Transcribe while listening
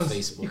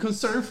You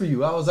concerned for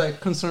you. I was like,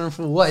 concerned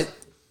for what?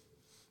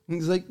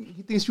 He's like,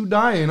 he thinks you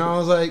dying. I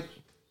was like,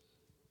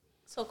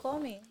 so call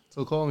me.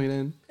 So call me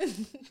then.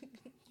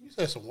 You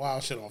said some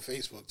wild shit on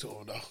Facebook to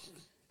him though.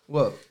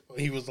 What?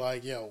 He was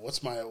like, "Yo,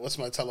 what's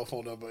my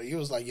telephone number?" He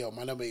was like, "Yo,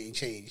 my number ain't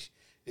changed."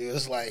 He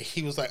was like,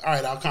 "All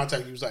right, I'll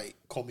contact you." He was like,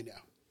 "Call me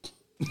now."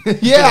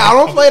 Yeah, I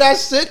don't play that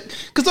shit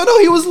because I know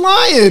he was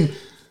lying.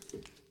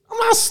 I'm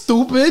not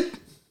stupid.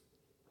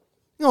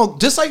 You know,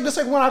 just like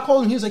when I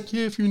called him, he was like,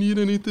 "Yeah, if you need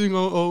anything,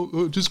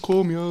 I'll just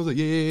call me." I was like,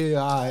 "Yeah,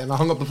 all right," and I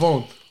hung up the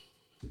phone.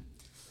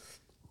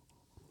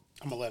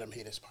 I'm gonna let him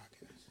hear this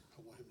podcast.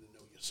 I want him to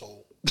know your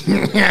soul.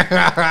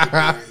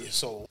 Your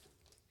soul.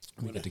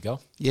 We good to go?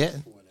 Yeah.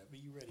 Whenever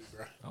you ready,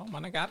 bro. Oh my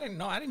nigga,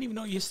 I didn't even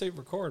know you stayed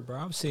record, bro.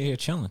 I'm sitting here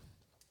chilling.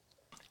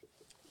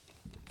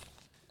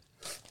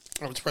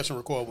 I was pressing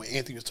record when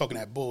Anthony was talking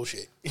that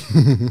bullshit.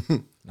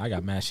 I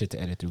got mad shit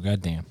to edit through.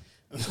 Goddamn.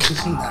 Okay.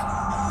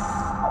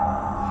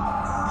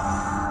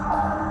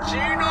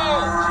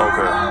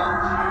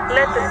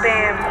 Let the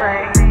band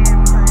play.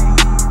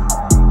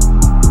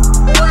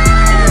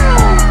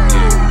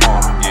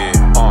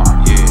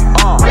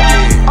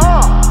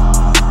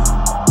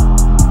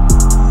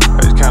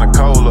 It's kinda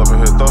cold up in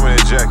here. Throw me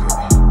that jacket.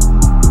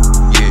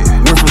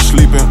 Yeah. Went from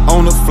sleeping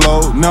on the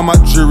floor. Now my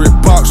jewelry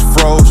box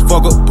froze.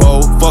 Fuck a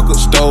bowl, fuck a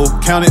stove.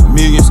 Counted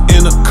millions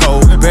in a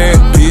cold. Bad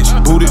bitch,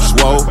 booty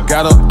swole.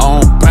 Got her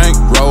on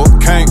bankroll.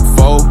 Can't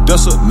fold,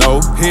 that's a no.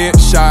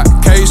 Headshot,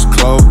 case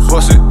closed.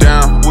 Bust it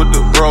down with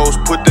the bros.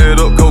 Put that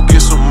up, go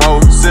get some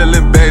more.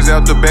 Selling bags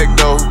out the back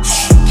door.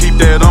 Shh, keep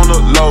that on the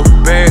low.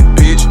 Bad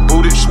bitch,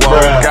 booty swole.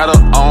 Got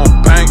her on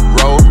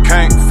bankroll.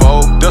 Can't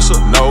fold, that's a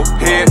no.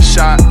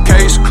 Headshot,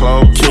 case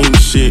closed. King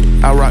shit,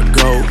 I rock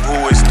gold.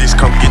 Who is this?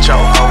 Come get your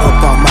hoe.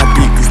 Up on my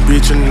dick, this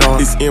bitch annoying.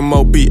 It's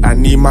MOB, I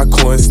need my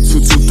coins.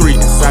 223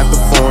 inside the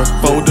foreign.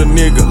 Fold a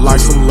nigga like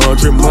some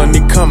laundry. Money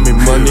coming,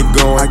 money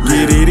going. I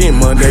get it in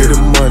Monday to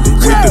Monday.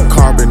 With the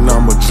carbon,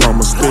 I'm a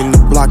drummer. Spin the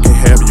block and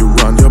have you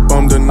run. Up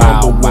on the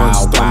number one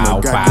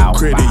stomach. Got the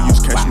credit, use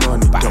cash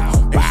money.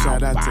 And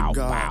shout out to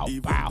God.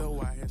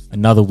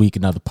 Another week,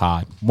 another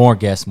pod. More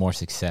guests, more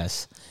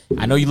success.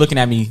 I know you're looking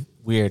at me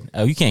weird.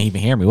 Oh, you can't even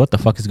hear me. What the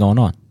fuck is going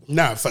on?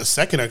 Nah, for a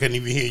second I couldn't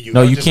even hear you.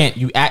 No, you can't.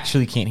 You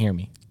actually can't hear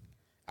me.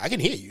 I can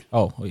hear you.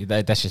 Oh,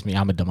 that's just me.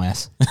 I'm a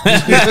dumbass.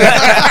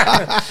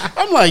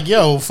 I'm like,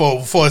 yo,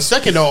 for a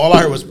second though, all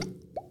I heard was,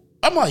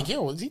 I'm like,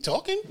 yo, is he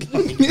talking?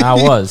 I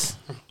was.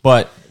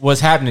 But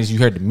what's happening is you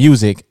heard the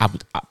music.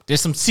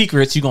 There's some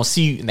secrets you're going to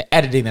see in the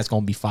editing that's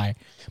going to be fire.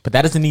 But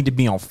that doesn't need to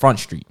be on Front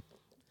Street.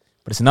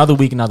 But it's another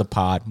week, another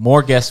pod.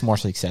 More guests, more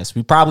success.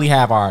 We probably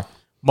have our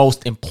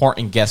most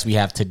important guest we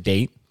have to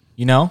date,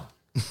 you know?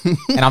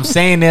 And I'm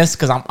saying this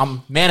because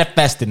I'm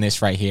manifesting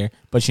this right here.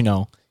 But, you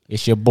know,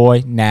 it's your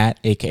boy, Nat,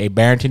 a.k.a.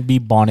 Barrington B.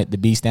 Bonnet. The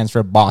B stands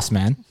for Boss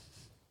Man.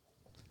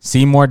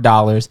 Seymour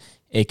Dollars,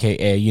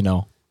 a.k.a., you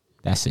know,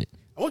 that's it.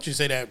 I want you to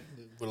say that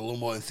with a little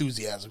more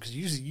enthusiasm because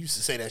you used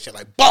to say that shit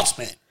like boss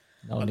man.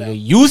 No, nigga,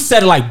 you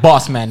said it like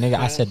boss man, nigga.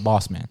 I said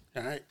boss man.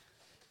 All right.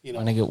 You know,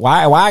 my nigga,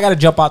 why I gotta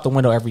jump out the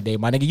window every day,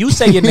 my nigga? You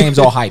say your name's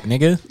all hype,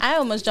 nigga. I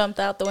almost jumped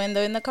out the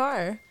window in the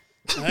car.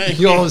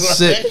 Yo,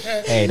 sick.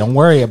 Hey, don't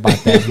worry about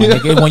that, my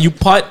nigga.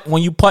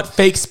 When you put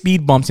fake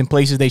speed bumps in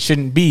places they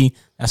shouldn't be,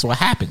 that's what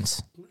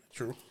happens.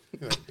 True.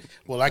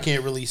 Well, I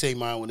can't really say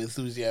mine with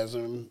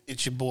enthusiasm.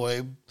 It's your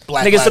boy,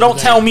 Black. Nigga, so don't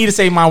tell me to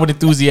say mine with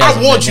enthusiasm.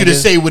 I want you to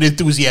say with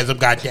enthusiasm,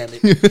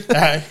 goddammit.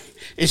 All right.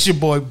 It's your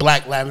boy,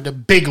 Black Lavender,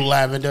 Big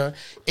Lavender,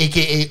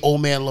 a.k.a.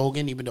 Old Man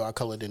Logan, even though I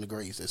colored in the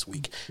grays this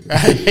week.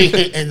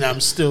 Right? And I'm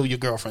still your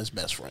girlfriend's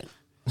best friend.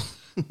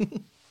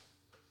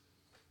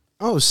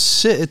 Oh,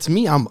 shit, it's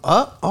me. I'm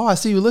up. Oh, I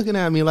see you looking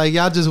at me like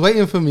y'all just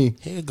waiting for me.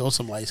 Here goes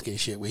some light skin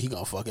shit where he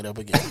gonna fuck it up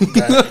again.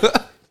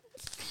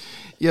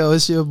 Yo,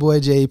 it's your boy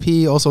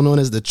JP, also known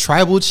as the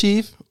Tribal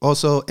Chief,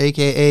 also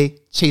a.k.a.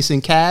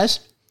 Chasing Cash.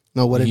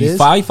 Know what it is?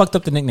 You fucked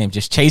up the nickname.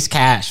 Just Chase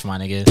Cash, my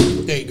nigga.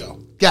 There you go.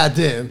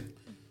 Goddamn.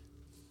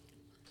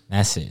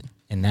 That's it.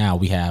 And now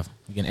we're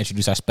going to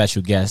introduce our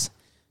special guest.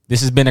 This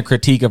has been a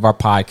critique of our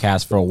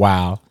podcast for a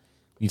while.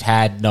 We've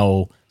had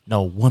no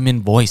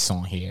woman voice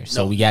on here.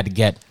 So we got to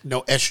get...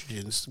 No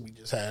estrogens. We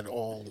just had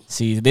all...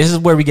 See, this is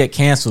where we get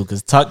canceled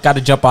because Tuck got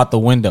to jump out the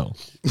window.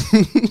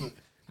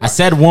 I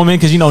said woman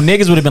because, you know,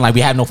 niggas would have been like, we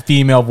have no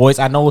female voice.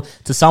 I know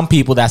to some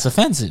people that's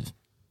offensive.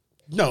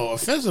 No,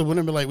 offensive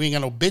wouldn't be like, we ain't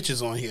got no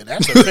bitches on here.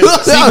 That's offensive.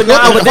 See,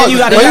 but then you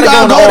gotta go into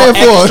all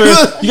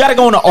extra. You gotta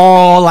go into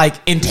all like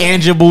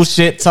intangible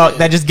shit talk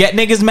that just get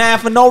niggas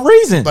mad for no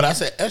reason. But I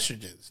said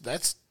estrogens.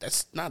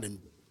 That's not in,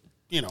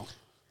 you know.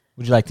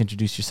 Would you like to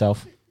introduce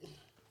yourself?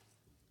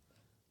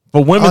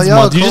 For Women's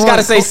Month, you just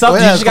gotta say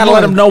something. You just gotta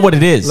let them know what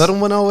it is. Let them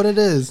know what it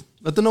is.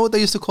 Let them know what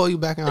they used to call you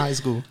back in high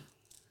school.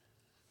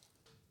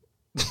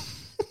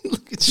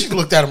 She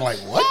looked at him like,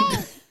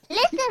 what?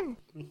 Listen.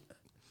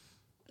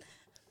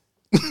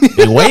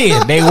 They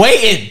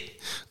waiting.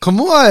 Come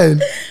on.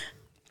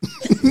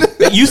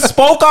 You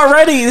spoke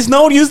already. There's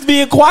no use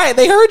being quiet.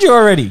 They heard you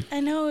already.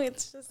 I know,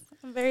 it's just,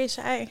 I'm very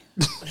shy.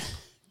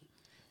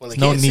 Well, they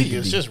no can't see need you.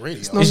 It's just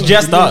radio. It's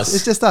just us.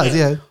 It's just us,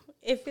 yeah.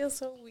 It feels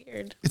so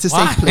weird. It's a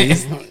Why? safe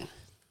place.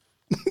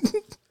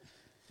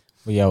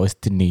 But yo, it's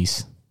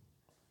Denise.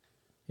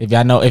 If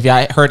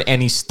y'all heard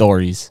any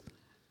stories,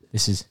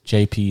 this is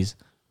JP's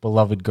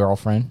beloved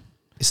girlfriend.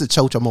 It's a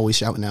choach I'm always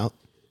shouting out.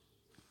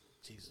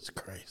 Jesus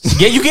Christ.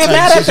 Yeah, you get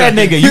mad at that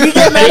nigga. You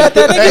get mad at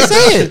that nigga.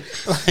 Say it.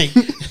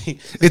 Like,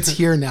 It's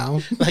here now.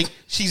 like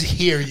she's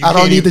here. You I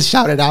don't can't need even- to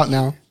shout it out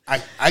now.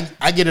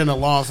 I get an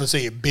alarm for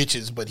saying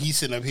bitches, but he's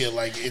sitting up here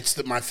like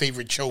it's my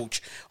favorite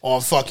choach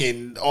on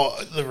fucking.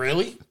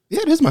 Really?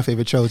 Yeah, it is my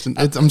favorite choach.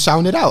 I'm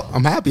shouting it out.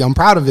 I'm happy. I'm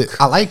proud of it.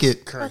 I like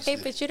it. Okay,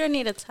 but you don't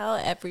need to tell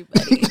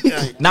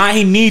everybody. Nah,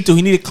 he need to.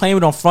 He need to claim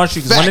it on Front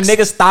Street. Because when the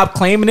Facts. nigga stop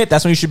claiming it,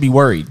 that's when you should be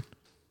worried.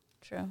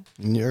 True.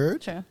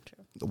 Nerd. True.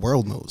 The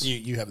world knows.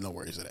 You have no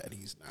worries of that.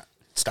 He's not.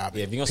 Stop it.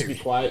 Yeah, if you're gonna period.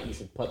 speak quiet, you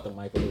should put the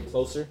mic a little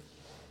closer.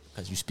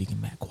 Because you're speaking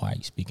mad quiet.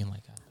 You're speaking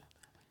like that.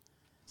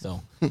 So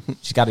you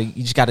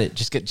just gotta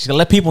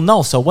let people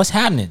know. So what's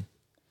happening?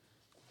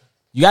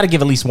 You gotta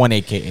give at least one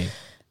AKA.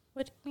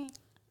 What do you mean?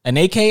 An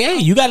AKA?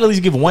 You gotta at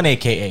least give one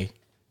AKA.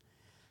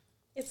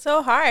 It's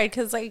so hard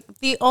because like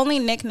the only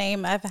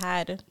nickname I've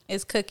had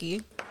is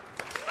Cookie.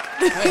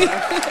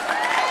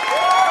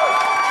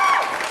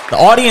 The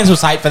audience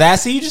was hyped for that.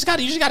 See, you just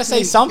gotta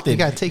say something. You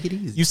gotta take it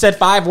easy. You said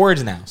 5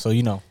 words now, so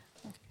you know.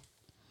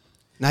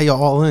 Now you're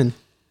all in.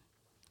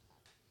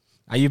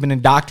 Now you've been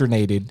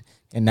indoctrinated,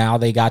 and now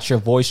they got your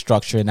voice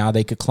structure, and now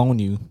they could clone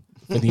you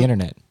for the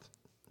internet.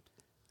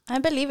 I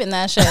believe in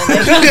that shit. Like, I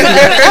believe in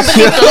that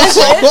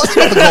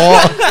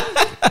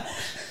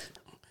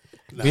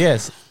shit. But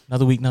yes,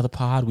 another week, another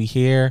pod. We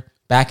here,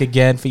 back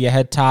again for your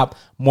head top.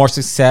 More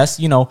success.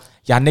 You know,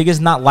 y'all niggas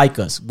not like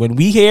us. When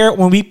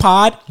we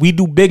pod, we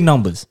do big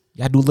numbers.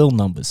 Y'all do little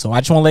numbers. So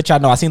I just want to let y'all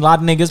know. I seen a lot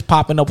of niggas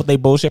popping up with their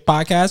bullshit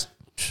podcast,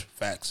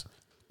 Facts.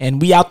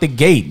 and we out the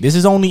gate. This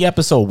is only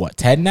episode,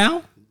 10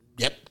 now?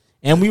 Yep.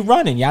 And we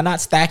running. Y'all not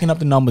stacking up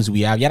the numbers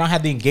we have. Y'all don't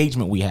have the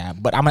engagement we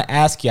have. But I'm going to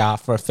ask y'all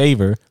for a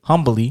favor,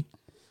 humbly,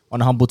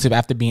 on a humble tip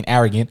after being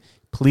arrogant.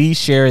 Please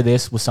share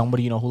this with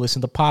somebody you know who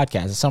listens to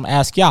podcasts. And some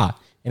ask y'all.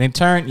 And in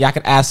turn, y'all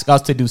can ask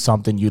us to do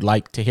something you'd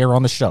like to hear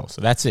on the show. So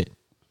that's it.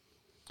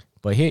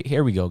 But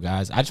here we go,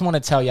 guys. I just want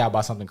to tell y'all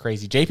about something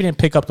crazy. JP didn't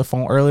pick up the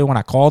phone earlier when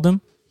I called him.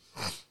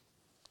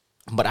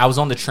 But I was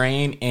on the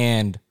train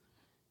and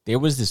there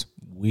was this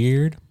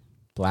weird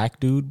black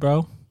dude,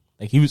 bro.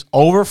 Like he was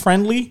over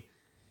friendly,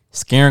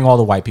 scaring all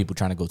the white people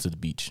trying to go to the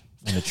beach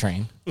on the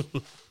train.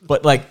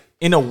 But like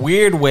in a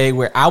weird way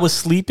where I was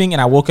sleeping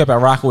and I woke up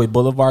at Rockaway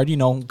Boulevard, you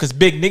know, because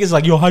big niggas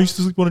like, yo, how you used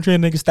to sleep on a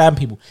train? Niggas stabbing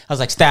people. I was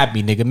like, stab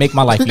me, nigga. Make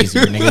my life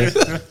easier,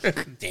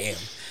 nigga. Damn.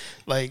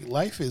 Like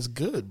life is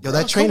good. Yo, bro.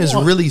 that train Come is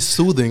on. really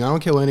soothing. I don't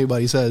care what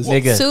anybody says.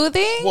 Nigga.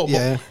 Soothing. Whoa, whoa.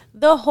 Yeah.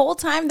 The whole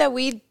time that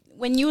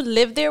when you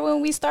lived there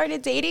when we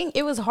started dating,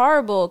 it was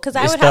horrible because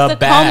I It's would have the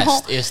to come home.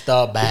 best. It's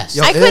the best.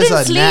 Yo, I it is couldn't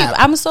a sleep. nap.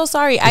 I'm so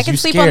sorry. I you can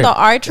sleep scared. on the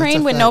R That's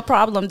train a with no fact.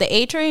 problem. The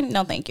A train,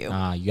 no, thank you.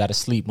 Nah, you gotta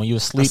sleep. When you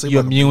asleep, sleep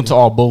you're like a immune to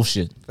all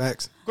bullshit.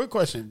 Facts. Good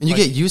question. And you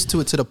Like, get used to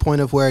it to the point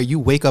of where you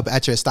wake up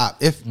at your stop.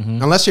 If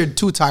unless you're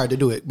too tired to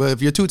do it, but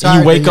if you're too Mm-hmm. And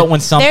tired, you wake then up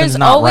when something's There's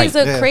not always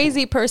right. a Yeah.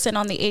 crazy person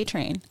on the A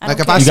train. I Like,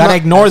 don't if I care. You gotta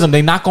Smart- ignore them.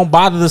 They not gonna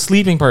bother the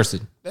sleeping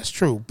person. that's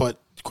true. But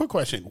quick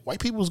question: white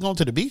people was going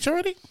to the beach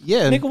already?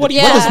 yeah, Nigga, what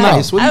Yeah. is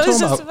nice? What are I you was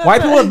talking just about?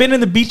 White people have been in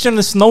the beach in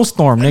the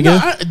snowstorm, nigga.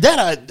 No,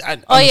 I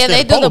Oh, yeah,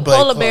 they understand do the bear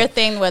polar bear club.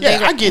 thing where yeah,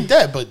 they- I get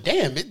that, but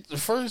damn, the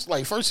first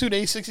 2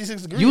 days,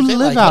 66 degrees. You they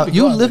live like, let out. me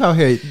You go out live there. out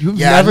here. You've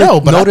Yeah, I never know,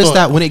 but I noticed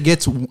thought- that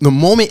when the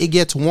moment it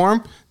gets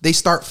warm, they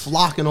start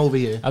flocking over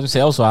here. I was gonna say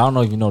also, I don't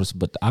know if you noticed,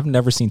 but I've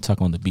never seen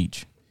Tuck on the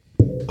beach.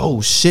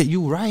 Oh shit,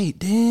 you right?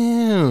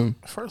 Damn.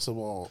 First of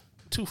all,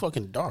 too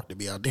fucking dark to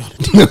be out there.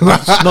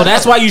 No,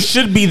 that's why you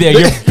should be there.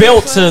 You're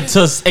built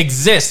to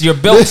exist. You're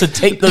built to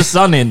take the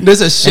sun in. There's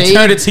a and shade.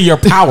 turn it to your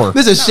power.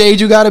 There's a shade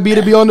you gotta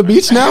be on the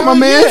beach now, my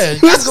man.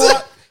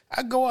 Yeah,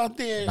 I go out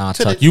there. Nah,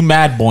 to Tuck, the, you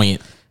mad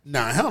buoyant.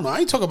 Nah, hell no. I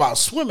ain't talking about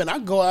swimming. I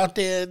go out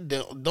there.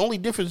 The only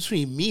difference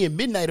between me and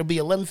midnight will be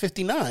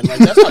 11:59. Like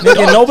that's not Nigga,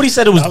 dark. nobody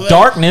said it was I'm like-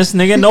 darkness,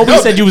 nigga. Nobody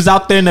No, said you was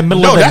out there in the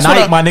middle no, of the that's what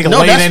night, I- my nigga, no,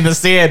 laying that's- in the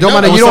sand. Yo,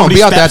 my nigga, when you don't somebody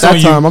be out there at steps that on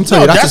you. time. I'm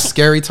telling you, No, that's a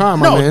scary time,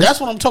 my No, man. that's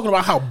what I'm talking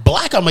about. How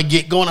black I'm gonna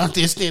get going out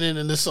there standing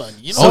in the sun.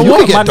 You know, So you what,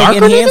 can get my darker,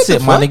 nigga? nigga? Enhance The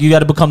it, my fuck? nigga. You got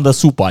to become the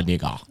super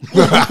nigga.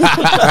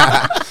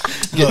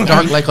 Get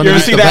dark like You ever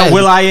underneath see the that bed.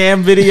 Will I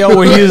Am video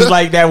where he was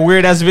like that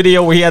weird ass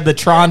video where he had the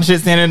Tron shit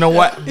standing in a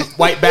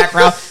white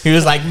background? He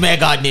was like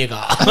mega nigga.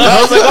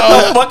 I was like,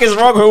 what the fuck is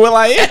wrong with Will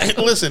I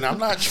Am? listen, I'm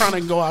not trying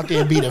to go out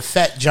there and be the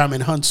fat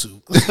Jamin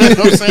Hunsu. You know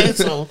what I'm saying?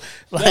 So,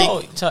 like,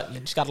 No, Tuck, you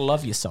just gotta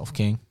love yourself,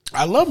 King.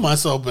 I love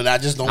myself, but I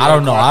just don't. I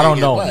don't know. wanna go out I there don't and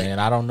get know, black. man.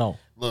 I don't know.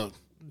 Look,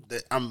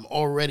 I'm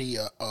already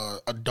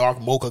a dark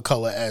mocha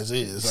color as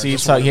is. I See,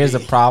 just Tuck, wanna here's be-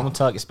 the problem,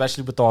 Tuck,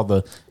 especially with all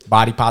the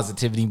body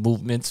positivity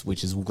movements,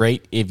 which is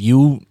great. If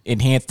you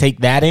take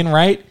that in,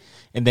 right?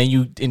 And then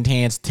you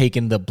enhance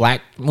taking the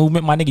black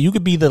movement, my nigga, you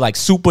could be the like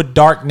super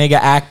dark nigga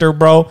actor,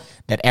 bro,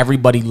 that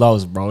everybody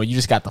loves, bro. You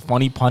just got the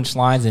funny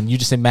punchlines and you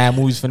just in mad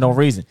movies for no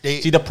reason.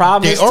 They- See, the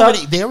problem they is already-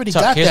 Tuck, they already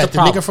Tuck, got here's that, the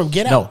problem. nigga from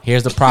Get No, Out.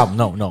 here's the problem.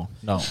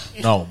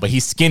 No. But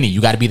he's skinny. You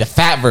got to be the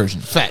fat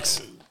version.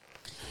 Facts.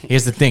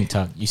 Here's the thing,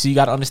 Tuck. You see, you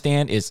got to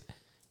understand is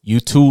you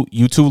too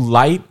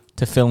light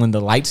to fill in the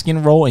light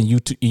skin role, and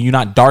you're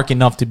not dark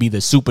enough to be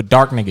the super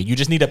dark nigga. You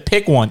just need to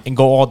pick one and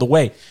go all the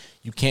way.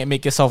 You can't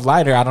make yourself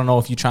lighter. I don't know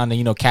if you're trying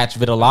to, catch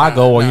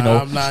vitiligo or,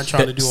 I'm not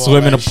trying to do all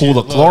swim in a that pool shit.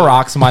 of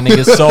Clorox, my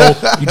nigga. So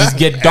you just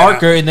get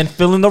darker and then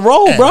fill in the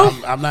role, bro.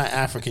 I'm not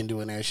African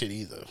doing that shit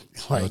either.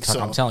 Like, Tuck, so,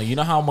 I'm telling you,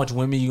 know how much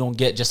women you gonna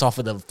get just off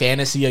of the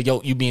fantasy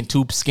of you being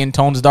 2 skin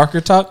tones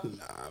darker, Tuck?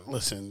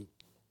 listen,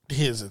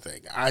 here's the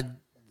thing.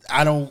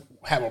 I don't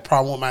have a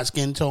problem with my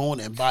skin tone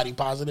and body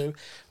positive,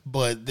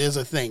 but there's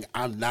a thing.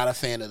 I'm not a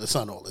fan of the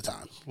sun all the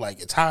time.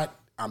 Like, it's hot.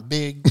 I'm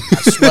big. I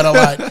sweat a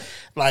lot.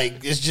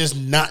 Like, it's just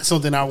not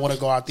something I want to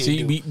go out there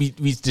and do.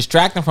 We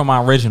distracting from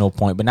our original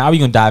point, but now we're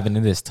going to dive into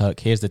this, Tuck.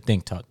 Here's the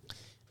thing, Tuck.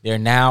 There are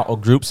now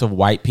groups of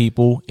white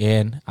people,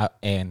 and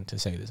to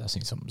say this, I've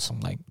seen some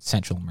like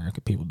Central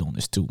American people doing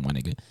this too, my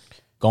nigga.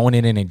 Going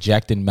in and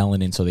injecting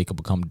melanin so they could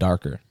become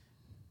darker.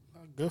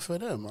 Good for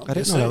them. I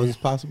didn't know that was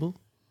possible.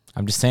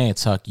 I'm just saying,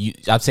 Tuck.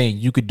 I'm saying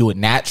you could do it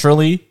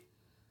naturally,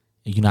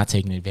 and you're not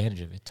taking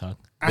advantage of it, Tuck.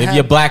 Live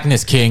your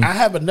blackness, King. I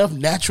have enough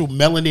natural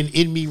melanin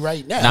in me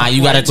right now. Nah,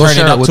 you got to turn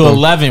it up to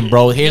 11,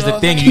 bro. Here's the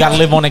thing. You got to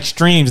live on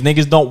extremes.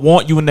 Niggas don't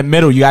want you in the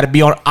middle. You got to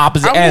be on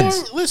opposite ends.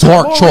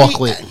 Dark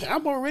chocolate.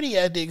 I'm already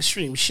at the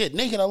extreme. Shit,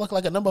 naked, I look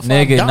like a number 5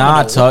 Nigga, domino.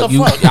 nah, What Tuck. the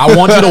fuck? I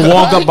want you to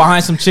walk up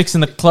behind some chicks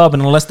in the club,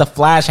 and unless the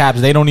flash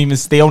happens, they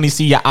only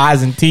see your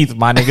eyes and teeth,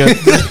 my nigga.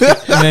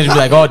 And then you be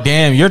like, oh,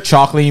 damn, you're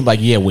chocolate. You be like,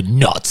 yeah, with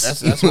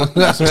nuts. That's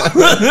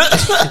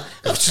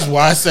which is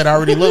why I said I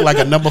already look like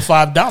a number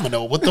 5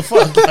 domino. What the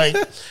fuck?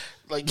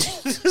 Like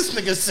this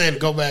nigga said,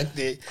 go back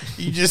there.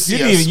 You just see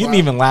You didn't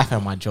even laugh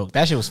at my joke.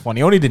 That shit was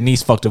funny. Only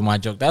Denise fucked with my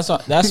joke. That's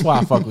why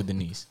I fuck with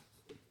Denise.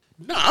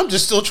 No, I'm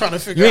just still trying to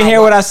figure You out. ain't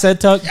hear what I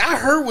said, Tuck? I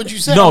heard what you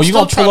said. No, I'm you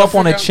still gonna trying pull to up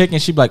on a figure out- chick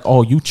and she be like,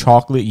 oh, you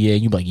chocolate? Yeah.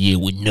 You be like, yeah,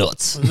 with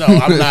nuts. No,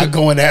 I'm not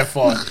going that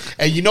far.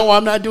 And you know why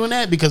I'm not doing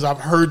that? Because I've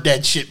heard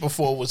that shit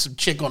before with some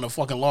chick on the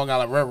fucking Long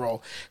Island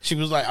Railroad. She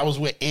was like, I was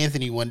with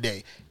Anthony one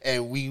day,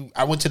 and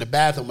I went to the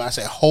bathroom. I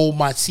said, hold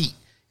my seat.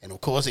 And of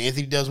course,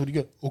 Anthony does what he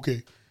goes,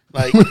 okay.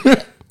 Like,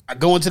 I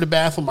go into the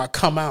bathroom, I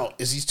come out,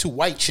 is these 2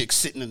 white chicks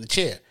sitting in the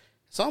chair.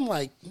 So I'm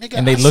like, nigga.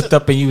 And they looked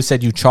up and you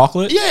said you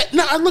chocolate? Yeah,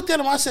 no, I looked at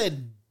him, I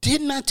said,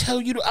 didn't I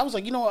tell you to? I was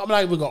like, you know what? I'm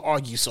not even going to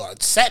argue. So I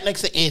sat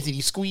next to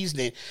Anthony, squeezed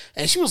in,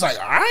 and she was like,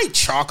 all right,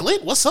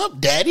 chocolate, what's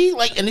up, daddy?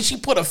 Like, and then she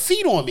put her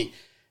feet on me.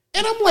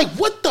 And I'm like,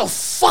 what the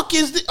fuck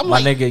is this? I'm My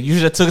like, nigga, you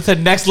should have took it to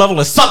the next level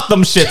and sucked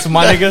them shits,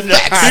 my nigga.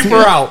 Keep her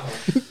out.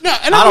 no,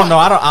 and I don't know.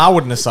 I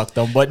wouldn't have sucked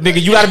them, but nigga,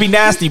 you gotta be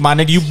nasty, my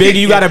nigga. You big,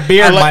 you got a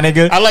beard, I like, my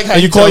nigga. I like how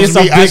and he you call tells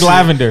yourself me Big I should-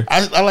 Lavender.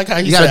 I like how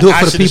he You gotta said do it I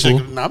for the shoulda-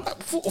 people. Nah,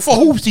 for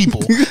who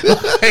people?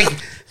 Like,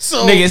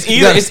 so Nigga, it's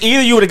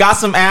either you would have got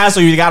some ass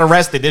or you got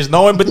arrested. There's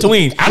no in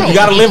between. You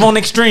gotta live on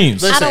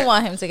extremes. Listen, I don't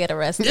want him to get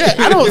arrested. yeah,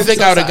 I don't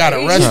think I would have got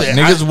arrested.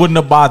 Niggas wouldn't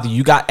have bothered you.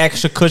 You got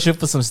extra cushion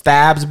for some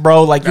stabs,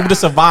 bro. Like you would have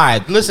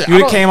survived. Listen, you I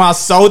would have don't- came out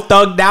so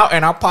thugged out,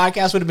 and our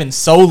podcast would have been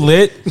so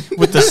lit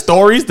with the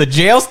stories, the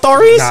jail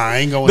stories, Nah, I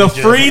ain't going the to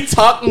jail. free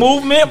tuck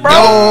movement, bro.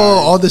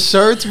 Oh, all the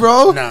shirts,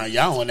 bro. Nah,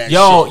 y'all on that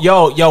Yo, shit.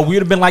 we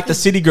would have been like the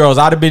City Girls.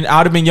 I'd have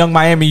been Young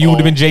Miami. You would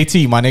have been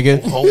JT, my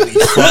nigga. Holy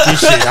fucking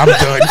shit, I'm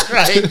done.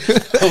 Right?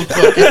 I'm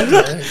fucking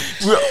done.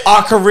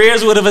 Our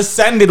careers would have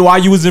ascended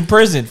while you was in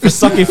prison for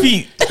sucking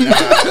feet.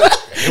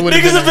 It would've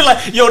Niggas would be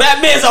like, yo, that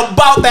man's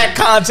about that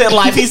content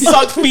life. He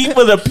sucked feet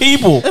for the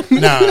people.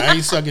 Nah, I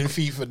ain't sucking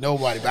feet for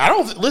nobody. But I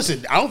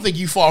don't think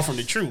you far from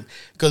the truth.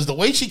 Because the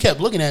way she kept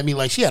looking at me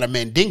like she had a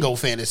Mandingo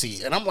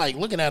fantasy. And I'm like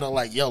looking at her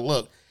like, yo,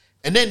 look.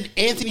 And then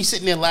Anthony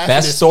sitting there laughing.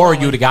 Best and story,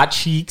 smiling. you would have got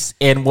cheeks,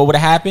 and what would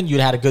have happened? You'd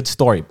have had a good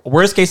story.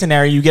 Worst case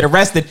scenario, you get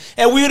arrested,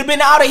 and we would have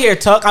been out of here,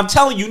 Tuck. I'm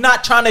telling you, you're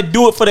not trying to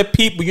do it for the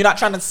people. You're not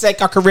trying to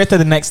take our career to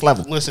the next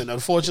level. Listen,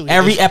 unfortunately,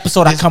 Every this-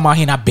 episode I this- come out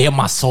here and I bare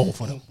my soul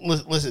for them.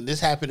 Listen,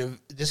 this happened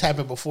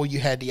before you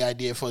had the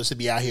idea for us to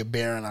be out here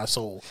bearing our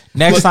soul.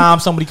 Next time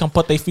somebody come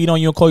put their feet on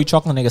you and call you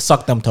chocolate, nigga,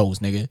 suck them toes,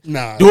 nigga.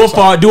 Nah, do it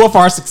that's for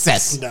our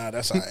success. Nah,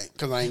 that's all right.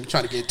 Because I ain't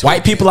trying to get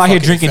White people out here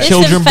drinking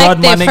infected. children blood,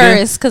 my Disinfect it nigga.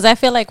 first, because I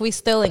feel like we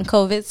still in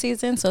COVID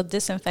season, so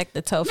disinfect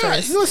the toe Nah,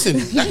 first. listen,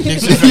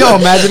 Yo,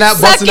 imagine that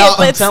Suck busting it, out.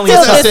 but telling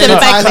still you, Tuck,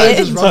 disinfect Tuck,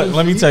 it. Tuck, Tuck,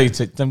 let me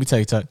tell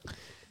you, Tuck.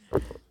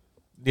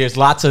 There's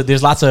lots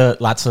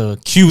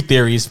of Q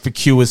theories for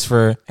Q is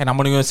for, and I'm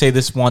only gonna say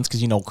this once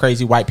because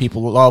crazy white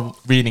people love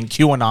reading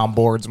QAnon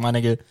boards, my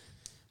nigga.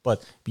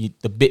 But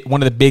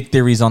one of the big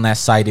theories on that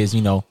site is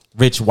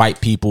rich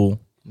white people,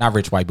 not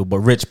rich white people, but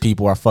rich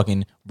people are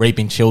fucking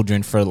raping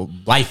children for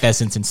life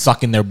essence and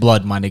sucking their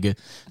blood, my nigga.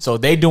 So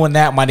they doing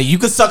that, my nigga. You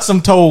could suck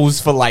some toes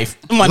for life,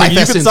 my Life nigga. You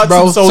could essence, suck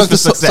bro. some toes Suck for the-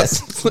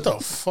 success. What the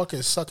fuck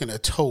is sucking a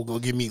toe gonna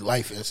give me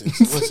life essence?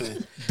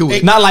 Listen, Do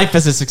it. Not life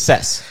as a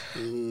success. I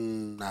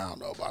don't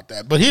know about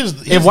that. But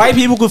here's If white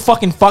people could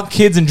fucking fuck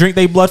kids and drink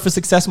their blood for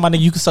success, my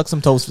nigga, you could suck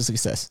some toes for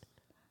success.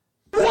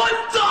 okay.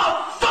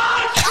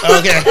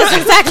 That's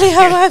exactly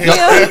how I feel.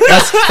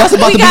 That's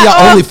about We to be got your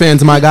all-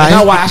 OnlyFans, my guy.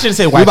 No, why I shouldn't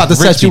say white. We about to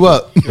people, rich set you people.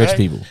 up. Rich Right?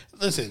 people.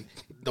 Listen,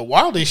 the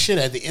wildest shit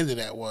at the end of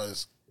that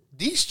was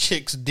these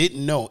chicks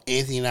didn't know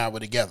Anthony and I were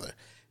together.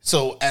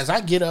 So as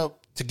I get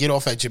up to get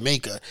off at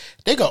Jamaica.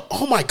 They go,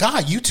 oh my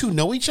God, you two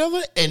know each other?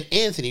 And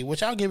Anthony,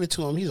 which I'll give it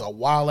to him, he's a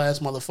wild ass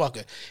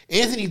motherfucker.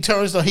 Anthony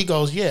turns to, he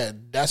goes, yeah,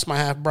 that's my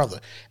half brother.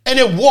 And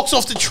then walks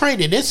off the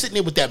train and they're sitting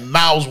there with their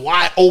mouths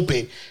wide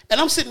open. And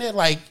I'm sitting there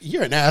like,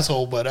 you're an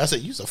asshole, but I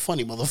said, you're a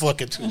funny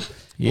motherfucker too.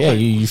 Yeah,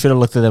 you should have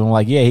looked at them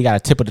like, yeah, he got a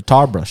tip of the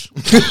tar brush.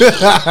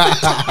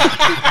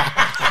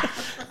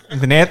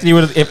 Then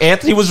if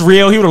Anthony was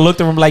real, he would have looked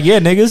at him like, yeah,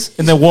 niggas,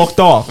 and then walked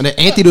off. And then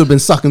Anthony would have been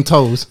sucking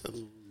toes.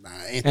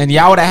 And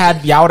y'all would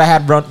have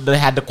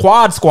had the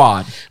quad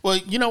squad. Well,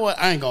 you know what?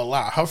 I ain't gonna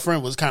lie. Her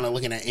friend was kind of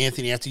looking at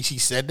Anthony after she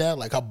said that,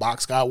 like her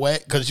box got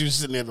wet because she was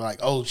sitting there like,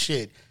 "Oh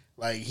shit!"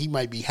 Like he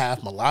might be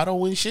half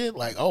mulatto and shit.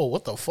 Like, oh,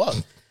 what the fuck?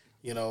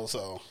 You know,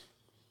 so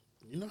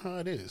you know how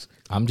it is.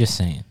 I'm just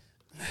saying.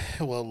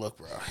 Well, look,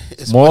 bro.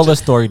 Moral of the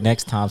story: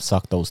 next time,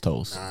 suck those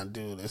toes. Nah,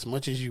 dude. As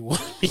much as you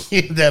want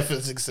that for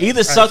success,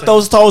 Either suck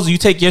those toes, or you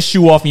take your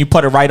shoe off and you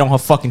put it right on her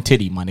fucking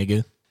titty, my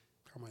nigga.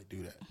 I might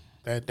do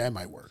that. That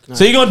might work.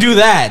 So you gonna do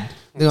that?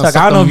 gonna Like,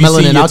 suck I don't know the if you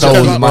see melanin your out your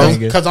toes, toes, my bro. nigga.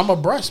 Because I'm a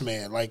breast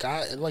man. Like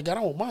I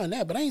don't mind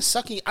that, but I ain't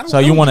sucking. I don't. So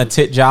you know want a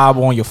tit job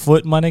on your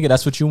foot, my nigga?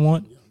 That's what you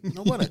want? You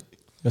know what?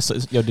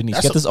 Yo, Denise,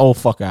 That's get this old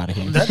fucker out of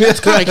here.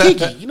 That's kind of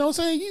kinky. You know what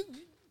I'm saying? You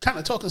kind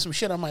of talking some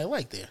shit I might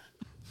like there.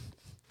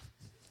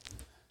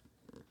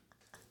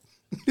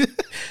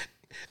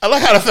 I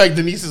like how the fact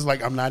Denise is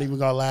like, I'm not even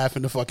gonna laugh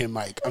in the fucking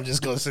mic. I'm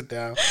just gonna sit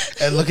down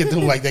and look at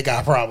them like they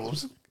got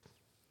problems.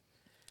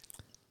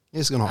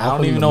 It's gonna I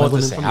don't even know what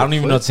to say. I don't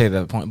even know what to say at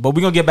that point. But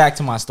we're gonna get back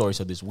to my story.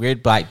 So this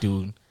weird black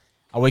dude,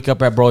 I wake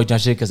up at Broad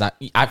Junction because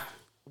and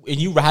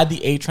you ride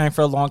the A train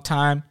for a long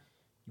time.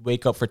 You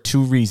wake up for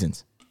two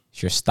reasons: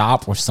 it's your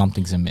stop or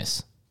something's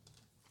amiss.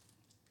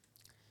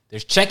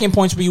 There's check-in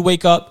points where you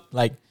wake up.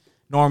 Like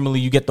normally,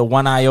 you get the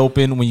one eye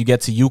open when you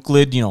get to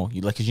Euclid. You know,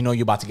 because you know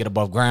you're about to get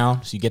above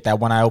ground, so you get that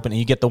one eye open, and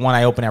you get the one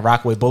eye open at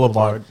Rockaway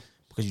Boulevard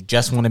because you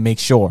just want to make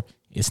sure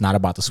it's not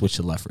about to switch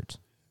to Lefford's.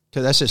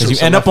 Because you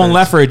end up on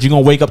Lefford's, you're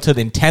gonna wake up to the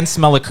intense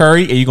smell of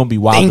curry, and you're gonna be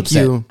wild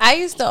upset. You. I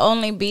used to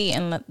only be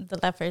in the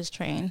Lefford's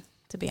train,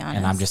 to be honest.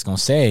 And I'm just gonna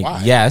say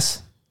Why?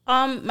 yes.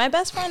 My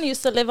best friend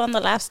used to live on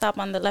the last stop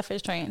on the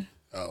Lefford's train.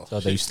 Oh,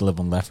 So they used to live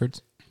on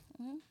Lefford's.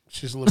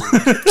 she's living.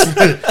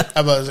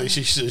 I'm about to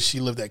say she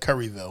lived at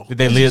Curryville. Did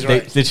they She's live?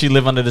 right. Did she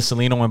live under the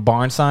Salino and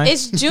Barn sign?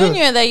 It's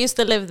Junior that used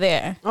to live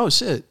there. Oh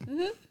shit!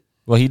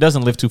 Well, he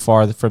doesn't live too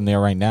far from there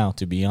right now,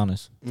 to be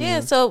honest. Yeah,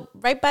 so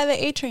right by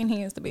the A train,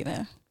 he used to be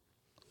there.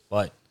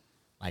 But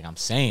like I'm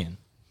saying,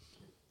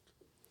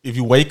 if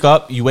you wake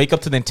up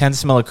to the intense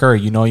smell of curry,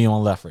 you know you're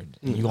on Lefford.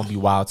 And you're gonna be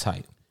wild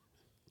tight.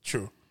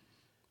 True.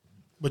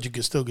 But you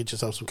can still get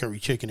yourself some curry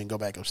chicken and go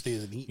back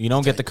upstairs and eat. You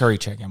don't get the curry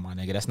chicken, my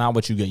nigga. That's not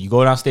what you get. You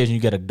go downstairs and you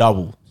get a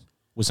double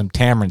with some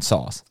tamarind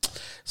sauce.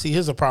 See,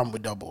 here's the problem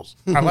with doubles.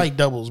 I like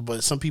doubles,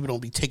 but some people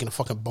don't be taking the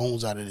fucking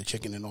bones out of the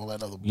chicken and all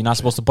that other. You're not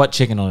supposed to put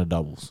chicken on the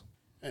doubles.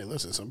 Hey,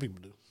 listen, some people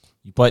do.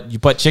 You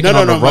put chicken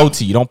on the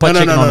roti. You don't put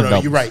chicken on the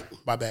doubles. You're right.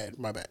 My bad.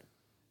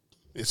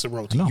 It's a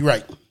roti. No. You're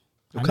right.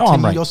 I know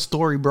I'm right. Your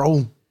story, bro.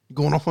 You're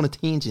going off on a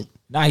tangent.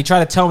 Nah, he tried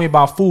to tell me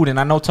about food, and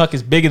I know Tuck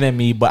is bigger than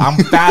me, but I'm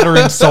fatter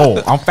in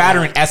soul. I'm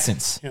fatter in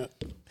essence. Yeah.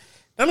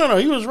 No.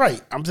 He was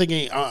right. I'm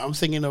thinking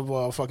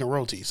of fucking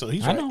roti. So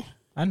he's right.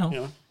 I know.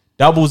 Yeah.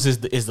 Doubles is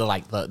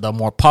the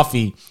more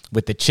puffy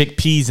with the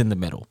chickpeas in the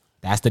middle.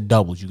 That's the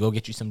doubles. You go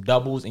get you some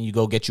doubles, and you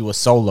go get you a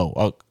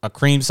solo, a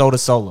cream soda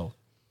solo,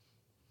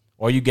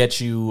 or you get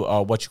you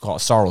what you call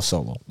a sorrow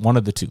solo. One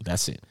of the two.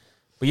 That's it.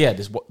 But yeah,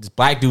 this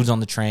black dude's on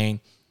the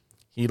train.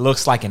 He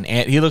looks like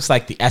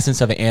the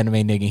essence of an anime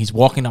nigga. He's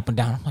walking up and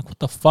down. I'm like, what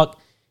the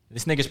fuck?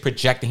 This nigga's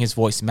projecting his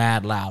voice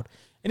mad loud.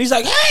 And he's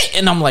like, hey!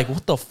 And I'm like,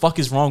 what the fuck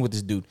is wrong with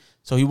this dude?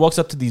 So he walks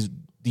up to these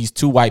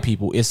two white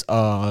people. It's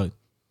how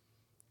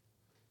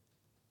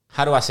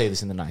do I say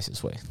this in the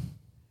nicest way?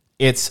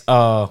 It's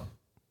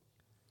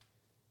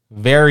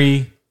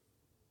very,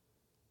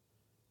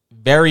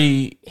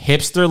 very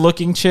hipster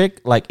looking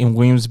chick, like in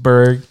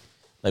Williamsburg,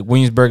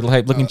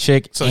 type looking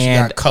chick. So she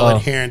got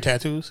colored hair and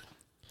tattoos?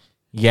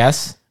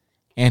 Yes.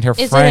 And her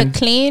Is friend. it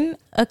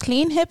a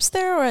clean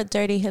hipster or a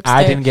dirty hipster?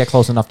 I didn't get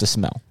close enough to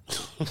smell.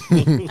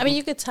 I mean,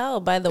 you could tell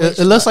by the way. It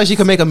looks like she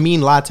could make a mean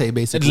latte,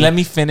 basically. Let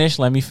me finish,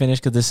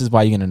 because this is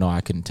why you're gonna know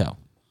I couldn't tell.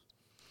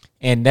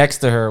 And next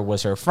to her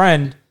was her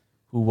friend,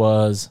 who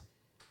was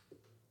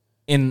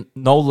in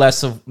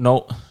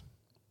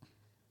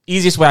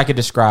easiest way I could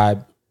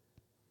describe,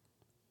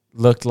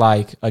 looked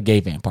like a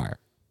gay vampire.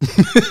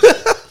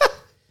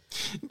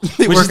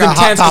 Which is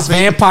intense because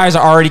vampires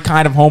are already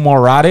kind of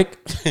homoerotic.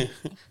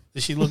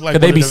 Does she look like?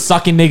 Could they be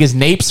sucking niggas'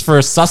 napes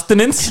for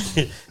sustenance?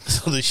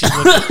 So does she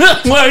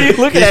look? Why are you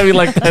looking at me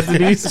like that,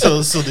 Denise?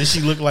 So does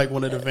she look like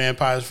one of the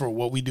vampires for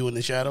What We Do in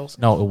the Shadows?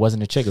 No, it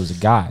wasn't a chick. It was a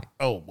guy.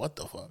 Oh, what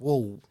the fuck?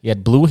 Whoa. He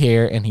had blue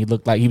hair, and he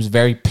looked like he was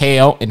very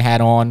pale and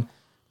had on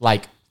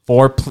like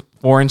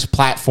 4-inch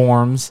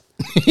platforms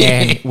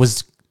and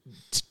was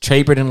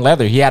tapered in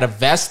leather. He had a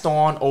vest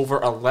on over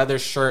a leather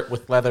shirt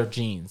with leather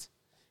jeans.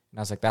 And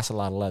I was like, that's a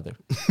lot of leather.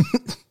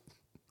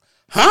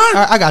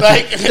 Huh? I got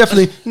you.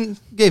 Definitely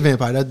gay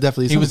vampire. That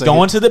definitely. He was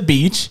going to the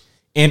beach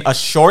in a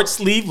short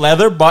sleeve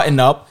leather button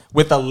up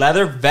with a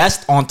leather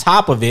vest on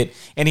top of it,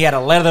 and he had a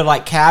leather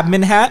like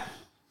cabman hat.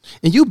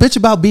 And you bitch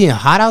about being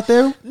hot out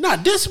there? Nah,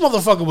 this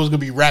motherfucker was gonna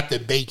be wrapped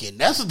in bacon.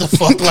 That's what the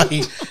fuck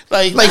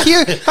Like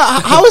here,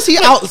 how is he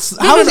out?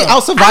 How is he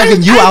out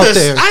surviving you out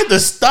there? I had to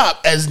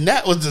stop as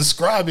Nat was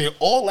describing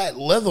all that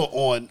leather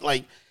on.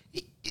 Like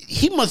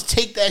he must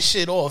take that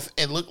shit off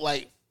and look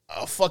like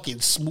a fucking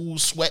smooth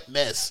sweat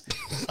mess.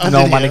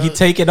 No, my nigga, he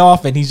take it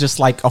off and he's just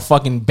like a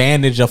fucking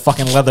bandage of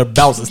fucking leather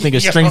belts. This nigga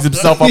strings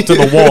himself up to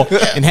the wall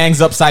and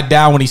hangs upside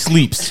down when he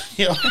sleeps.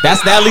 Yo.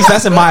 At least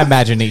that's in my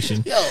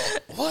imagination. Yo,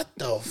 what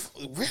the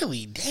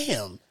really?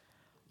 Damn.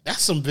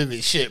 That's some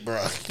vivid shit,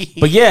 bro.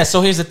 But yeah,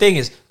 so here's the thing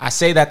is, I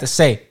say that to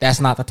say, that's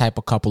not the type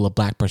of couple of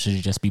black person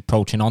you just be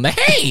approaching on the,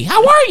 hey,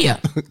 how are you?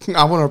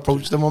 I want to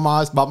approach them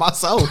by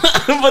myself.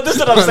 But this is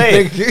what I'm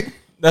saying.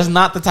 That's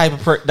not the type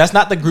of that's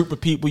not the group of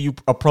people you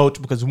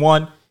approach because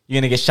one, you're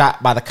going to get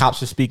shot by the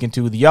cops you're speaking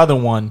to. The other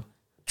one,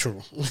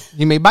 true.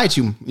 He may bite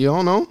you. You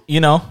don't know. You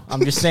know,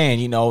 I'm just saying,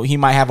 you know, he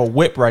might have a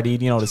whip ready,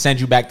 you know, to send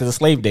you back to the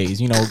slave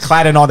days, you know,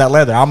 clad in all that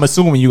leather. I'm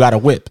assuming you got a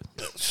whip.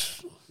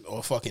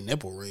 Or fucking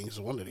nipple rings,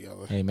 one or the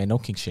other. Hey, man, no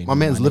king shame. My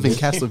man's living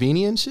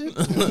Castlevania and shit.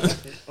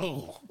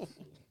 Oh.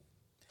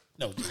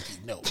 No,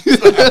 JP, no.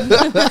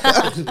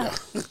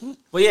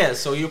 But yeah,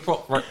 so he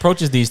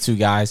approaches these two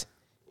guys,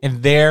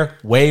 and they're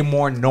way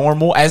more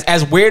normal.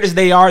 As weird as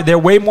they are, they're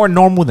way more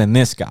normal than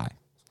this guy.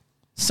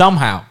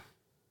 Somehow.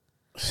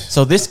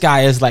 So this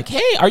guy is like,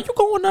 hey, are you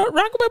going to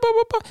Rockaway?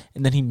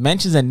 And then he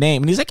mentions a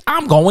name, and he's like,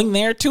 I'm going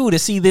there too to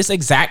see this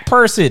exact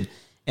person.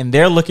 And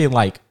they're looking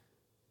like,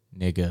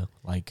 nigga,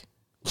 like,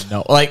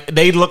 no. Like,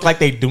 they look like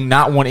they do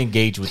not want to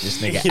engage with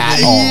this nigga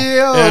at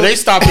all. Yeah, they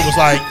stopped and was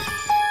like,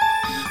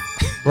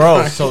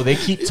 bro, so they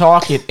keep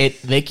talking.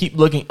 They keep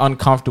looking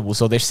uncomfortable.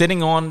 So they're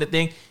sitting on the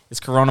thing. It's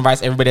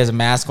coronavirus. Everybody has a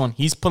mask on.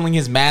 He's pulling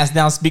his mask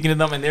down, speaking to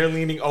them, and they're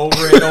leaning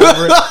over and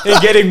over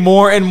and getting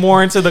more and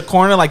more into the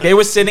corner. Like they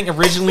were sitting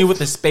originally with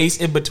the space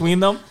in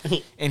between them,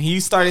 and he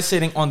started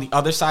sitting on the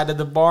other side of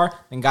the bar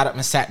and got up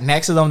and sat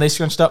next to them. They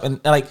scrunched up, and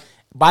like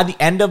by the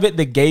end of it,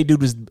 the gay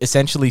dude was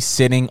essentially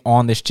sitting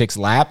on this chick's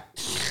lap.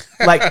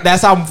 Like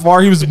that's how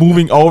far he was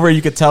moving over.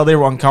 You could tell they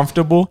were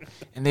uncomfortable.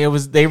 And they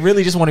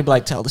really just want to be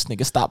like, tell this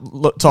nigga stop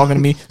talking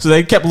to me. So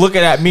they kept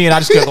looking at me, and I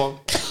just kept going.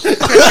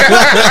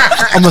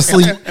 I'm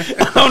asleep.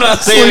 I'm not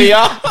saying to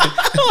y'all.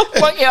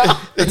 Fuck y'all.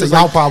 It's a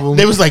y'all problem.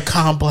 They was like,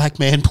 calm black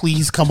man,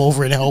 please come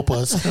over and help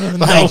us.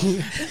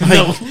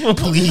 No,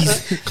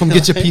 please. Come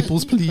get your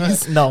peoples,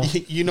 please. No.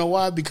 You know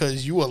why?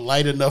 Because you were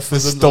light enough for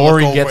The them to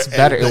story look gets over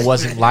better. and It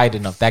wasn't light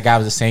enough. That guy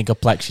was the same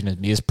complexion as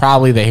me. It's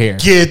probably the hair.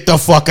 Get the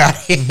fuck out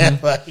of here.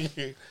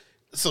 Like,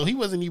 so he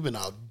wasn't even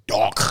a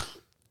dark.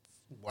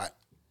 What?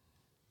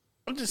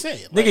 I'm just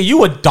saying. Like, Nigga,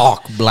 you a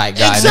dark black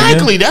guy.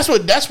 exactly.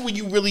 Nigga. That's what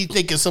you really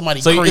think is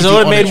somebody So crazy.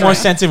 it made more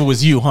sense if it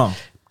was you, huh?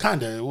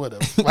 Kinda, it would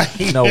have. Like,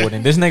 No, it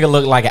wouldn't. This nigga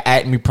looked like an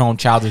acne prone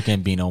childhood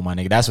Gambino, my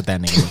nigga. That's what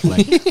that nigga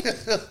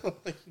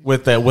looked like.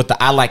 with the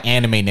I like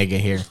anime nigga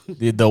here.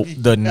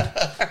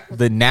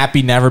 The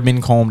nappy never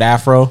been combed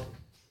afro.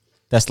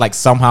 That's like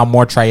somehow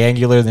more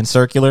triangular than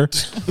circular.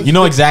 You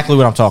know exactly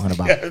what I'm talking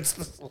about.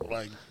 it's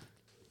like,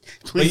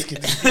 please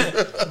continue.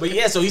 But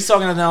yeah, so he's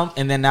talking to them,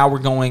 and then now we're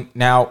going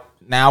now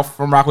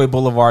from Rockaway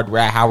Boulevard, we're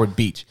at Howard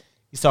Beach.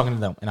 He's talking to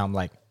them, and I'm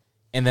like,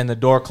 and then the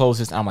door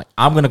closes, and I'm like,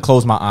 I'm gonna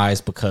close my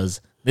eyes because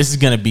this is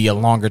gonna be a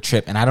longer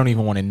trip, and I don't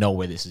even want to know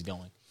where this is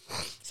going.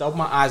 So I open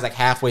my eyes like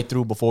halfway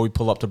through before we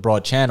pull up to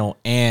Broad Channel,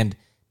 and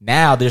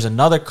now there's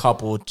another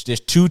couple.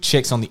 There's two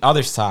chicks on the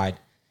other side.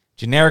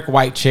 Generic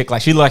white chick,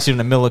 like she looks like she's in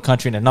the middle of the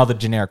country, and another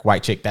generic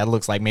white chick that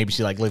looks like maybe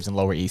she like lives in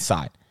Lower East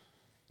Side.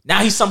 Now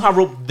he somehow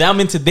roped them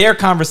into their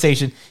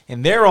conversation,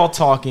 and they're all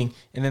talking,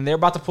 and then they're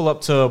about to pull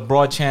up to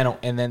Broad Channel,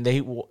 and then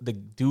the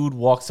dude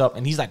walks up,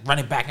 and he's like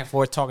running back and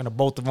forth, talking to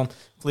both of them.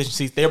 Collision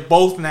seats. They're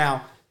both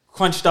now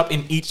crunched up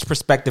in each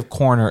respective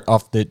corner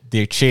of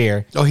their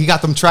chair. Oh, he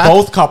got them trapped?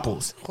 Both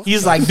couples.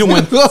 He's like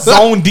doing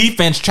zone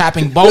defense,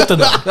 trapping both of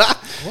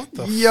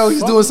them. Yo,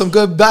 he's doing some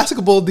good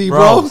basketball D,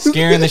 Bro, bro.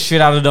 scaring the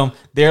shit out of them.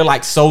 They're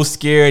like so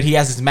scared. He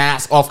has his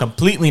mask off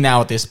completely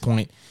now at this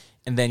point.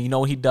 And then you know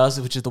what he does,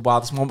 which is the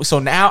wildest moment. So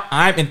now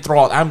I'm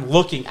enthralled. I'm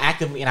looking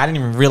actively, and I didn't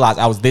even realize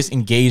I was this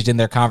engaged in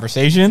their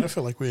conversation. I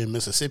feel like we're in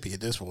Mississippi at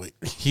this point.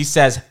 He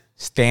says,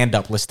 stand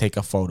up, let's take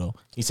a photo.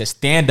 He says,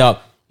 stand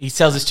up. He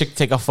tells this chick to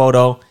take a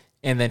photo,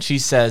 and then she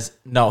says,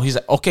 no. He's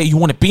like, okay, you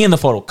want to be in the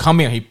photo? Come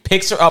here. He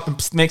picks her up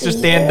and makes her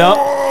stand up,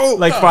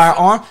 like for our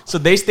arm. So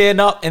they stand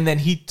up, and then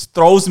he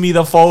throws me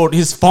the phone,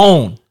 his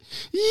phone.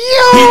 Yo!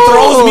 He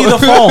throws me the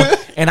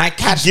phone, and I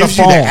catch the Gives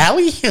phone. you the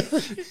alley?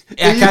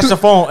 I catch the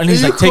phone, and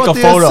he's You like, take a caught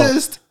the photo.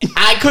 assist?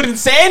 I couldn't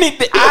say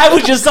anything. I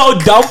was just so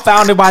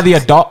dumbfounded by the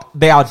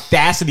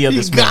audacity of He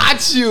this man.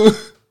 got you.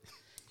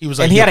 He was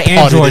like, And he had an "You're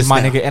part of Android, this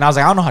my now." nigga. And I was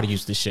like, I don't know how to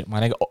use this shit,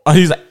 my nigga.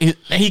 He's like,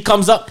 he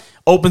comes up,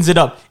 opens it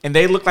up, and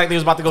they look like they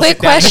was about to go Quick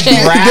sit down. question.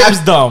 He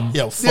grabs them.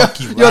 Yo, fuck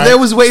you. Yo, right? they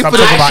was waiting Stop for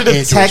the- talking I about should have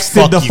Androids. texted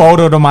Fuck the you.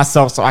 photo to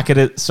myself so I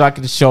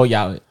could show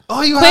y'all it.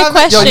 Oh, you Quick have it? Yo,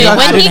 question. you I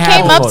When he didn't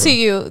have came a up photo. to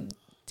you,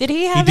 did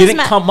he have He his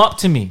didn't come up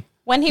to me.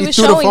 When he was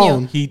threw the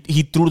showing phone. you,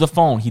 He threw the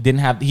phone.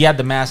 He had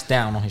the mask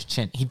down on his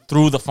chin. He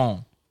threw the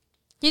phone.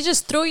 he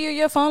just threw you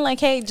your phone like,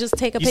 hey, just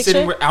take a He's picture.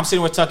 sitting where, I'm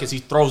sitting where Tuck is. He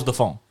throws the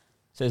phone.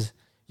 Says,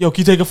 "Yo,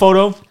 can you take a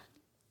photo?"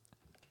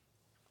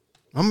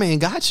 My man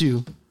got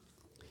you.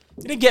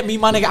 You didn't get me,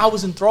 my nigga. I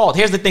was enthralled.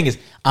 Here's the thing: is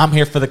I'm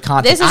here for the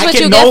content. This is I what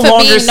can you no get for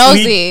longer being sleep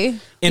nosy. in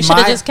You should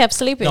have my- just kept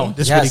sleeping. No,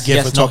 This Yes, what he get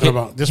yes, for no, talking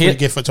here- about. This here- what he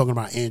get for talking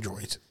about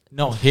androids.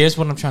 No, here's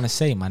what I'm trying to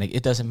say, my nigga.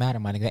 It doesn't matter,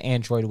 my nigga. That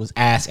Android was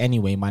ass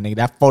anyway, my nigga.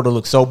 That photo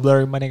looks so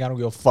blurry, my nigga. I don't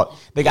give a fuck.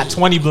 They got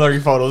 20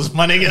 blurry photos,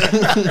 my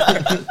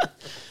nigga.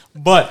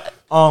 But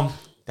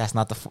that's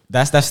not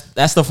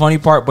that's the funny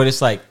part. But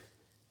it's like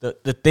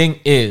the thing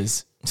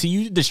is, see,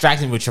 you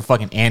distracted me with your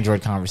fucking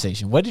Android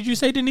conversation. What did you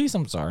say, Denise?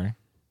 I'm sorry.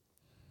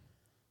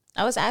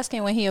 I was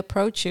asking when he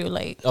approached you,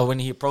 like, Oh, when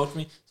he approached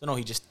me, so no,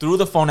 he just threw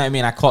the phone at me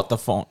and I caught the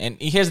phone. And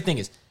here's the thing: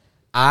 is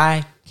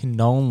I can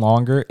no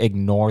longer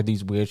ignore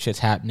these weird shits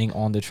happening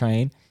on the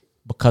train.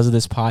 Because of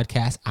this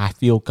podcast, I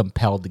feel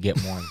compelled to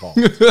get more involved.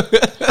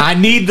 I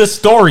need the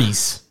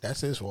stories.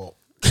 That's his fault.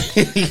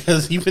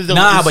 Because even though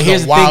Nah, this but is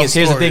here's a the wild thing is,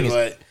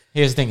 story,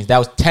 here's the thing is, that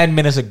was 10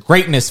 minutes of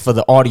greatness for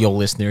the audio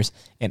listeners,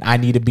 and I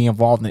need to be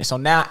involved in it. So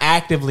now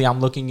actively I'm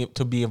looking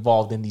to be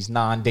involved in these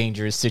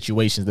non-dangerous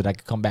situations that I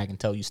could come back and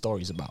tell you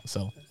stories about.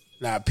 So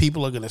Nah,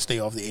 people are gonna stay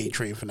off the A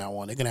train from now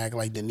on. They're gonna act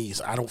like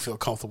Denise. I don't feel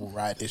comfortable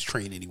riding this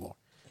train anymore.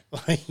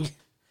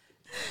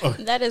 Like,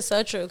 that is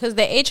so true. Because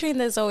the A train,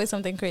 there's always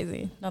something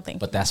crazy. Nothing.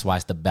 but that's why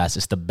it's the best.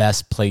 It's the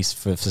best place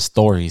for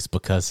stories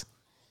because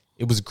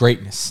it was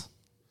greatness.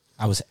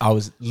 I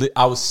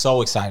was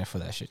so excited for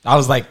that shit. I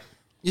was like,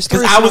 Your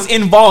because story I was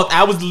sound- involved.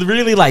 I was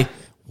really like,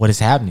 what is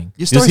happening?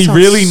 Your Does story he sounds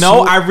really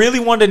know? so- I really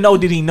wanted to know.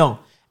 Did he know?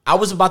 I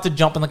was about to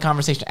jump in the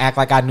conversation, act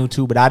like I knew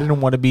too, but I didn't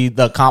want to be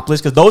the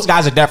accomplice because those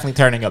guys are definitely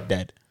turning up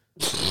dead.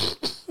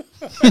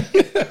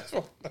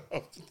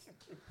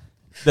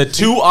 The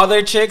two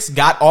other chicks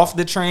got off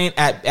the train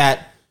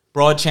at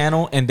Broad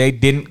Channel, and they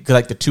didn't,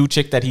 like the two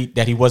chick that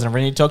he wasn't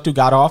ready to talk to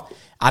got off.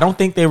 I don't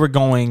think they were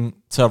going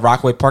to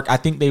Rockaway Park. I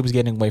think they was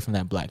getting away from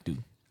that black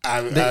dude.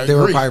 I They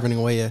were agree. probably running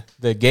away, yeah.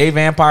 The gay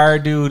vampire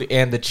dude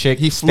and the chick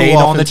He flew stayed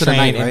off on the into the train,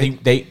 night, and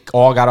right? they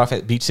all got off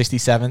at Beach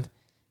 67th,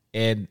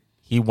 and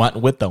he went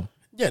with them.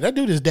 Yeah, that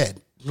dude is dead.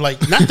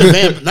 Like not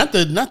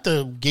the not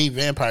the gay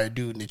vampire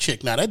dude and the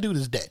chick. Nah, that dude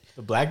is dead.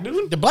 The black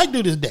dude? The black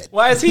dude is dead.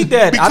 Why is he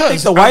dead? I think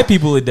Because the white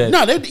people are dead.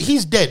 No,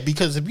 he's dead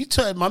because if you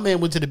tell my man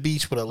went to the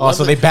beach with a Oh,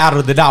 so leather- they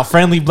battled it out.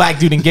 Friendly black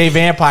dude and gay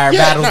vampire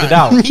Yeah, battled nah, it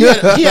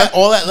out. He had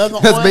all that leather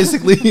That's on.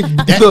 basically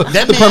that the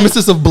man-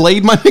 premises of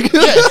Blade, my nigga.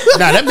 Yeah,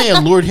 nah, that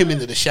man lured him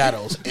into the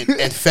shadows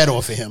and fed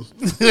off of him.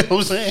 You know what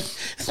I'm saying?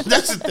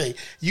 That's the thing.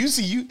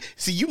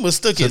 You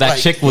mistook So it. that like,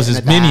 chick was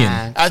his Getting a minion.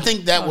 dog. I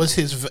think that was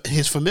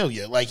his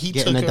familiar. Like he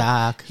Getting took a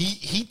her, dog.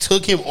 he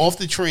took him off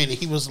the train and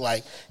he was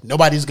like,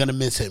 nobody's gonna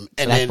miss him.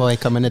 And Black then boy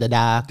coming to the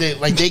dock.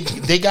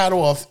 they got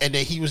off and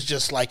then he was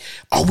just like,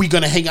 are we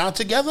gonna hang out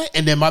together?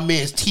 And then my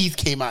man's teeth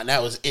came out and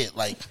that was it.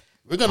 Like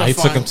we're gonna. He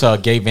find, took him to a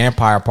gay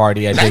vampire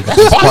party at That's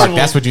Jacobs Park. possible.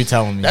 That's what you're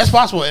telling me. That's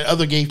possible. And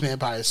other gay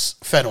vampires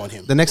fed on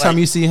him. The next time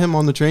you see him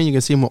on the train, you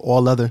can see him with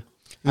all leather.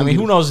 I mean,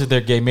 who knows if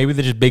they're gay? Maybe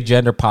they're just big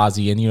gender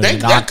posy and the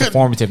That could-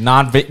 non-conformative,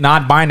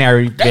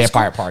 non-binary That's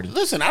vampire cool. party.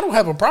 Listen, I don't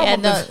have a yeah,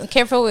 problem. no, if,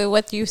 careful with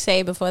what you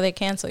say before they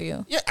cancel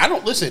you. yeah, I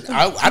don't listen.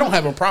 I don't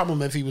have a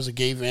problem if he was a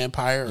gay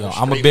vampire. Or Yo, a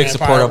I'm a straight big vampire,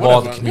 supporter of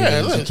all the whatever. Yeah,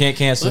 communities. You listen, can't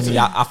cancel listen. me.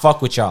 I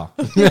fuck with y'all.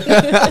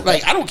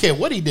 Like I don't care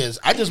what he does.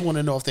 I just want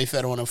to know if they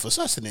fed on him for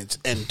sustenance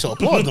and to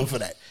applaud them for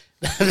that.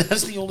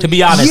 That's the only. To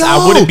be honest, Yo!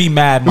 I wouldn't be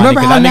mad. My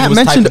Remember nigga. how That nigga Nat was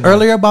mentioned typing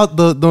earlier about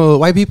the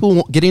white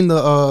people getting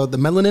the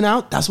melanin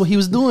out? That's what he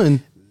was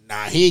doing.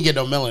 Nah, he ain't get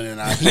no melanin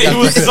out. He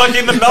was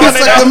sucking the melanin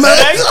sucking out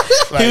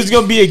the today. He was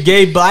gonna be a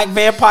gay black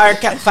vampire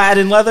clad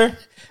in leather.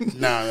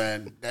 Nah,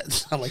 man, that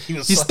sounded like he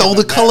was. He sucking stole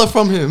the color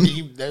from him.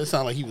 That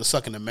sounded like he was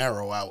sucking the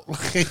marrow out.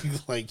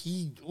 Like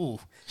he. Ooh.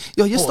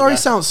 Yo, your Poor story guy.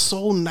 sounds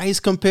so nice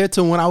compared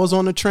to when I was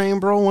on the train,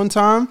 bro. One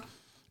time,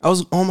 I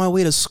was on my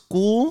way to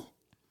school,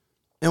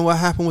 and what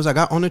happened was I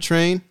got on the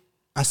train.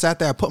 I sat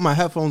there, I put my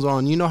headphones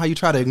on. You know how you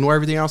try to ignore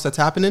everything else that's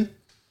happening?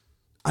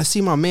 I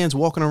see my man's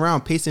walking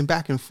around, pacing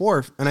back and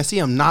forth, and I see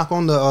him knock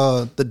on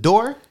the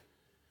door,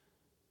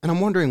 and I'm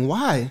wondering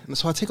why. And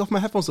so I take off my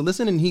headphones to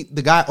listen, and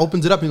the guy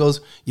opens it up and he goes,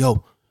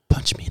 "Yo,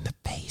 punch me in the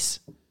face."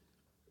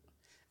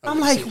 I'm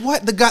like,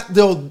 what? The guy,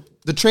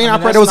 the train I mean,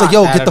 operator that's was like, not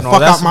 "Yo, get the abnormal.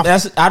 fuck out my."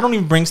 That's I don't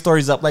even bring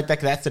stories up like that.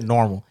 'Cause that's the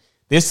normal.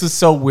 This is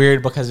so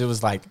weird because it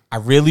was like I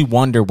really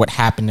wonder what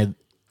happened to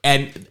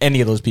any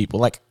of those people.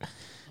 Like,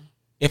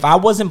 if I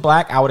wasn't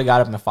black, I would have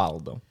got up and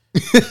followed them.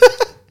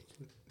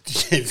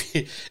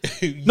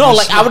 No,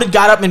 like I would have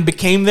got up and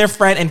became their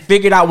friend and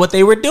figured out what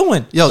they were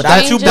doing. Yo, But I'm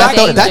that, too Danger, black.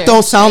 danger. that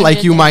don't sound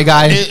like you, my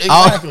guy.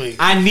 Exactly.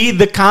 I need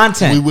the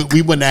content.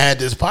 We wouldn't have had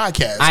this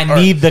podcast. I Or-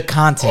 need the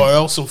content. Or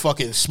else some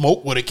fucking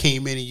smoke would have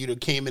came in and you'd have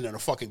came in a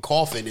fucking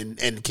coffin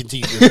and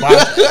continued this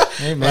podcast.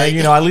 Hey man, Like-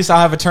 you know, at least I'll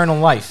have eternal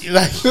life.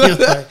 like,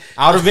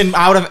 I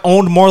would have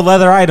owned more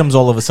leather items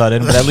all of a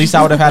sudden, but at least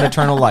I would have had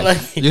eternal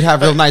life. You'd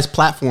have real nice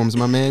platforms,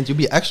 my man. You'd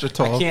be extra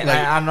tall.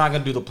 I'm not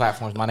gonna do the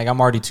platforms, my nigga.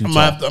 I'm already too I'm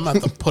tall. gonna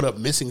have to put up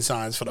missing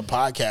signs for the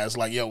podcast.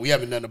 Like, yo, we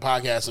haven't done the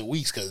podcast in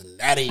weeks because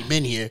Nat ain't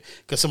been here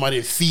because somebody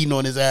is feeding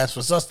on his ass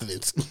for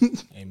sustenance.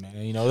 Hey man,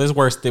 you know there's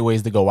worse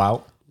ways to go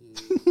out.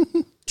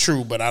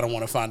 True, but I don't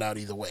want to find out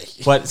either way.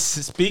 But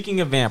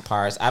speaking of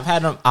vampires, I've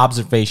had an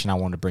observation I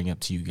want to bring up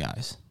to you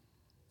guys,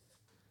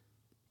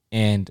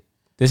 and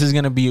this is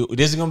gonna be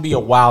a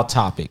wild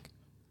topic.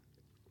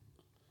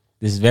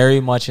 This is very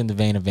much in the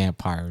vein of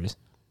vampires,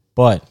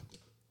 but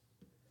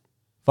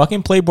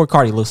fucking Playboy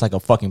Cardi looks like a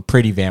fucking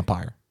pretty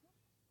vampire.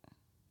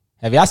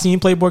 Have y'all seen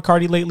Playboy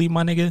Cardi lately,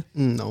 my nigga?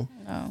 No.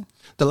 No.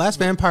 The last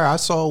vampire I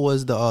saw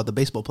was the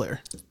baseball player.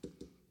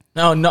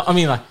 No, I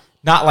mean like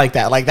not like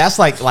that. Like that's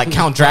like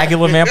Count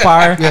Dracula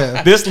vampire.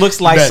 Yeah. This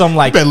looks like some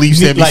like you better leave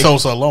Sammy like,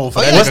 Sosa alone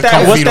for that. What's nigga that?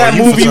 come What's feed that on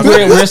you for movie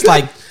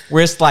something.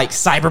 where it's like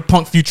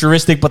cyberpunk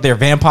futuristic, but they're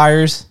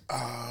vampires?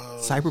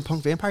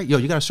 Cyberpunk vampire? Yo,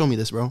 you gotta show me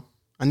this, bro.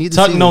 I need to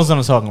Tuck see knows this.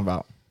 what I'm talking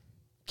about.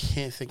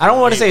 Can't think. I don't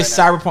of want to the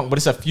say name right cyberpunk, but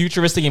it's a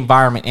futuristic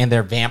environment, and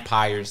they're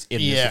vampires in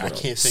now. Yeah, I this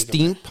world. can't think. of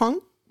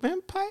Steampunk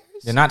vampires?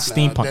 They're not it.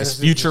 steampunk. That It's is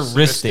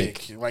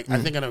futuristic. Like I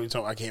think I know what you're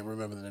talking. I can't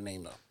remember the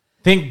name though.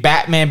 Think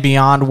Batman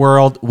Beyond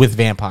world with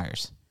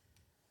vampires.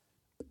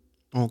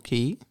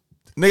 Okay.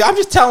 Nigga, I'm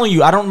just telling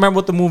you, I don't remember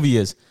what the movie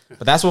is,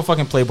 but that's what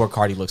fucking Playboy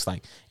Cardi looks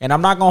like. And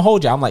I'm not gonna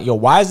hold you. I'm like, yo,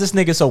 why is this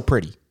nigga so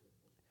pretty?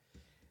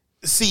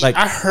 See, Like,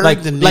 I heard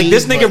like, the name. like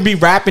this nigga but be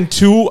rapping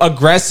too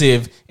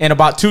aggressive and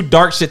about too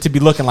dark shit to be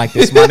looking like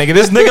this, my nigga.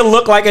 This nigga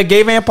look like a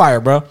gay vampire,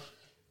 bro.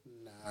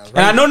 And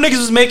I know niggas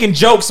was making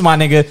jokes, my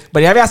nigga,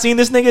 but have y'all seen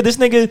this nigga? This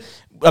nigga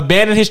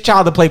abandoned his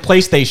child to play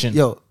PlayStation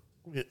Yo,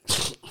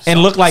 and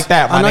look like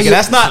that, my I know nigga. you-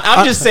 That's not.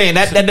 I'm just saying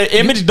that the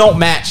image don't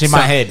match in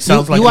my head.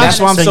 sounds like that's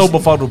why I'm so sounds-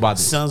 befuddled about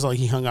this. Sounds like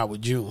he hung out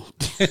with June.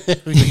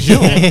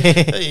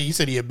 He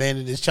said he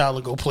abandoned his child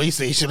to go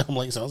PlayStation. I'm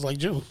like, sounds like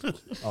June.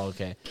 Oh,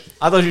 okay.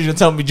 I thought you were gonna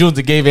tell me June's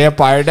a gay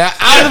vampire. That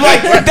I was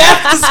like,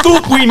 that's the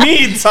scoop we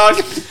need, son.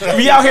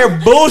 We out here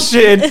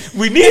bullshitting.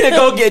 We need to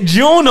go get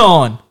June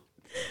on.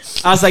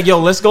 I was like, yo,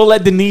 let's go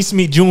let Denise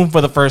meet June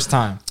for the first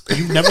time.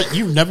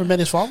 You've never met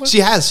his father? she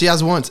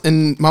has once,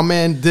 and my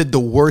man did the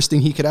worst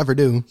thing he could ever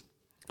do.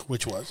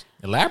 Which was?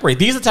 Elaborate.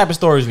 These are the type of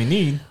stories we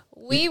need.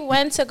 We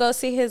went to go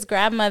see his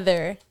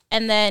grandmother,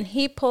 and then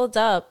he pulled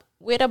up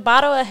with a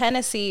bottle of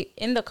Hennessy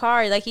in the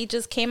car. Like, he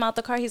just came out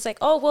the car. He's like,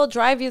 "Oh, we'll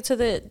drive you to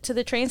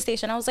the train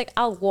station." I was like,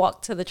 "I'll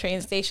walk to the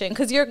train station,"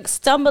 because you're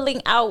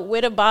stumbling out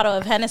with a bottle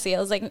of Hennessy. I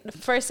was like,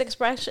 first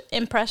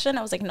impression,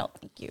 I was like, "No,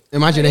 thank you."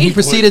 Imagine that he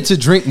proceeded to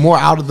drink more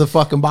out of the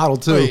fucking bottle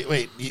too.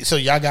 Wait. So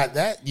y'all got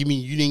that? You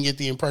mean you didn't get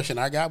the impression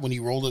I got when he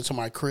rolled into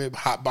my crib,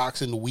 hot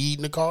boxing the weed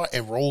in the car,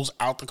 and rolls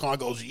out the car and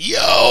goes,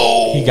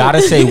 "Yo!" He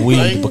gotta say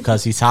weed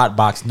because he's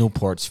hotboxed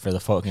Newports for the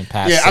fucking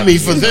past. Yeah, I 7 mean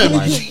for years. them.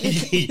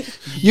 Like,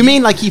 You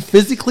mean like he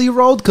physically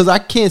rolled? Because I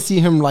can't see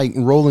him like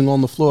rolling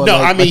on the floor. No,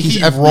 like, I mean like he's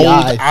he FBI.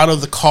 rolled out of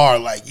the car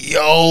like,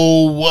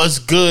 "Yo, what's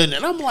good?"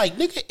 And I'm like,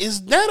 "Nigga,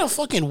 is that a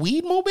fucking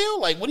weed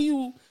mobile? Like, what are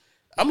you?"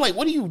 I'm like,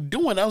 "What are you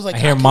doing?" I was like, I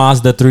hear can't-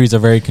 Mazda 3s are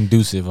very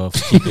conducive of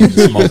keeping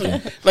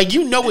smoking. Like,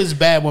 you know it's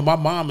bad when my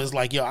mom is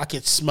like, "Yo, I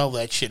can smell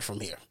that shit from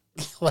here,"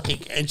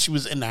 like, and she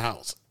was in the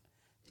house.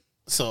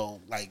 So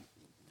like,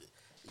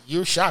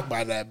 you're shocked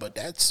by that, but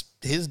that's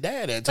his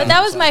dad. But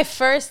that was my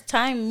first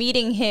time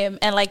meeting him,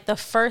 and like the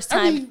first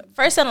and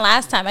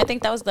last time. I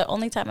think that was the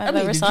only time I've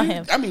ever saw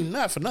him. I mean,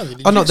 not for nothing.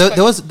 Did Oh you no, expect-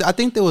 there was. I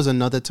think there was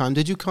another time.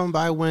 Did you come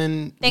by when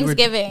you were-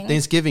 Thanksgiving.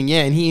 Thanksgiving,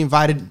 yeah, and he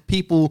invited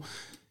people.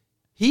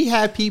 He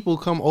had people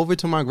come over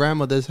to my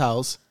grandmother's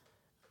house.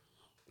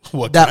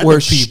 what that kind were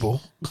of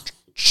people.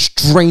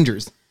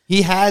 Strangers.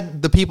 He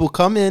had the people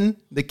come in.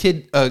 The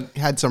kid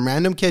had some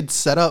random kid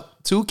set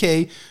up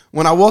 2K.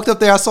 When I walked up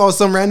there, I saw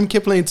some random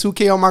kid playing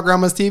 2K on my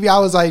grandma's TV. I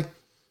was like,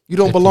 "You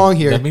don't belong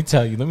here." Let me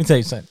tell you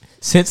something.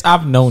 Since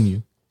I've known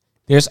you,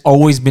 there's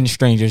always been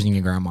strangers in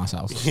your grandma's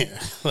house. Yeah,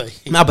 like,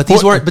 No, but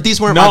these weren't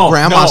my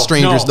grandma's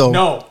strangers though.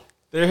 No,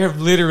 there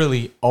have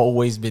literally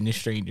always been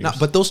strangers. No,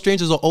 but those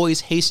strangers are always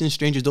Haitian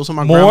strangers. Those are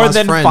my more grandma's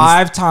than friends.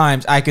 5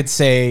 times, I could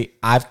say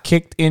I've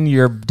kicked in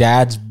your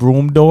dad's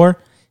broom door,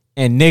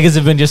 and niggas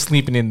have been just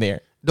sleeping in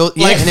there. Like,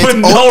 and for it's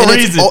no and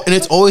reason. and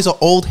it's always an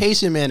old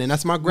Haitian man, and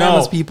that's my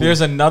grandma's people.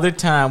 There's another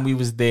time we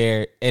was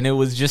there, and it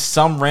was just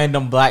some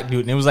random black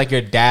dude, and it was like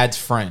your dad's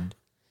friend.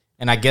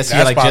 And I guess he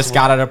That's like just possible.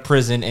 got out of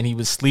prison, and he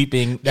was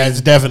sleeping.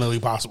 that's definitely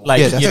possible. Like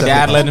Yeah, that's your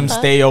dad definitely let him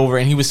stay over,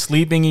 and he was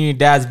sleeping in your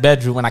dad's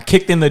bedroom. And I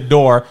kicked in the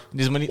door.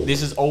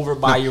 This is over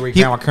by your he,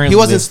 grandma currently he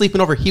wasn't lives.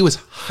 sleeping over. He was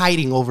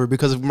hiding over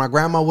because if my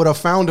grandma would have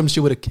found him, she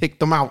would have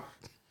kicked him out.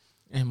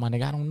 And my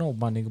nigga, I don't know,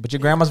 my nigga, but your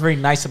grandma's very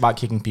nice about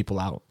kicking people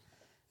out.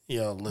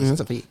 Yo, That's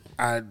listen, a feat.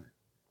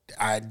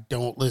 I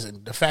don't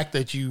listen. The fact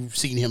that you've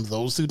seen him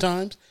those 2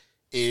 times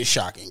is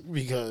shocking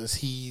because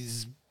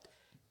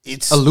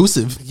it's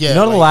Elusive. yeah. You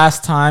know, the like,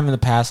 last time in the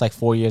past like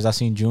 4 years I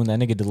seen June, that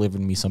nigga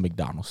delivered me some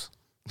McDonald's.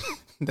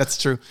 That's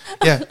true.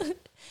 Yeah.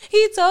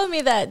 He told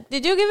me that.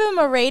 Did you give him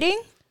a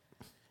rating?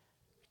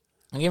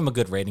 I gave him a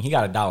good rating. He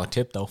got $1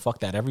 tip though. Fuck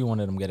that. Every one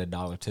of them get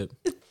 $1 tip.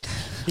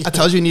 I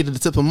told you you needed to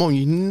tip him more.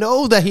 You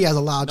know that he has a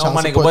lot of No, child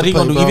my nigga, support what to he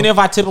gonna pay, do? bro. Even if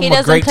I tip him He a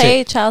doesn't great pay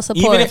tip, child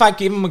support. even if I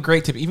give him a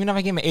great tip, even if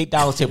I give him an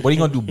 $8 tip, what are you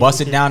gonna do?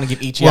 Bust it down and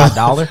give each of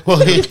y'all $1? Well,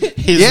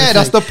 Yeah,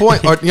 that's the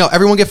point. Or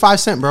everyone get 5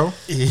 cents, bro.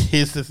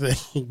 Here's the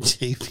thing,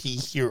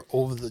 JP, you're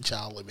over the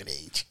child limit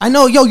age. I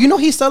know, yo. You know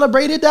he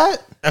celebrated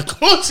that. Of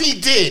course he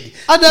did.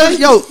 I know,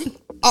 yo.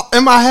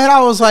 In my head,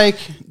 I was like,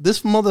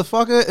 this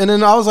motherfucker, and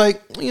then I was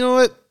like, you know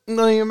what? It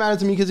don't even matter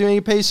to me because you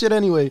ain't pay shit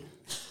anyway.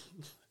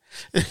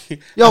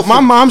 Yo, my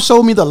mom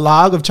showed me the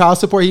log of child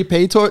support he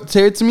paid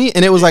to me,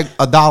 and it was like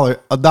 $1,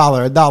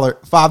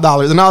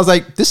 $5, and I was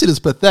like, this shit is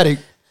pathetic.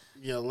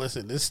 Yo,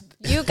 listen, this.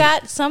 You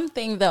got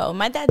something though.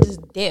 My dad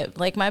just dipped.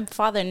 Like my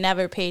father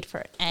never paid for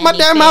anything. My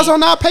dad might as well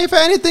not pay for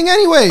anything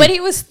anyway. But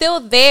he was still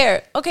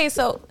there. Okay,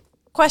 so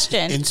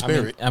question. In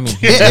spirit. I mean,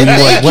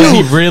 Thank was he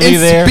you. really In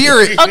there?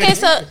 Spirit.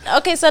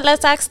 Okay, so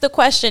let's ask the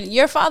question.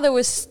 Your father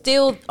was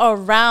still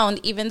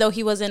around, even though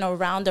he wasn't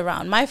around.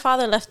 My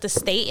father left the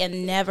state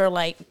and never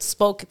like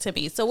spoke to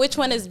me. So which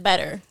one is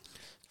better?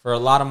 For a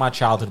lot of my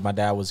childhood, my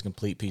dad was a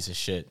complete piece of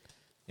shit.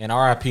 And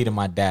RIP to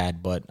my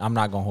dad, but I'm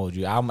not gonna hold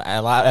you.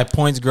 At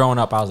points growing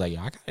up, I was like, yo,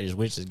 I kinda just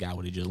wish this guy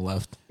would have just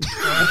left.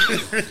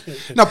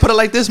 Now put it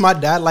like this: my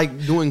dad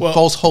like doing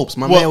false hopes.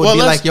 My man would be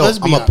let's- like, "Yo, let's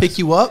I'm be gonna honest. pick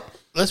you up,"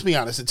 Let's be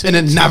honest. and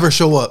then never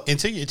show up.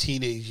 Until your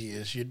teenage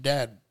years, your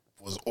dad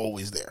was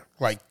always there.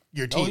 Like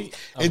your teen, he-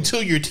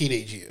 until your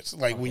teenage years.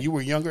 Like when you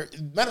were younger.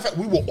 Matter of fact,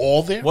 we were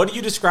all there. What do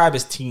you describe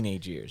as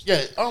teenage years?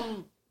 Yeah.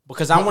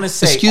 Because I want to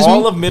say Excuse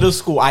all me? of middle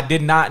school, I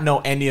did not know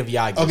any of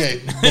y'all. Okay.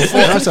 existed.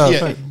 That's Before, a yeah,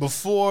 fact.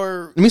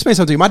 before Let me explain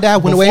something to you. My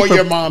dad went away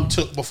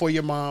before for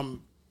your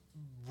mom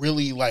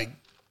really like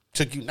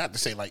took you, not to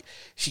say like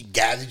she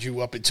gathered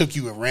you up and took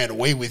you and ran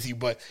away with you,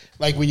 but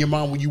like when you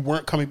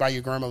weren't coming by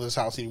your grandmother's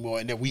house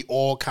anymore, and then we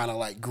all kind of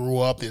like grew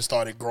up and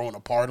started growing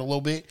apart a little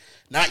bit.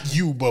 Not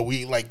you, but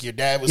we, like your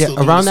dad was still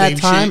doing around the that same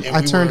time. shit, and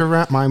I we turned were-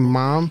 around. My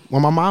mom,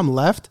 when my mom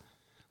left,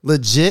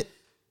 legit,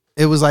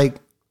 it was like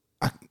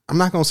I'm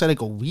not gonna say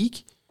like a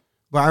week,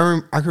 but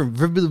I can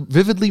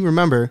vividly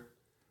remember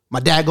my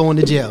dad going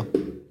to jail.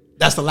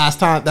 That's the last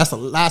time. That's the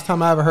last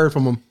time I ever heard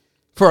from him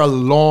for a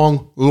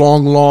long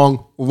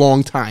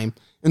time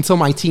until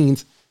my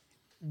teens.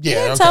 Yeah, You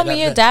didn't okay, tell me that-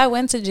 your that- dad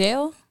went to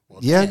jail. well,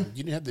 Yeah. damn,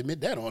 you didn't have to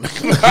admit that on.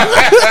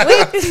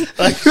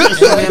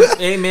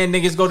 Hey man,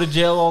 niggas go to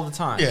jail all the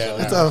time. Yeah,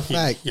 That's a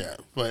fact. Yeah,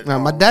 but Now,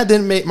 my dad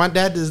didn't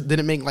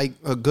make like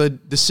a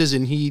good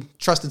decision. He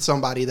trusted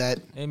somebody that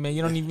Hey man,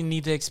 you don't even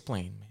need to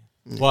explain,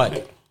 man.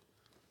 But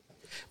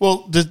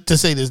well, to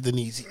say this,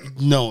 Denise,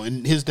 no,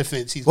 in his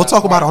defense, he's we'll not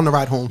talk about it hard- on the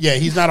ride home. Yeah,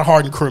 he's not a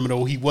hardened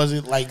criminal. He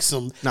wasn't like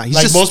some. Nah, he's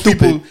like just most stupid.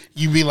 people,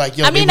 you'd be like,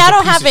 yo. I they mean, was I a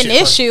don't piece have of an shit,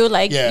 but- issue.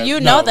 Like Yeah, you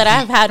no, know that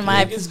I've had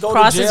my Niggas go to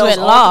crosses jails with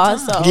all law.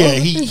 the time. So Yeah,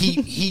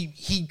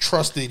 he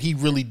trusted. He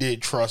really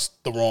did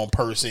trust the wrong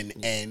person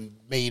and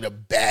made a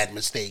bad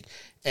mistake.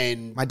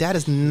 And My dad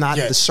is not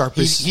Yeah, the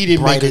sharpest, he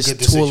didn't make a brightest good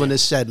tool decision. in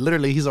his shed.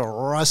 Literally, he's a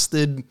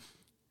rusted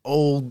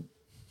old.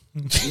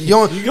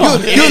 You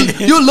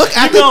look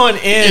at going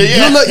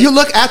in. You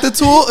look at the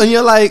tool and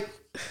you're like,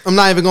 I'm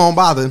not even gonna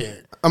bother. Yeah.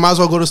 I might as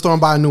well go to the store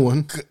and buy a new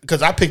one.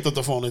 because I picked up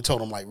the phone and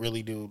told him, like,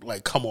 really, dude,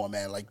 like, come on,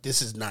 man, like,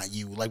 this is not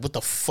you. Like, what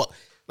the fuck?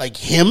 Like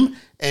him,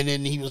 and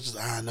then he was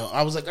just, no.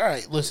 I was like, all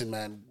right, listen,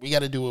 man, we got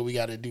to do what we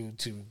got to do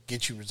to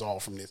get you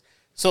resolved from this.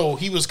 So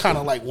he was kind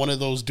of like one of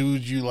those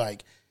dudes you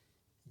like,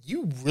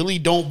 you really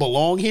don't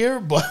belong here,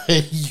 but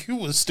you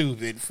was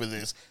stupid for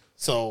this.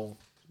 So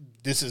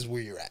this is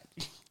where you're at.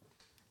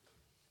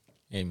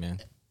 hey man.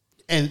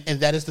 And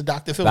that is the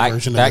Dr. Phil Back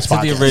version to of this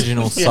podcast. the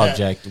original Yeah.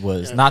 subject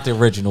was not the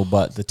original,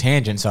 but the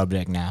tangent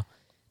subject now.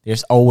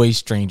 There's always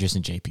strangers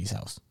in JP's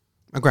house.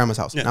 My grandma's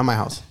house, not my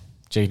house.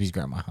 JP's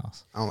grandma's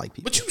house. I don't like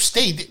people. But you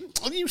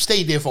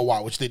stayed there for a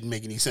while, which didn't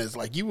make any sense.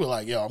 Like, you were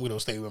like, yo, I'm going to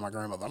stay with my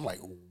grandmother. I'm like,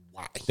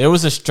 why? There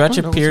was a stretch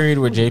of period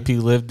where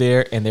JP lived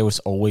there, and there was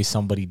always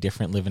somebody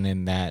different living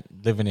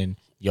in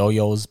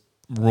Yo-Yo's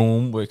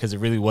room, because it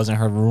really wasn't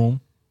her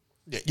room.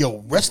 Yeah,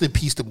 yo, rest in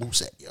peace to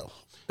Moosehead, yo.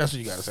 That's what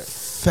you got to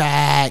say.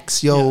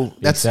 Facts, yo.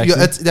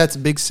 Sexy. That's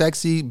big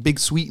sexy, big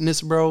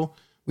sweetness, bro.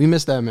 We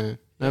miss that man.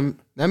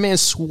 That man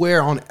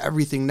swear on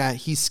everything that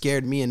he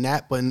scared me and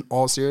that, but in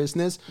all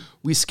seriousness,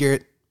 we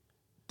scared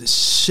the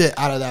shit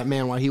out of that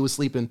man while he was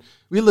sleeping.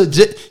 He was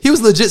legit So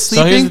here's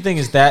sleeping. the thing: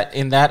 is that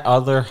in that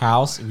other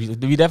house, we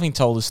definitely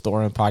told the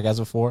story on the podcast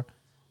before.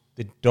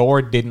 The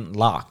door didn't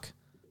lock,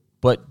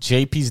 but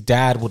JP's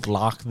dad would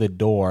lock the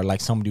door like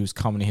somebody was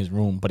coming in his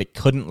room, but it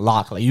couldn't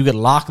lock. Like you could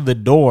lock the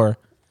door,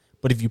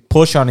 but if you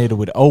push on it, it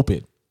would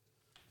open.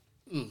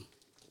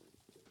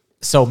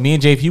 So me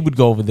and JP would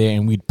go over there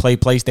and we'd play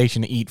PlayStation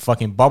and eat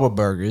fucking Bubba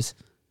burgers.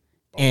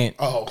 And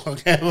Oh,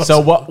 okay. so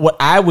what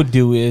I would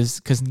do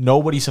is, because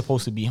nobody's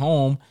supposed to be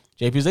home,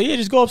 JP was like, yeah,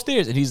 just go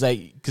upstairs. And he's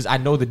like, because I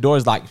know the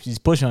door's locked. If he's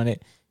pushing on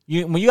it.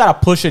 When you got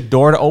to push a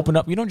door to open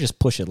up, you don't just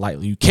push it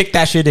lightly. You kick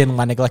that shit in,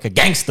 my nigga, like a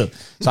gangster.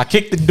 So I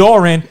kicked the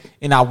door in,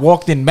 And I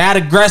walked in mad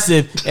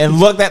aggressive and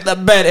looked at the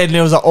bed, and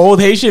there was an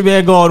old Haitian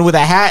man going with a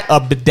hat, a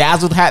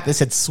bedazzled hat that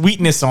said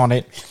sweetness on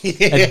it.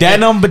 A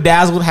denim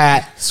bedazzled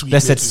hat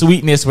that said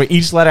sweetness, where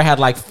each letter had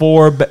like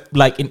four,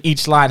 like in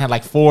each line had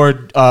like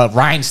four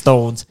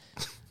rhinestones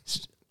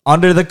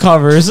under the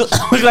covers.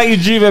 Look like you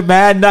dreaming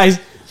mad nice.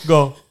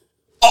 Go.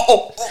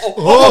 Oh.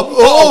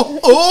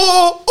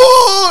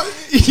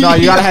 No,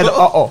 you gotta have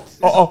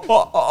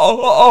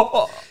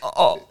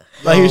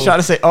like he was trying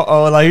to say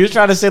like he was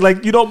trying to say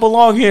like you don't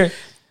belong here.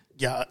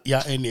 Y'all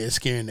in there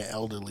scaring the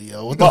elderly,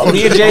 yo. What the But fuck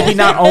me and is JP, going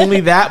not on?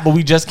 only that, but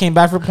we just came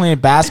back from playing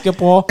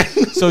basketball.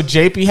 So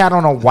JP had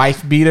on a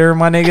wife beater,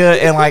 my nigga,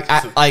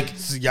 and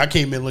So y'all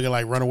came in looking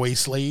like runaway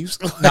slaves.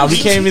 now we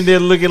came in there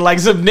looking like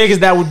some niggas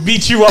that would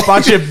beat you up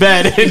out your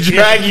bed and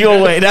drag you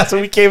away. That's what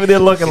we came in there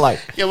looking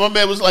like. Yeah, my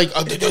man was like,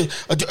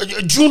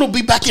 June will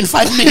be back in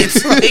 5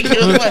 minutes. Like,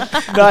 it was like,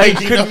 No, he like,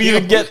 you couldn't know,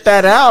 even get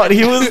that out.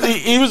 He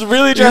was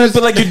really trying to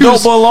feel like you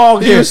don't belong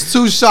He here. was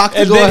too shocked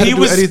to And go ahead then he and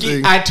do was.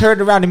 anything. I turned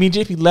around and me and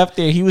JP left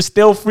there. He was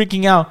still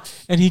freaking out,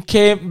 and he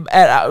came.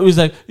 And it was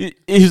like he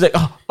was like,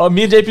 oh,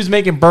 me and JP was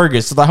making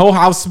burgers, so the whole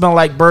house smelled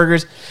like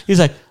burgers. He's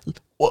like,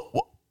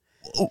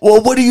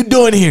 what are you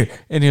doing here?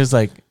 And he's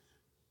like,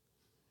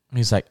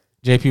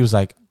 JP was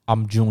like,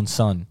 I'm June's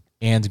son,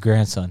 Ann's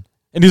grandson,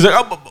 and he's like,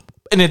 oh.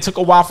 And it took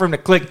a while for him to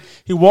click.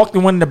 He walked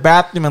and went in the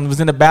bathroom and was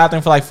in the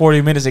bathroom for like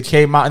 40 minutes. And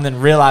came out and then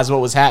realized what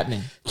was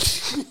happening.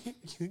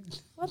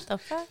 What the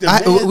fuck?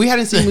 We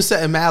hadn't seen him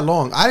set in mad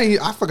long.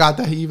 I forgot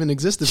that he even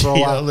existed for a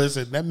Yo, while.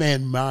 listen, that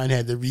man's mind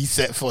had to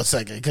reset for a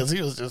second because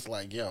he was just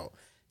like, yo,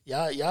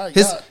 y'all.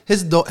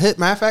 His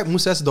matter of fact,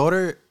 Muset's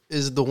daughter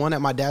is the one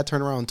that my dad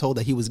turned around and told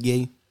that he was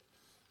gay.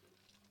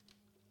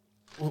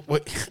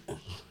 What?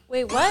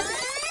 Wait, what?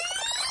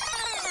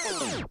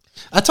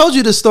 I told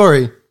you the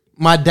story.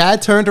 My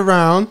dad turned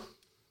around,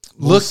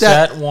 looked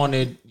at. Musette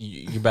wanted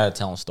you better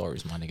telling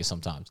stories, my nigga.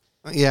 Sometimes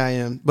Yeah, I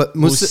am. But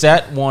Muset,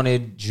 Musette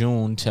wanted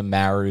June to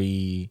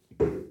marry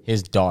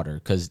his daughter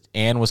because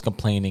Anne was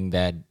complaining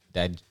that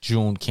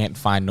June can't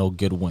find no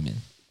good women.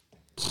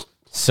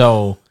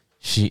 So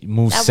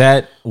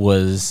Musette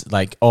was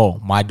like, "Oh,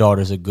 my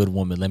daughter's a good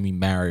woman. Let me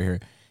marry her."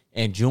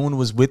 And June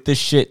was with the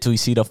shit till you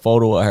see the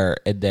photo of her,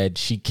 and then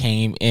she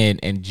came in,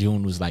 and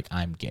June was like,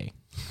 "I'm gay."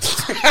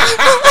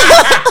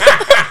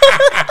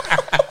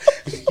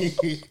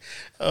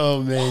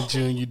 Oh man,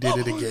 June, you did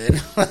it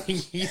again. Like,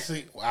 he's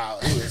like, wow,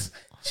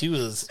 she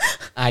was.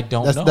 I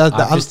don't That's- know.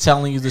 that's- I'm just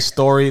telling you the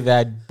story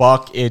that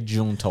Buck and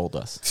June told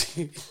us.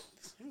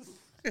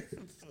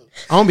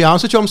 I'm gonna be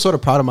honest with you. I'm sort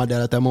of proud of my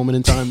dad at that moment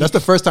in time. That's the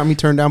first time he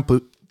turned down.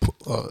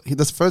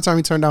 That's the first time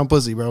he turned down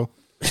pussy, bro.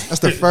 That's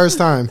the first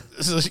time.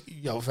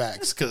 Yo,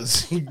 facts,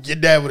 because your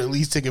dad would at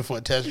least take it for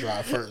a test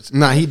drive first.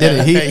 Nah, he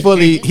didn't.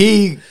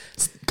 He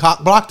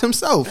cock blocked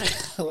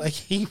himself. Like,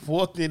 he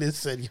walked in and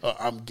said, yo,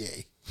 I'm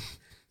gay.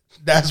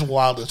 That's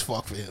wild as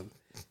fuck for him.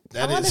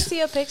 I want to see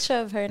a picture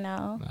of her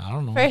now. I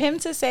don't know. For him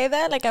to say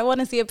that, like, I want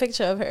to see a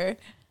picture of her.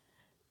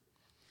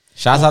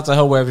 Shouts out to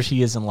her wherever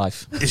she is in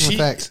life. Is she,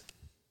 Facts.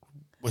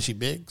 was she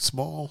big,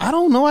 small? I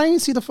don't know. I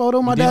didn't see the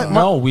photo. My dad.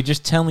 No, we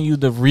just telling you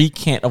the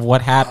recant of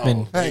what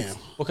happened. Oh, damn.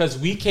 Because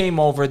we came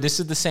over. This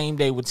is the same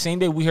day. The same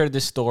day we heard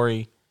this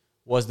story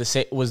was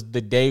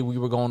the day we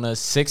were going to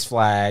Six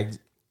Flags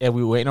and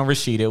we were waiting on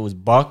Rashida. It was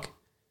Buck,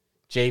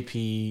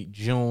 JP,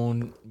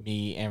 June,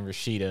 me, and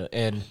Rashida.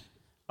 And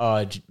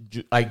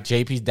like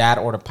JP's dad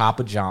ordered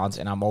Papa John's,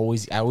 and I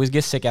always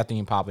get sick after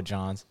eating Papa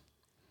John's.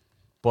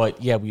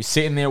 But yeah, we were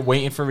sitting there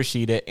waiting for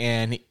Rashida,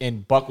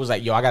 and Buck was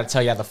like, "Yo, I got to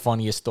tell you the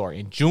funniest story."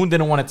 And June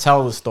didn't want to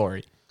tell the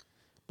story,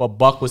 but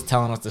Buck was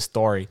telling us the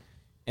story,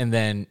 and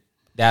then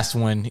that's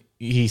when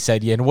he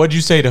said, "Yeah, and what'd you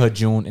say to her,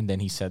 June?" And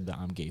then he said the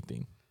 "I'm gay"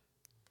 thing.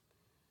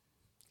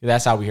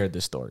 That's how we heard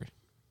this story.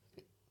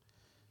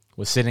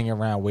 We're sitting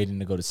around waiting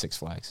to go to Six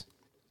Flags.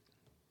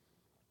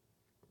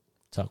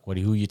 Tuck,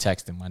 who you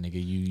texting, my nigga?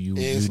 You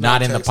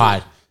not in the texting.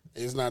 pod.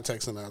 It's not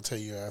texting. I'll tell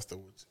you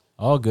afterwards.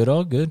 All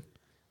good.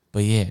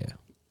 But yeah.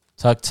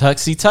 Tuck,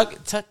 you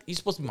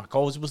supposed to be my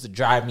co-host. You're supposed to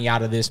drive me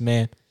out of this,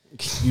 man.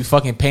 You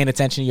fucking paying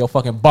attention to your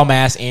fucking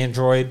bum-ass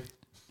Android.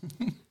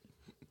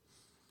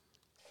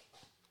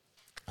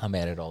 I'm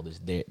mad at all this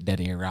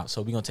dead air out,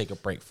 so we're going to take a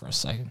break for a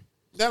second.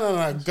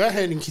 No. Go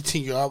ahead and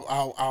continue.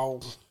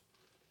 I'll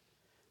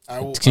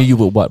Continue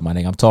with what, my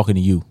nigga? I'm talking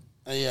to you.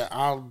 yeah,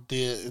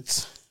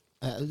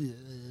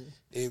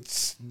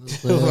 it's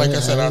like I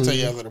said, I'll tell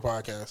you after the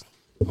podcast.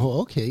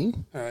 Oh, okay.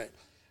 All right.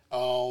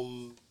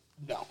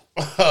 No.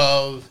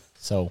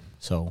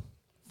 So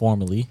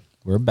formally,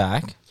 we're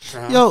back.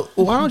 Yo,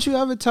 why don't you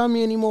ever tell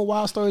me any more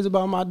wild stories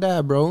about my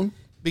dad, bro?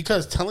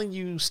 Because telling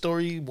you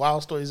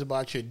wild stories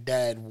about your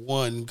dad,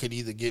 one, could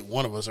either get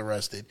one of us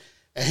arrested,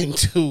 and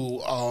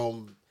two,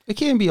 It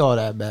can't be all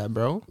that bad,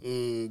 bro.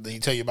 did he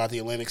tell you about the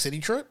Atlantic City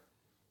trip?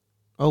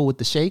 Oh, with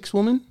the shakes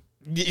woman?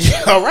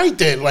 Yeah, all right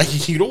then.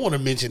 Like, you don't want to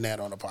mention that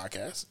on the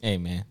podcast. Hey,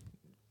 man.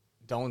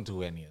 Don't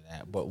do any of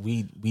that. But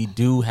we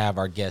do have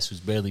our guest who's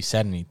barely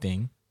said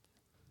anything.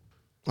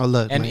 Oh,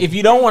 look, And man. if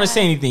you don't want to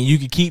say anything, you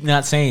can keep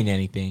not saying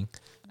anything.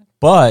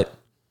 But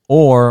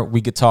or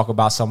we could talk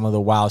about some of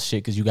the wild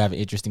shit because you have an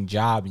interesting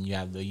job and you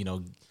have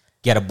to,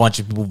 get a bunch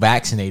of people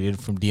vaccinated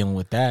from dealing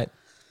with that.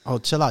 Oh,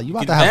 chill out. You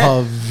about Get to have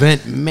a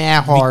vent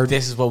mad hard.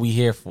 This is what we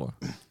here for.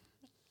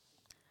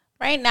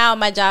 Right now,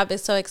 my job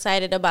is so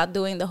excited about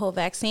doing the whole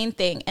vaccine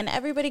thing. And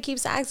everybody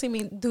keeps asking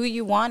me, do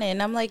you want it?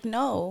 And I'm like,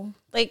 no.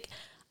 Like,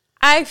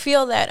 I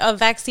feel that a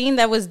vaccine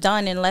that was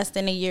done in less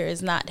than a year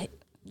is not,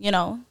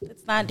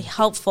 it's not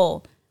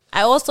helpful.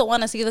 I also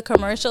want to see the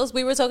commercials.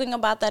 We were talking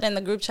about that in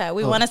the group chat.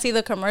 We want to see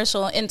the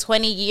commercial in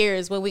 20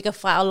 years where we could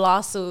file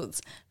lawsuits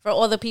for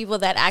all the people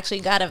that actually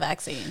got a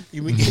vaccine.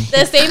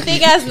 The same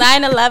thing as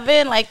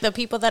 9/11, like the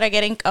people that are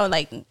getting,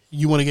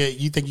 you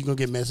think you're going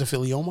to get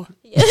mesothelioma?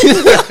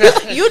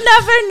 You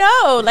never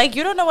know. Like,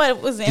 you don't know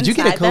what was inside. Did you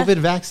get a COVID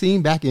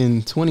vaccine back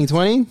in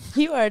 2020?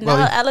 You are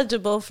not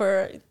eligible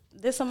for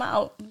this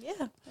amount.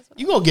 Yeah.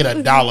 You gonna get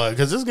 $1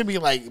 because there's gonna be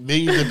like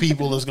millions of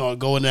people that's gonna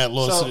go in that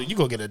lawsuit. You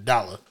gonna get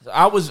 $1.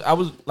 I was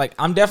like,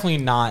 I'm definitely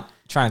not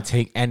trying to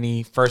take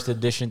any first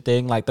edition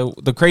thing. Like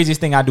the craziest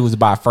thing I do is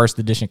buy a first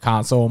edition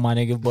console, my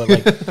nigga. But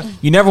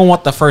like, you never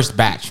want the first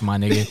batch, my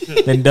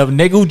nigga. Then the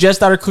nigga who just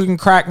started cooking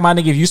crack, my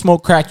nigga. If you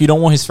smoke crack, you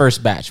don't want his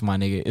first batch, my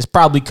nigga. It's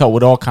probably cut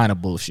with all kind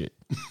of bullshit.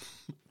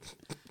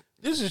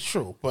 This is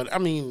true, but I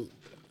mean,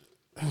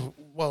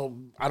 well,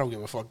 I don't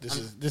give a fuck. This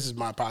is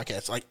my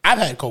podcast. Like, I've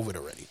had COVID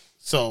already.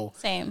 So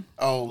same.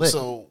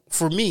 So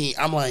for me,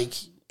 I'm like,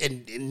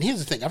 and here's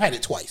the thing: I've had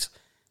it twice.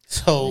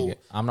 So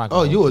I'm not.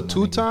 Oh, you a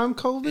 2-time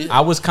COVID?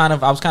 I was kind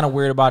of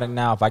weird about it.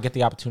 Now, if I get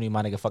the opportunity,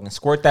 my nigga, fucking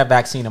squirt that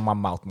vaccine in my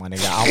mouth, my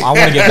nigga. I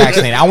want to get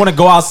vaccinated. I want to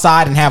go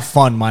outside and have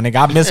fun, my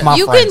nigga. I miss my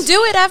You friends. can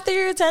do it after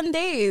your 10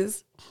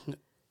 days.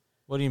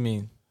 What do you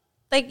mean?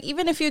 Like,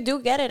 even if you do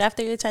get it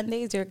after your 10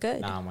 days, you're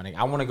good. Nah, my nigga.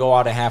 I want to go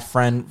out and have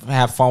fun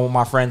with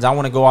my friends. I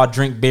want to go out,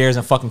 drink beers,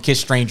 and fucking kiss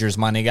strangers,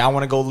 my nigga. I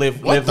want to go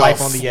live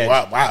life on the edge.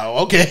 Wow.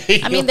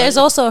 Okay. I mean, there's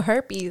also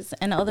herpes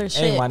and other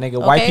shit. Hey, my nigga.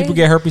 Okay? White people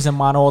get herpes and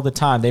mono all the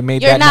time. They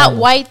made You're that. not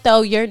normal. white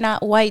though. You're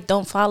not white.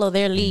 Don't follow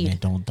their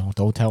lead. Man,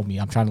 don't tell me.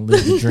 I'm trying to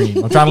live the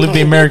dream. I'm trying to live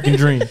the American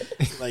dream.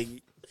 Like,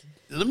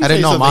 let me I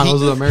didn't know mine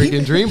was an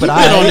American dream, but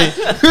I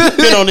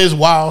been on this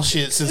wild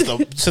shit since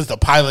the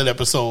pilot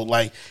episode.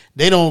 Like,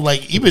 they don't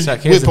like even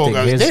Chuck, here's with the thing,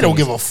 programs. here's They the don't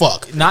thing. give a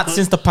fuck. Not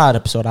since the pilot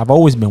episode. I've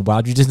always been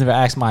wild. You just never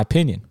asked my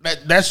opinion.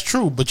 That's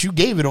true, but you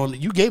gave it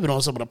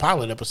on some of the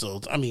pilot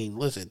episodes. I mean,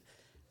 listen,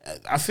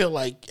 I feel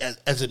like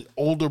as an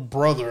older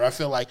brother, I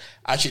feel like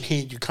I should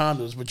hand you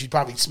condoms, but you'd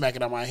probably smack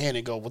it on my hand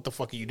and go, "What the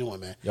fuck are you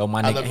doing, man?" Yo,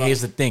 my nigga.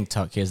 Here's the thing,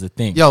 Tuck. Here's the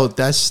thing. Yo,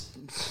 that's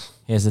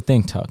Here's the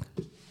thing, Tuck.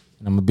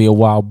 And I'm gonna be a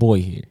wild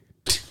boy here.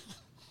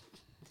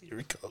 Here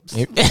it comes.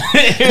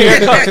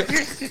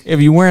 If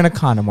you're wearing a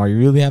condom, are you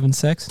really having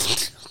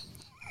sex?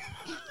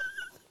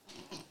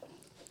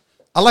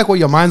 I like where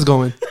your mind's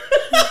going.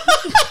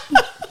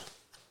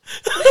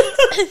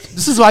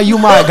 This is why you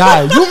my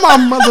guy. You my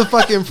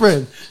motherfucking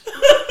friend.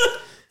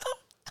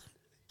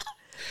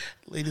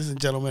 Ladies and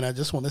gentlemen, I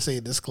just want to say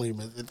a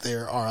disclaimer that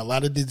there are a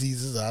lot of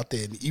diseases out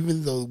there, and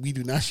even though we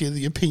do not share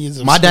the opinions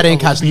of My dad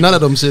ain't other catch people, none of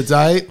them shits,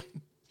 all right?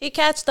 He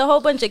catched a whole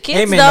bunch of kids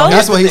Hey, man, though. no,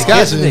 That's what he's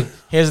here's the catching. thing.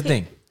 Here's the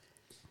thing.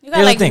 You got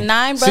Here's like the thing.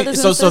 9 See, brothers and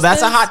sisters. so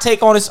that's a hot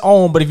take on its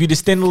own. But if you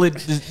distill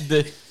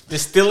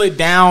it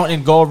down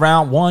and go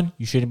around, 1,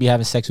 you shouldn't be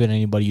having sex with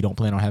anybody you don't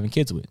plan on having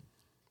kids with.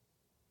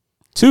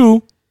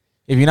 2,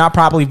 if you're not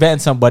properly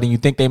vetting somebody and you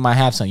think they might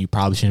have something, you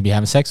probably shouldn't be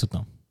having sex with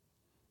them.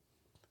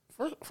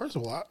 First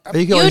of all,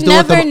 You can You always do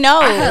with never them-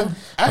 know.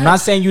 I'm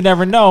not saying you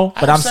never know,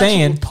 but I'm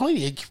saying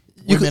plenty of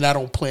women I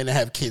don't plan to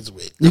have kids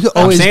with. You could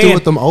I'm always saying, do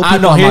with them old I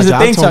people. know. on my Here's the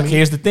job thing, told Tuck. me.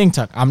 Here's the thing,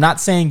 Tuck. I'm not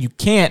saying you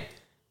can't,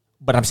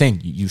 but I'm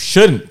saying you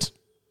shouldn't.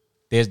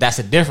 That's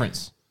a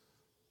difference.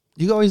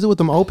 You can always do what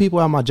them old people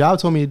at my job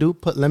told me to do.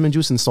 Put lemon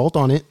juice and salt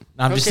on it.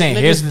 I'm just Okay,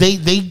 saying.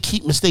 niggas, they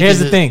keep mistaking. Here's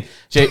the thing.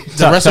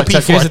 The recipe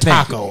for a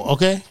taco.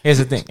 Okay. Here's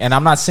the thing, and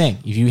I'm not saying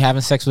if you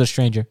having sex with a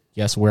stranger,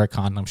 yes, wear a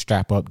condom,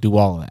 strap up, do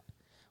all of that.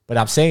 But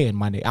I'm saying,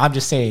 my nigga, I'm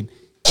just saying,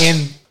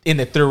 in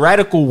the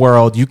theoretical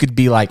world, you could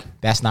be like,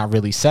 that's not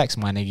really sex,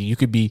 my nigga. You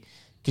could be,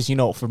 because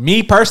for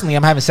me personally,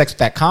 I'm having sex with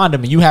that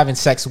condom, and you having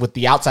sex with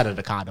the outside of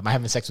the condom. I'm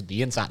having sex with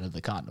the inside of the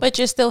condom. But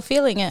you're still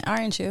feeling it,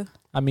 aren't you?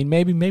 I mean,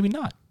 maybe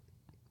not.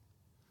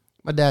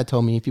 My dad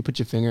told me if you put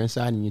your finger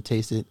inside and you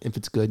taste it, if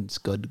it's good, it's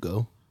good to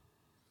go.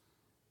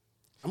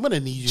 I'm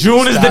gonna need you.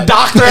 June to is stop. the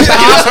doctor at the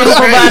hospital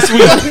from last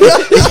week.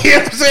 You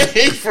know what I'm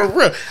saying? For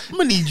real. I'm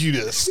gonna need you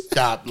to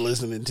stop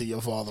listening to your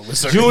father with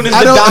certain June is I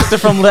the don't- doctor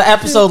from the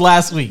episode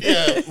last week.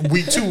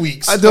 2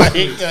 weeks. I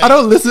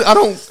don't listen. I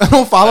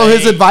don't follow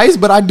his advice,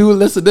 but I do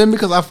listen to him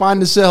because I find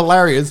this shit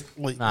hilarious.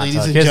 Nah, Ladies Tuck, and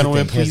here's the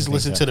gentlemen, thing, here's please the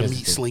listen thing, to the Tuck, Meat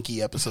here's the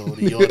Slinky episode,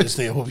 and you'll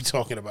understand what we're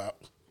talking about.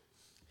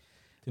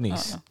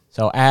 Denise,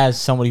 so as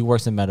somebody who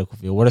works in medical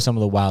field, what are some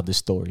of the wildest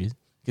stories?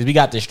 Because we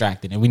got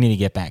distracted and we need to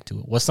get back to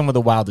it. What's some of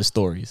the wildest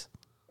stories?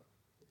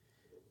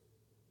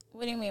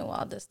 What do you mean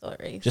wildest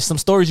stories? Just some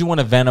stories you want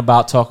to vent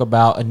about, talk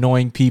about,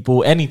 annoying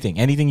people,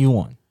 anything you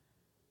want.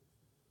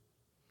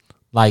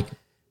 Like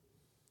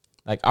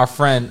our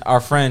friend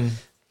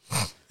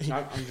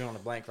I'm drawing a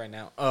blank right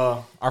now.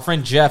 Our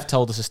friend Jeff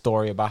told us a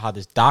story about how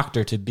this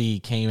doctor to be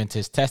came into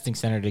his testing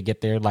center to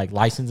get their like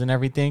license and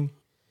everything,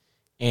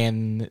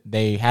 and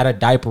they had a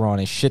diaper on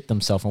and shit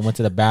themselves and went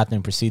to the bathroom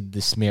and proceeded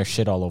to smear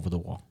shit all over the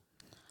wall.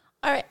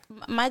 All right,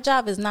 my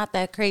job is not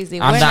that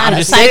crazy. I'm We're not. not I'm a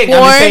just psych saying.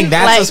 I'm just saying ward.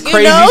 that's Like, a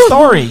crazy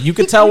story. You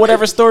can tell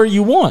whatever story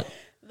you want.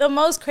 The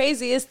most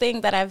craziest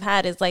thing that I've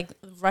had is like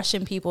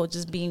Russian people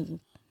just being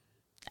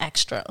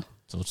extra.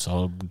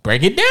 So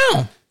break it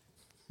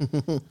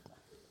down.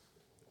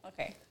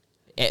 Okay,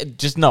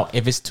 Just know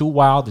if it's too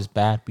wild, it's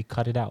bad. We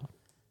cut it out.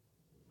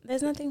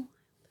 there's nothing.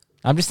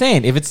 I'm just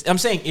saying I'm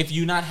saying if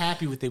you're not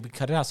happy with it, we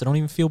cut it out. So don't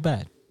even feel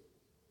bad.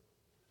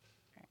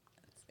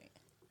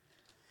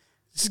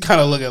 Just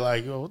kind of look at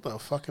like, yo, what the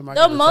fuck am I?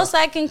 The gonna most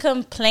talk? I can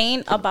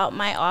complain about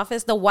my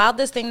office, the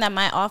wildest thing that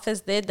my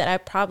office did that I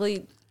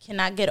probably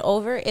cannot get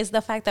over is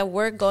the fact that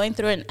we're going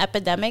through an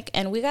epidemic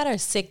and we got our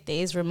sick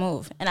days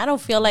removed. And I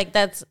don't feel like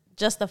that's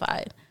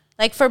justified.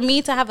 Like for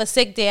me to have a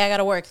sick day, I got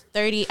to work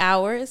 30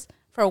 hours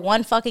for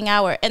 1 fucking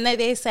hour. And then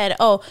they said,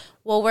 oh,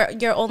 well,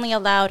 you're only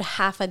allowed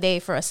half a day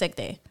for a sick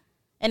day.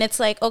 And it's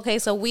like, okay,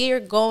 so we're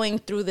going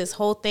through this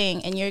whole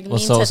thing and you're Well,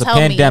 mean so to it's a tell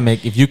me.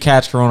 pandemic. If you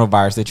catch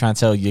coronavirus, they try and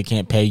tell you they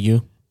can't pay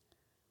you.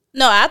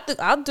 No,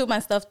 I'll do my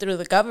stuff through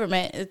the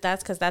government.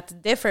 That's because that's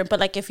different. But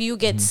like if you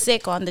get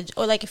sick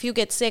if you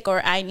get sick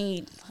or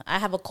I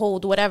have a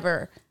cold,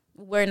 whatever,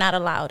 we're not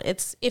allowed.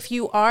 It's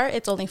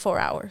only 4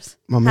 hours,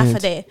 half a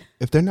day.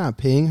 If they're not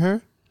paying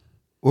her,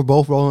 we're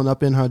both rolling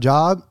up in her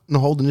job and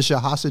holding this shit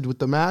hostage with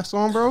the mask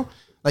on, bro.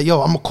 Like,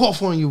 yo, I'm gonna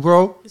cough on you,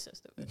 bro.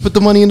 Put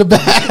the money in the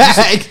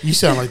bag. You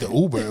sound like the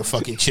Uber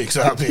fucking chicks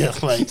out there.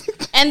 Like,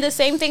 And the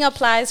same thing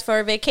applies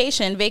for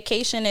vacation.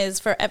 Vacation is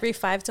for every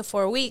 5 to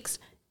 4 weeks,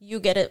 you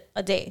get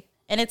a day.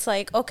 And it's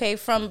like, okay,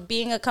 from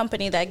being a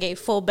company that gave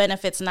full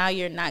benefits, now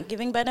you're not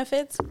giving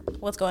benefits.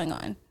 What's going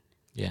on?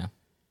 Yeah.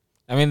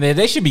 I mean,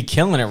 they should be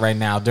killing it right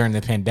now during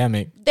the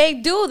pandemic. They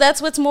do.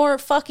 That's what's more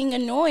fucking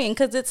annoying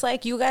because it's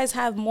like you guys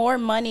have more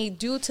money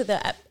due to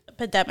the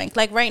epidemic.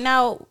 Like right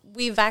now,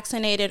 we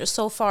vaccinated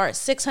so far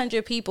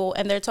 600 people,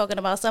 and they're talking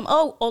about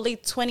only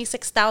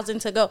 26,000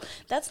 to go.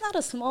 That's not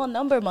a small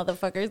number,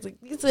 motherfuckers.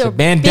 Like, these It's are a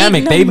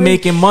pandemic. big They numbers.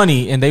 making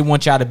money, and they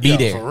want y'all to be yeah,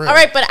 there. for real. All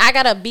right, but I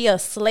gotta be a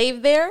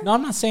slave there. No,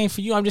 I'm not saying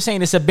for you. I'm just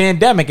saying it's a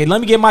pandemic. And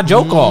let me get my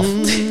joke off.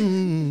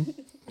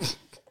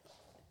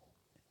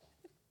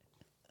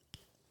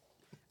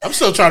 I'm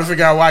still trying to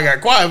figure out why I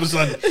got quiet. It was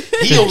like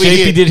he over JP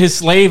here. did his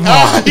slave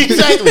hum.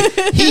 Exactly.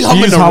 He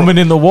humming, He's humming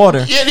in the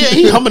water. Yeah,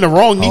 he humming the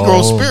wrong Negro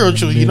Oh,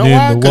 spiritual. You know in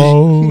why? the 'Cause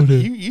water.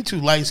 you too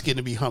light skinned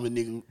to be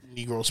humming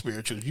Negro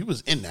spirituals. You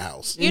was in the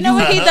house. You know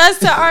what he does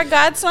to our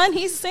godson?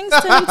 He sings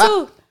to him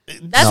too.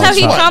 That's No, how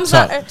he Tuck, comes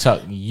Tuck, out.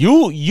 Tuck.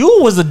 You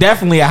was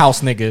definitely a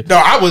house nigga. No,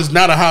 I was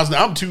not a house.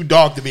 I'm too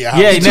dark to be a house.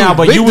 Yeah, too now,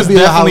 but big you to was be a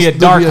definitely house- a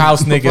dark to be a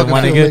house nigga,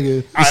 my fucking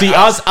nigga. nigga. You see,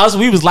 us,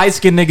 we was light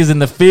skinned niggas in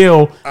the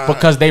field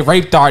because they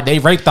raped our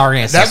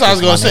ancestors. That's what I was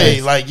gonna my say.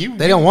 nigga. Like you,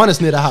 They don't want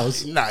us near the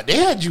house. Nah, they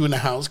had you in the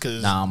house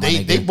because Nah, my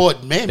they nigga.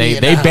 bought Mammy. They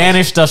in the house.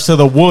 banished us to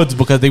the woods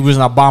because they was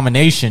an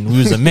abomination. We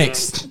was a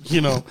mix. You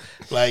know,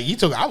 like you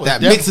took. I was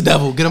That def- mixed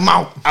devil, get him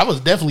out. I was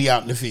definitely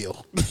out in the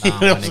field. You know Nah,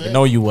 what my I'm nigga. saying?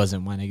 No, you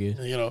wasn't, my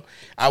nigga. You know,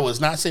 I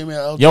was not Samuel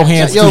L. Your Jackson.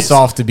 hands Yo, too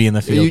soft to be in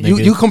the field, You,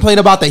 nigga. you complain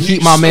about the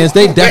heat, my mans.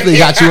 They definitely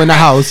got you in the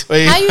house.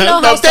 Wait, How you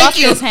know no, how thank soft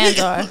you. his hands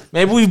are?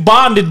 Maybe we've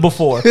bonded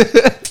before.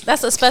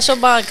 That's a special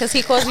bond because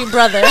he calls you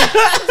brother.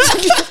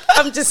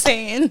 I'm just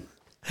saying.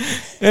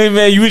 Hey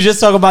man, you were just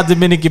talking about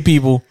Dominican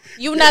people.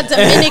 You not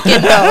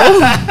Dominican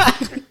though.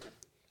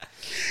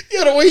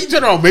 Yeah, the way he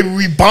turned around, maybe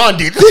we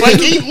bonded. Like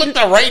he looked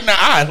her right in the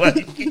eye.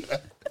 Like,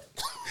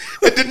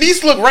 and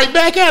Denise looked right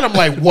back at him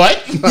like,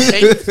 what?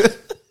 Like,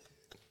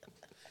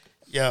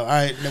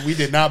 yo, we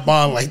did not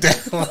bond like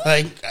that.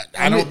 Like,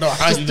 I don't know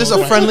how you Just know a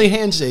that. friendly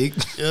handshake.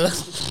 Yeah.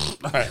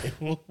 All right,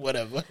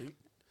 whatever.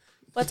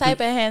 What type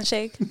of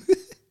handshake?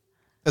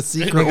 A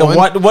secret Nigga,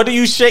 one. what do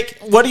you shake?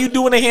 What do you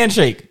do in a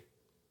handshake?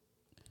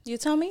 You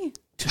tell me.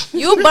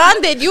 You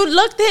bonded. You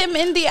looked him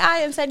in the eye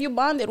and said you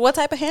bonded. What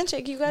type of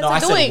handshake you guys No, are I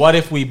doing? said, what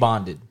if we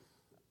bonded?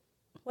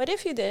 What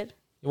if you did?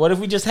 What if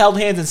we just held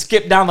hands and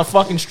skipped down the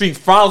fucking street,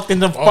 frolicked in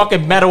the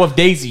fucking meadow of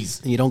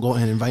daisies? You don't go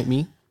ahead and invite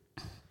me.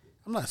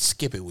 I'm not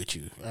skipping with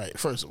you. All right,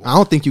 first of all, I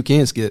don't think you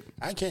can skip.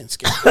 I can't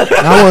skip.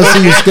 I want to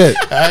see you skip.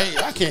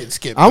 I can't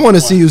skip. I want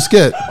to see you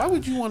skip. Why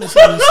would you want to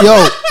see me skip?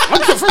 Yo,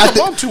 First of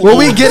all, I'm too when old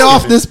we to get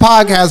off skip. this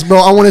podcast, bro,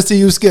 I want to see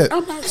you skip.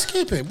 I'm not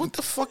skipping. What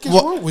the fuck is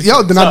Well, wrong with yo,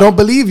 you? then I don't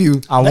believe you.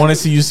 I want to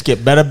see you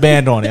skip. Better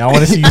band on it. I want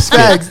to see you skip.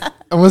 Facts.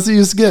 I want to see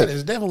you skip.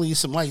 There's definitely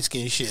some light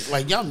skin shit.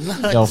 Like y'all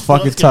not. Yo,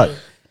 fuck it, Tuck.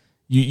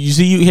 You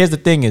see, here's the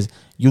thing: is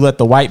you let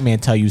the white man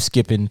tell you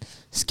skipping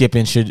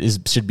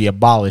should be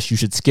abolished. You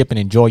should skip and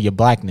enjoy your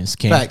blackness,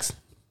 King. Facts.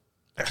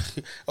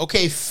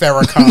 Okay,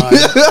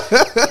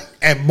 Farrakhan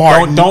and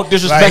Martin. Don't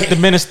disrespect like, the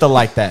minister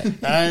like that.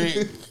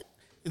 I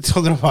ain't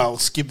talking about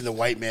skipping the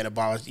white man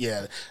abolished.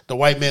 Yeah, the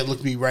white man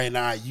looked me right in the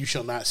eye. You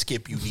shall not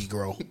skip, you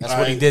Negro. That's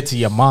what he did to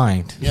your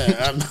mind.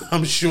 Yeah,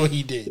 I'm sure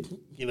he did.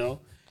 You know,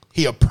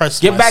 he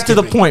oppressed. Get my back to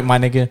the skipping. point, my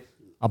nigga.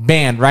 a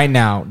band right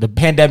now. The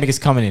pandemic is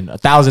coming in.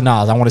 $1,000.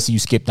 I want to see you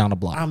skip down the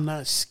block. I'm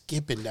not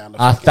skipping down the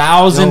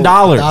 $1,000.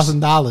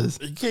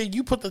 $1,000. Okay,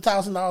 you put the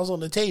 $1,000 on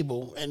the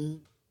table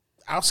and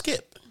I'll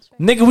skip.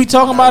 Nigga, we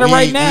talking about it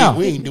right now.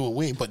 We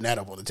ain't putting that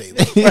up on the table.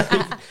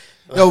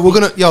 We're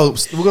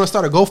gonna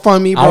start a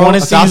GoFundMe, bro. I want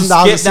to see you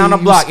 $1,000 skip down the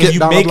block. If you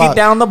make it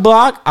down the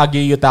block, I'll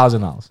give you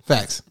 $1,000.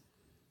 Facts.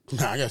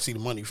 Nah, I gotta see the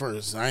money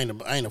first. I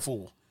ain't a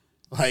fool.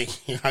 Like,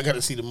 I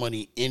gotta see the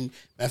money in.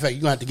 Matter of fact,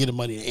 you gonna have to get the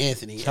money to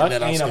Anthony. Chuck and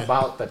then ain't I'll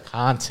about the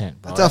content,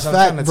 bro. That's a what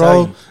I'm trying fact, to tell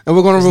bro. you. And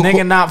we're gonna This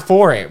nigga not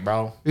for it,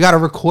 bro. We gotta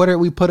record it.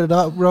 We put it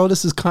up, bro.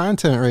 This is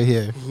content right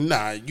here.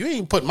 Nah, you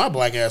ain't putting my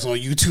black ass on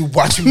YouTube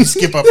watching me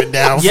skip up and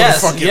down. Yes,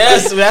 for the fucking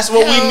yes, that's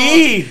what we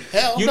need.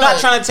 Hell You're no.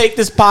 not trying to take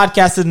this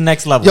podcast to the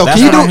next level. Yo, That's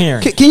can you what do? I'm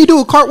hearing. Can you do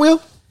a cartwheel?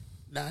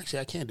 Nah, actually,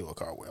 I can't do a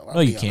cartwheel.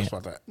 No, you can't.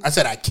 I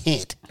said I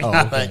can't. Oh,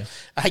 okay.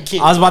 I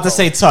can't. I was about to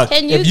say, Tuck,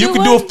 Can you if you do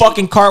could do a one?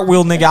 fucking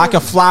cartwheel, nigga, I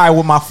could fly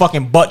with my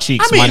fucking butt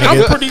cheeks, I mean, my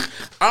nigga.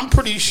 I'm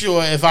pretty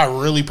sure if I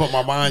really put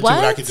my mind to it,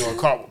 I What? could do a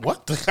cartwheel.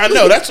 What? I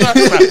know that's what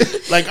I'm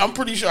about. Like, I'm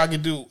pretty sure I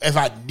could do. If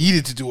I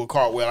needed to do a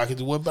cartwheel, I could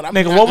do it. But I'm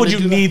Nigga, not what would gonna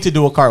you do need to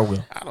do a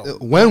cartwheel? That. I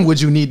don't. When would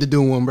you need to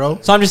do one, bro?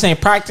 So I'm just saying,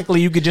 practically,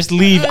 you could just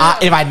leave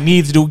if I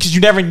need to do it, because you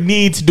never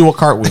need to do a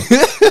cartwheel.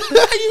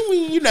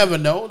 You never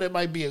know. There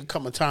might be a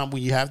time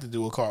when you have to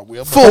do a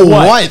cartwheel. But For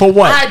what? For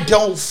what? I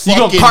don't You fucking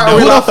gonna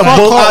cartwheel know. out the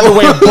out the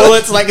way of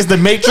bullets like it's the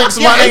Matrix,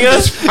 my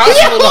It's nigga?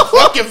 possible to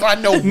fuck if I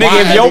know Nigga,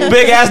 why. if your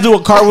big ass do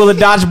a cartwheel and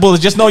dodge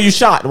bullets, just know you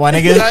shot, my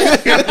nigga.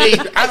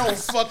 I don't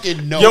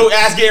fucking know. Yo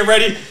ass getting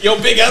ready,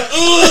 yo big ass,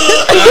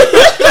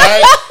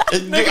 Right?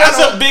 nigga, that's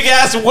a big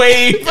ass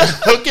wave.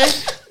 Okay,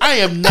 I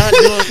am not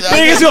doing that.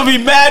 Niggas gonna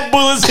be mad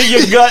bullets in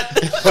your gut.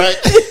 Right?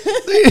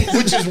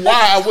 Which is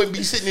why I wouldn't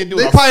be sitting there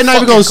doing. They probably not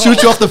even gonna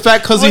shoot you off the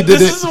fact because he But did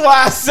this it. is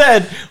why I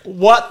said,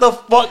 what the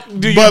fuck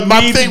do you But my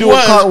need to thing do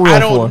was, a cartwheel I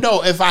don't for?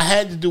 know if I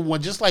had to do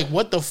one. Just like,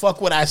 what the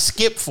fuck would I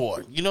skip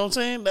for? You know what I'm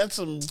saying? That's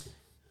some.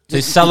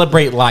 To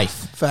celebrate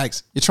life.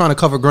 Facts. You're trying to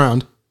cover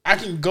ground. I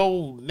can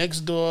go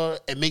next door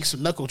and make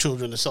some knuckle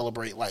children to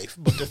celebrate life.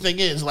 But the thing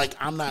is, like,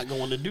 I'm not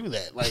going to do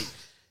that. Like,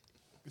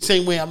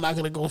 same way I'm not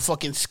going to go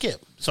fucking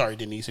skip. Sorry,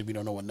 Denise, if you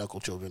don't know what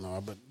knuckle children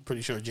are, but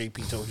pretty sure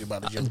JP told you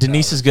about it.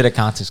 Denise is good at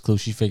context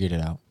clues. She figured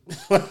it out.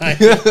 But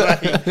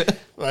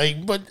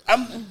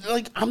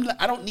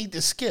I don't need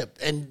to skip.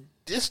 And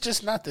it's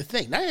just not the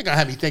thing. Now you're going to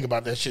have me think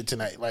about that shit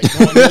tonight. Like,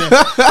 going in there,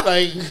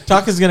 like,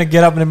 Tuck is gonna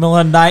get up in the middle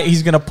of the night.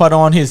 He's gonna put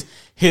on his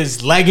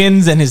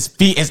leggings and his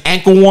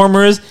ankle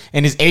warmers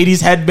and his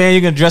 80s headband.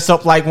 You're gonna dress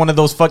up like one of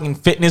those fucking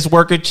fitness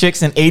worker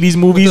chicks in 80s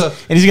movies, and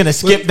he's gonna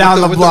skip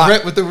down the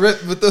block. with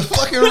the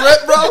fucking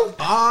rep, bro.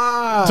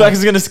 Tuck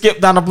is gonna skip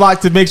down the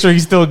block to make sure he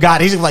still got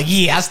it. He's like,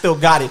 yeah, I still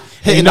got it.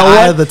 And Hitting the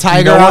eye of the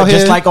tiger out Just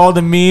here. like all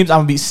the memes, I'm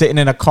gonna be sitting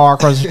in a car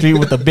across the street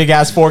with a big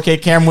ass 4K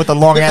camera with a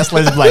long ass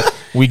lens, like,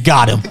 we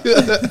got him.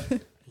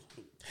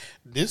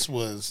 this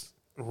was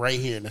right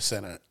here in the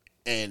center,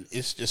 and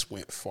it's just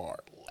went far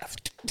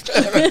left.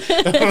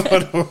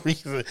 For no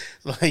reason.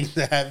 Like,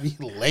 to have me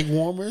leg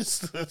warmers?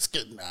 That's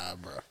good. Nah,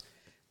 bro.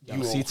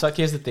 You See, all- Tuck,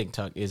 here's the thing,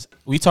 Tuck, is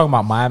we talking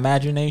about my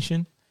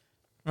imagination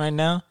right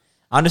now.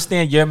 I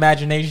understand your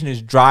imagination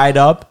is dried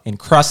up and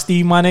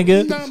crusty, my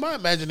nigga. Nah, my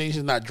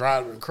imagination's not dry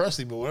and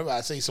crusty, but whenever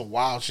I say some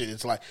wild shit,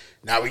 it's like,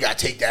 nah, we gotta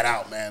take that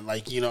out, man.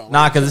 Like, you know.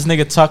 Nah, because this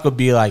nigga Tuck would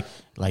be like,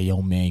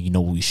 yo, man, you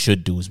know what we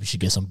should do is we should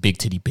get some big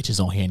titty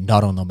bitches on here and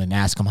nut on them and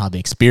ask them how the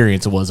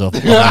experience was of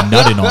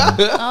nutting on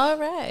them. All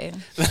right.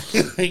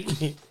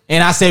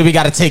 And I say we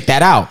got to take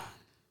that out.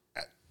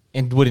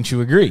 And wouldn't you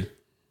agree?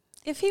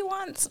 If he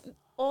wants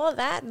all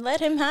that, let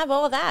him have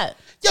all that.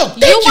 Yo,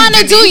 You want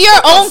to do your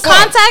own fuck?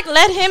 contact?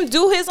 Let him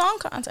do his own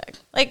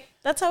contact. Like,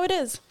 that's how it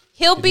is.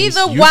 He'll be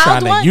the You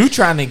wild one. You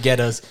trying to get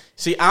us.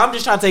 See, I'm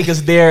just trying to take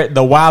us there.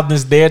 The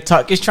wildness there.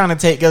 Tuck is trying to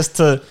take us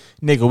to,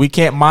 nigga, we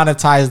can't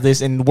monetize this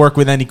and work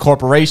with any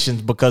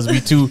corporations because we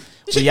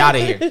out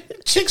of here.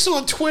 Chicks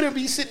on Twitter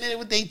be sitting there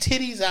with their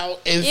titties out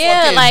and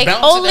Yeah, fucking like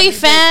bouncing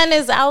everything. OnlyFans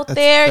is out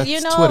there. that's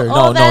You know, Twitter.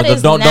 all that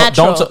is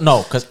natural.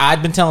 No, because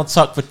I've been telling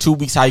Tuck for 2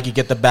 weeks how you could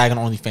get the bag on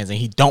OnlyFans, and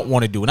he don't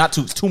want to do it. Not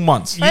 2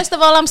 months. First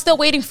of all, I'm still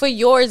waiting for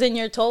yours and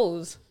your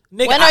toes.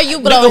 Nigga, when are you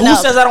nigga, blowing who up?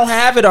 says I don't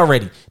have it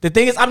already? The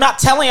thing is, I'm not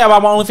telling you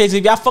about my OnlyFans.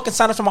 If y'all fucking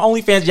sign up for my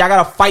OnlyFans, y'all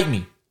gotta fight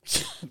me.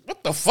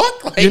 What the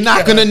fuck? Like, You're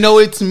not gonna know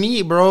it's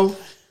me, bro.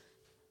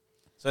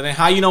 So then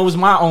how you know it was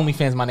my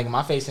OnlyFans, my nigga?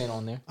 My face ain't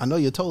on there. I know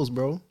your toes,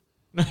 bro.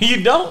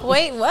 You don't?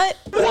 Wait, what?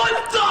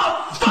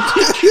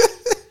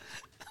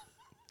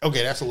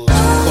 Okay, that's a little too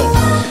close.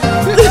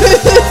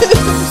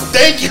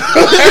 Thank you.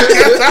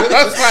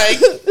 I was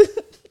like,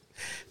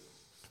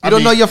 You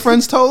don't know your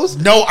friend's toes?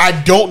 no, I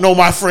don't know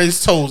my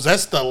friend's toes.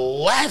 That's the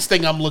last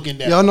thing I'm looking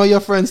down. Y'all know your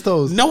friend's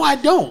toes? No, I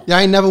don't. Y'all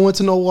ain't never went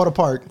to no water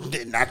park.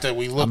 Not that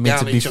we look mean, down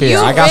to at be each fair, You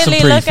other. I got some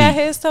really pretty look at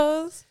feet. his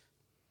toes?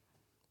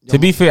 To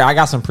be fair, I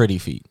got some pretty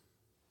feet.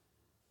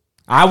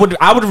 I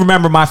would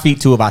remember my feet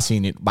too if I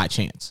seen it by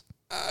chance.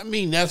 I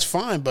mean, that's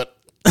fine, but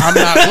I'm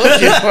not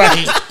looking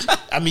like.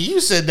 I mean,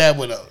 you said that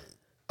with a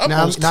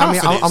Now, utmost I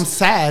mean, confidence. I'm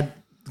sad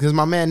because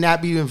my man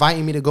Nat be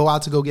inviting me to go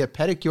out to go get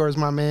pedicures,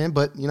 my man.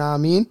 But you know what I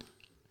mean?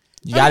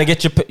 You got to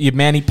get your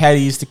mani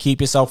pedis to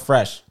keep yourself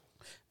fresh.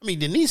 I mean,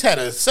 Denise had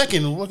a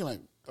second looking like,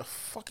 the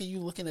fuck are you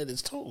looking at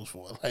his toes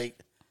for? Like,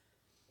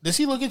 does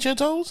he look at your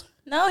toes?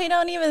 No, he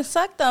don't even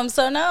suck them.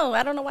 So no,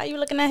 I don't know why you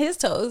looking at his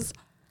toes.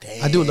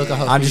 Damn. I do look at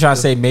her. I'm just trying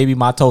to say maybe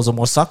my toes are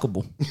more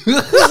suckable.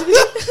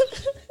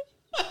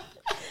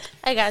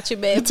 I got you,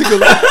 babe. Got you,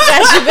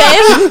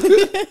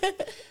 babe.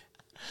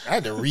 I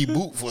had to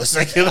reboot for a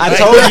second. I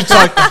told you,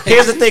 Tuck.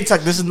 Here's the thing,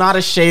 Tuck. This is not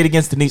a shade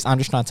against Denise. I'm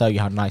just trying to tell you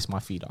how nice my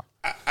feet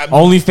are.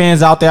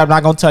 OnlyFans out there. I'm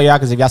not gonna tell y'all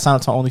because if y'all sign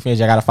up to OnlyFans,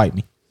 y'all gotta fight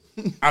me.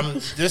 I'm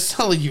just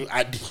telling you,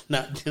 I did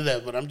not do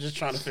that, but I'm just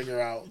trying to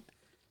figure out.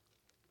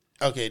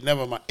 Okay,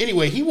 never mind.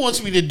 Anyway, he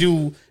wants me to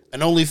do an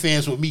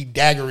OnlyFans with me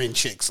daggering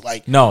chicks.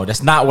 Like, No,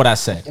 that's not what I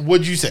said.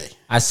 what'd you say?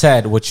 I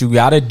said what you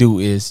gotta do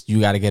is you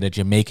gotta get a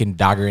Jamaican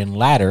doggering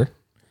ladder.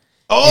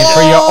 Oh, And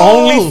for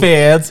your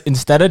OnlyFans,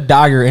 instead of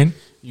doggering,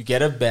 you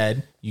get a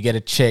bed, you get a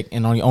chick,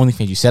 and on your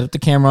OnlyFans, you set up the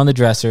camera on the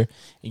dresser, and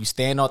you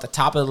stand at the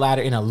top of the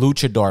ladder in a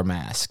luchador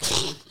mask.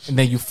 And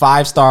then you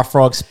 5-star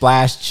frog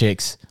splash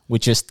chicks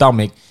with your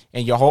stomach,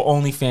 and your whole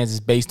OnlyFans is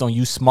based on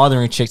you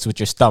smothering chicks with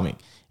your stomach.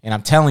 And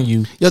I'm telling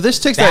you, Yo, there's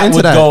chicks that that into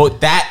would that. go.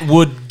 That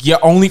would your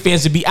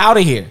OnlyFans would be out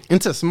of here.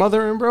 Into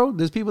smothering, bro.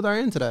 There's people that are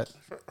into that.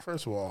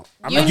 first of all,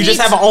 You You just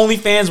need have an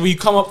OnlyFans where you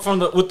come up from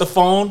with the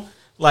phone,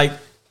 like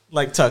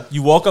Tuck.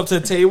 You walk up to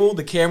the table,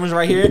 the camera's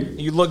right here, and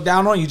you look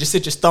down on it, you just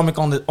sit your stomach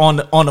on the phone,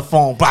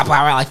 blah, blah,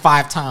 blah, like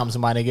 5 times,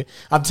 my nigga.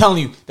 I'm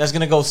telling you, that's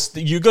gonna go.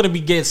 You're gonna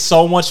be getting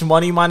so much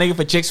money, my nigga,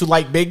 for chicks who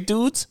like big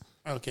dudes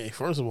okay,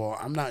 first of all,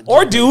 I'm not.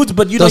 or dudes,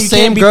 but you know Those you same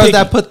can't be girls picky.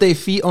 that put their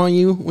feet on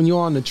you when you're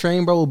on the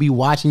train, bro, will be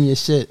watching your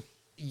shit.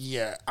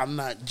 Yeah, I'm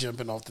not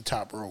jumping off the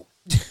top rope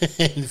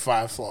and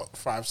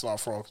 5-star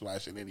frog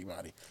splashing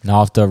anybody. No,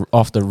 off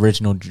the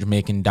original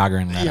Jamaican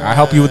doggering ladder. I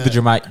help you with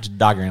the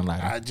doggering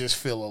ladder. I just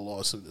feel a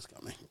lawsuit is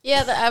coming.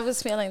 Yeah, I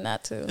was feeling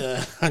that too.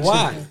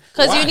 Why?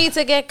 Because you need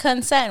to get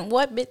consent.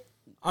 What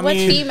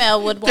mean-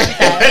 female would want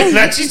that?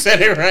 Now she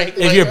said it right.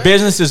 If your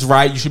business is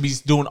right, you should be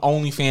doing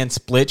OnlyFans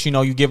splits. You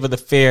know, you give her the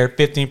fair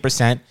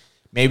 15%.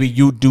 Maybe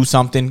you do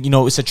something. You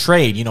know, it's a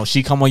trade. You know,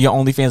 she come on your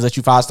OnlyFans, let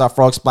you 5-star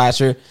frog splash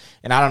her.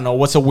 And I don't know,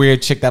 what's a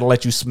weird chick that'll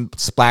let you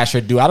splash her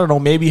do? I don't know,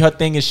 maybe her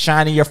thing is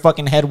shining your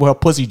fucking head with her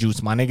pussy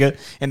juice, my nigga.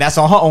 And that's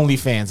on her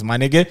OnlyFans, my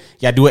nigga.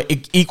 Y'all do an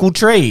equal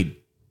trade.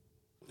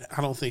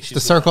 I don't think she's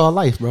The circle of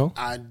life, bro.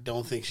 I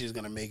don't think she's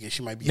gonna make it.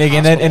 She might be Nigga,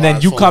 and then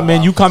hospitalized you for a come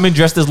while. in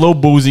dressed as Lil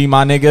Boozy,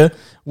 my nigga,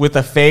 with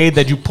a fade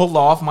that you pull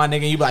off, my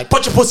nigga. You be like,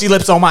 put your pussy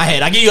lips on my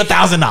head. I give you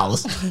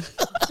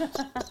 $1,000.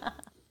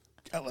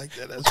 I like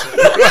that.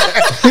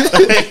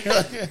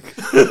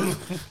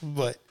 That's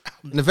but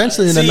And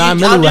eventually in the See, 9 I'm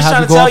minute will just have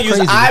trying you to go tell off you, is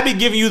crazy. I be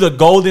giving you the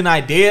golden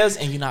ideas,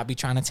 and you not be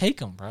trying to take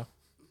them, bro.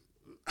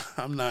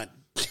 I'm not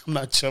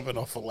jumping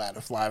off a ladder,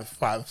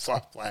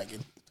 five-star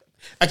flagging.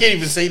 I can't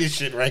even say this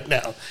shit right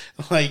now.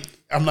 Like,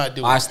 I'm not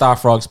doing 5-star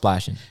frog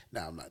splashing.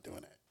 No, I'm not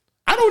doing that.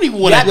 I don't even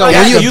want to. Yeah, Yo,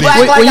 Yeah, when you you, act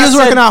when, like when you I was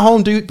said- working at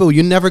Home Depot,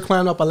 you never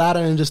climbed up a ladder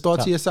and just thought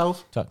to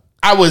yourself, Tuck.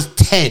 I was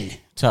 10.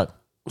 Tuck.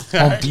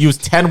 You was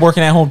 10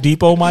 working at Home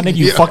Depot, my nigga.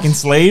 You fucking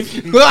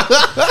slave.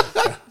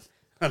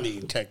 I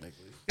mean, technically.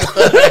 Tuck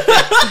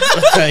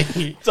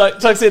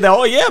said that.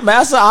 Oh yeah,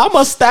 master. I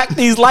must stack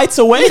these lights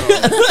away.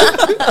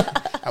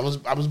 I was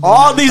born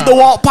All at these the time.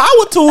 DeWalt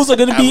power tools are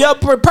gonna be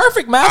up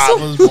perfect, I master.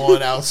 was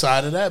born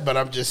outside of that, but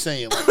I'm just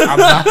saying, like,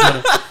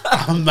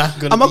 I'm not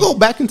gonna. I'm gonna go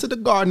back into the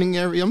gardening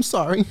area. I'm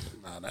sorry.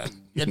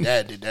 Your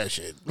dad did that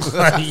shit.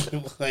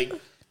 like,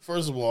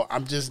 first of all,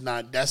 I'm just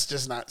not. That's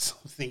just not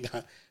something.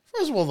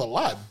 First of all, the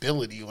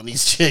liability on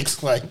these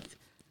chicks, like,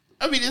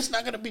 I mean, it's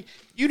not gonna be.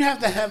 You'd have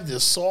to have the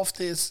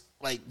softest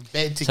like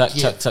bed to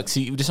give. Tuck.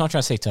 See, this is what I'm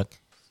trying to say, Tuck.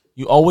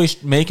 You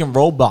always making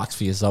roadblocks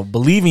for yourself.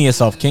 Believe in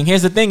yourself, King.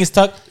 Here's the thing, is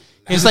Tuck.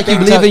 It's like you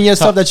believe in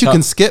yourself that you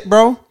can skip,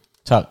 bro.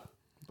 Tuck.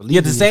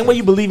 Yeah, the same way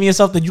you believe in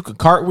yourself that you could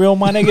cartwheel,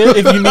 my nigga,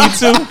 if you need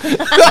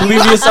to.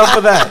 Believe in yourself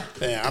for that.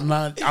 Yeah, I'm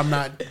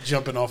not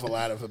jumping off a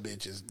ladder for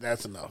bitches.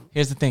 That's enough.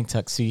 Here's the thing,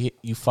 Tuck. See,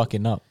 you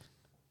fucking up.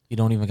 You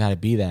don't even gotta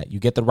be that. You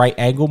get the right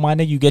angle, my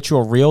nigga. You get you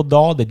a real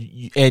doll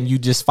and you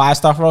just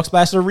 5-star frog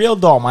splash a real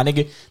doll, my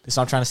nigga. That's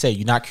what I'm trying to say.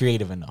 You're not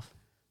creative enough.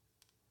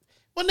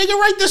 Well, nigga,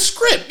 write the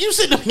script. You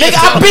said, Nigga,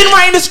 I've been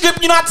writing the script.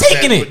 You're not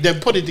taking it.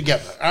 Then put it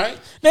together. All right.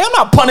 Nigga, I'm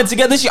not putting it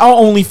together. This is your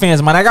own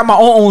OnlyFans, man. I got my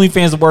own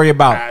OnlyFans to worry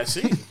about. I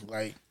see.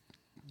 Like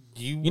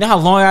You know how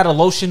long I had to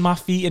lotion my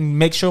feet and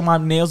make sure my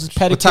nails is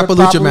pedicured What type of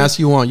properly? lucha mask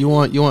you want? You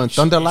want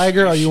Thunder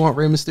Liger or you want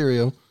Rey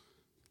Mysterio?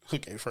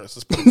 Okay, first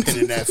let's put a pin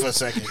in that for a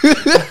second.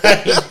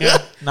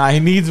 Nah, he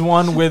needs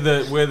one where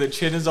the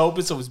chin is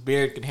open so his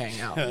beard can hang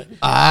out.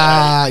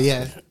 Ah,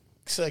 yeah.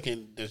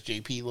 Second, does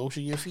JP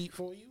lotion your feet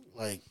for you?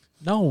 Like,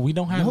 No, we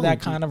don't have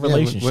that kind of Yeah,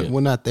 relationship.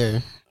 we're not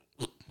there.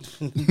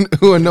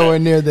 We're nowhere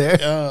near there.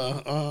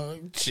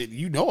 shit,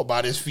 you know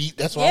about his feet.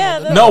 That's why. Yeah, I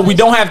want No, we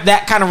don't have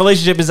that kind of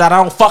relationship. Is that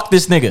I don't fuck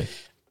this nigga.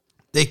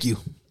 Thank you.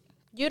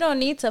 You don't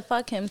need to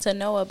fuck him to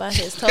know about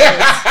his toes.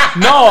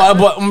 No,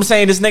 but I'm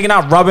saying this nigga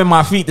not rubbing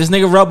my feet. This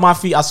nigga rub my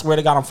feet. I swear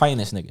to God, I'm fighting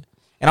this nigga.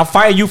 And I'm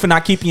fighting you for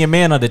not keeping your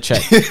man under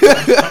check.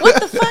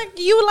 What the fuck?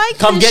 you like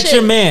Come this get shit.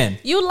 your man.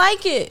 You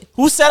like it.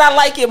 Who said I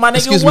like it, my nigga?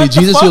 Excuse What me, the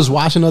Jesus fuck? was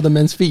washing other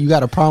men's feet. You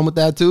got a problem with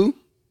that too?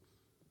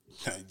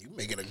 You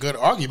making a good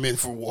argument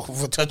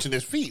for touching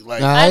his feet.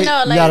 Like, All right?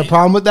 know, you got a like-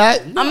 problem with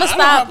that? I'm gonna I don't have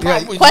stop a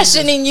problem with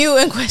questioning you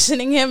and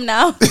questioning him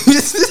now.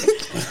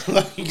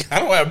 like, I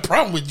don't have a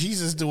problem with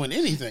Jesus doing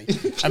anything.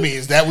 I mean,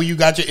 is that where you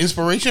got your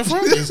inspiration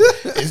from?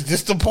 Is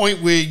this the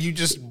point where you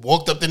just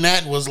walked up to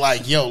that and was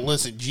like, yo,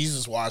 listen,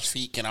 Jesus washed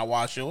feet. Can I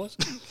wash yours?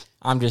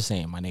 I'm just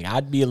saying, my nigga.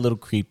 I'd be a little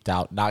creeped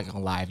out, not gonna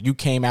lie. If you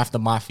came after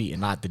my feet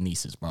and not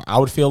Denise's, bro, I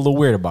would feel a little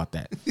weird about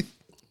that.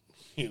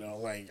 You know,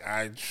 like,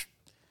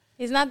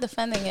 He's not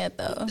defending it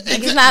though.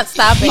 Like, he's not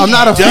stopping. I'm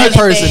not a it. feet Anything.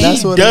 person.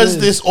 That's he what it does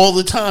is. this all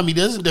the time. He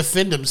doesn't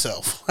defend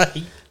himself.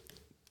 Like,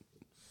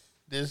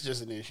 there's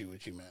just an issue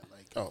with you, man.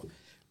 Like,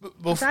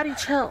 oh, Daddy,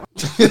 chill.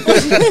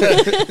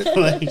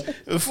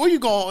 like, before you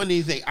go on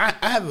anything, I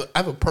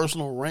have a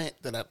personal rant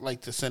that I'd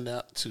like to send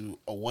out to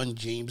a one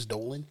James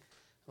Dolan.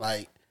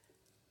 Like,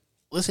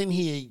 listen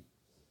here,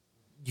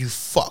 you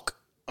fuck,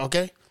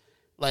 okay?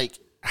 Like,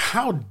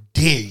 how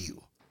dare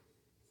you?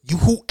 You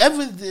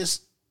whoever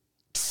this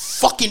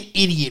fucking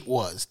idiot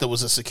was that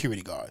was a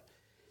security guard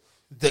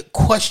that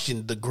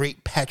questioned the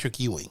great Patrick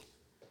Ewing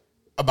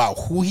about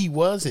who he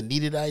was and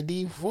needed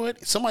ID for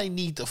it. Somebody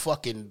need to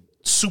fucking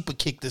super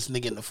kick this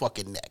nigga in the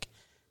fucking neck.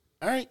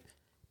 All right?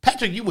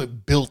 Patrick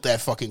Ewing built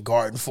that fucking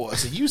garden for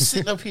us. And you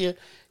sitting up here,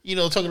 you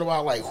know, talking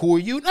about like, who are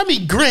you? I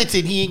mean,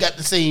 granted, he ain't got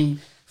the same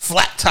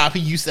flat top he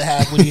used to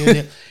have when he in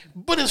there.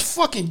 But his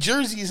fucking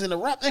jersey is in the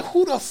wrap. Like,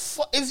 who the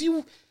fuck, if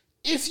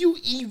you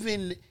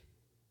even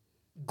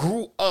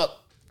grew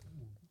up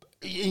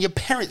and your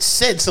parents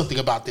said something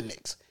about the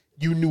Knicks,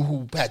 you knew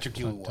who Patrick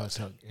Ewing was.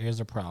 So here's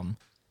the problem.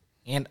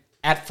 And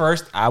at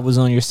first, I was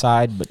on your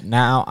side, but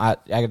now I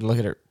got to look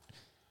at it.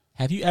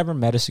 Have you ever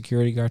met a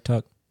security guard,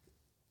 Tuck?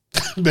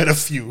 Met a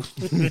few.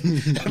 But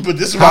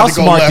this is How about to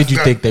go smart left. did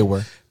you think they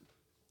were?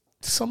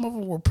 Some of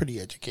them were pretty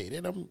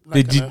educated. I'm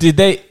not Did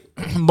they?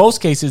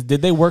 Most cases,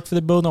 did they work for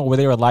the building, or were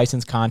they a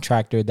licensed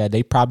contractor that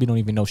they probably don't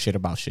even know shit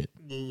about shit?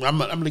 I'm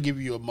going to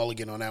give you a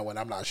mulligan on that one.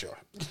 I'm not sure.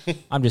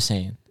 I'm just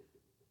saying.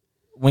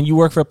 When you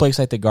work for a place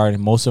like the Garden,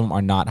 most of them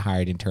are not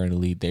hired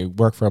internally. They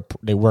work for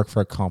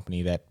a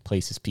company that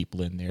places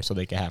people in there so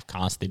they can have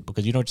constant.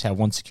 Because you don't just have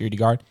one security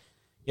guard,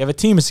 you have a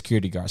team of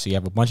security guards. So you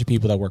have a bunch of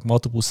people that work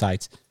multiple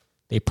sites.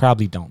 They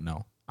probably don't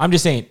know. I'm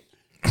just saying,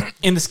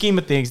 in the scheme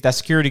of things, that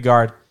security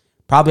guard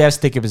probably has a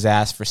stick up his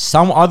ass for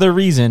some other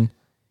reason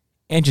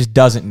and just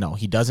doesn't know.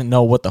 He doesn't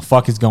know what the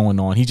fuck is going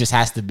on. He just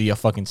has to be a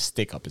fucking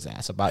stick up his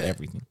ass about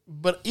everything.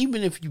 But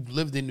even if you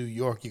lived in New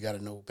York, you got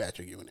to know who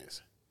Patrick Ewing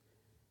is.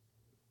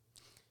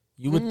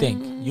 You would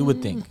think. You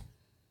would think.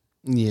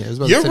 Yeah, I was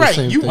about You're to say right.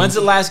 the same thing. When's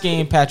the last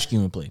game Patrick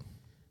Ewing played?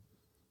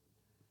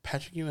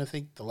 Patrick Ewing, I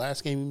think the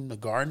last game in the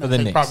Garden, For I the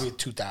think Knicks. probably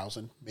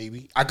 2000,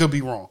 maybe. I could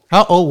be wrong.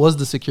 How old was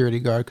the security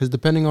guard? Because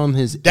depending on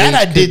his That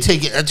age, I did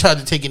take it. I tried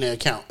to take into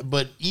account,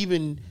 but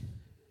even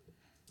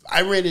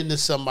I ran into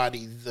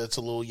somebody that's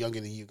a little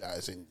younger than you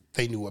guys, and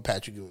they knew what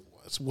Patrick Ewing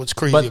was. What's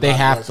crazy, But they about it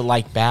have was- to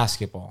like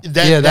basketball.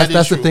 That, yeah, that is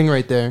that's the true. thing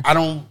right there. I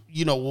don't,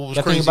 you know, what was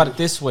The crazy thing about it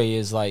this way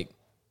is like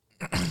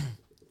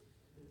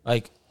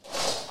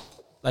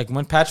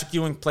when Patrick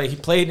Ewing played, he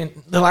played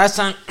in the last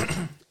time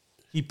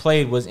he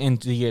played was in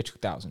the year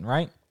 2000,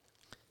 right?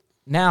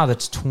 Now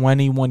that's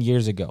 21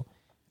 years ago.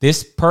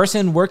 This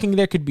person working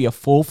there could be a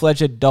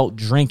full-fledged adult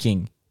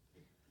drinking,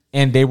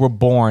 and they were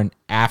born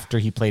after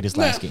he played his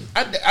last game.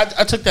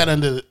 I took that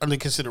under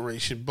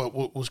consideration, but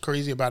what was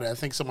crazy about it, I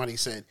think somebody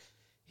said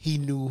he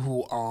knew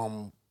who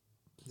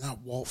not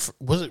Walt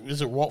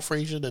is it Walt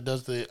Frazier that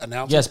does the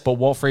announcement? Yes, but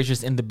Walt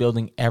Frazier's in the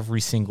building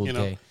every single You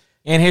know. day.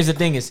 And here's the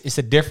thing: it's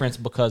a difference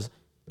because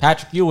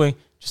Patrick Ewing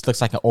just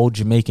looks like an old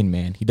Jamaican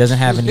man. He doesn't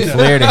have any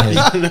flair to him.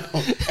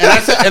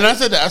 And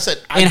I said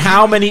And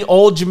how many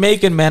old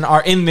Jamaican men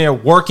are in there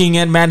working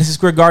in Madison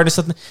Square Garden or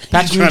something?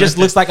 Patrick Ewing trying just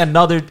to- looks like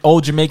another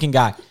old Jamaican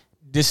guy.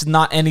 This is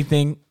not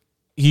anything.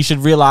 He should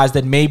realize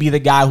that maybe the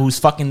guy who's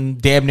fucking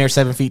damn near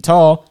 7 feet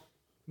tall,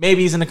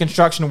 maybe he's in a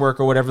construction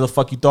worker or whatever the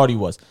fuck you thought he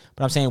was.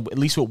 But I'm saying, at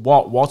least with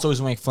Walt's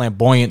always wearing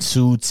flamboyant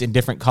suits in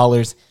different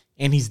colors,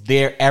 and he's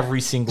there every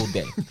single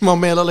day. My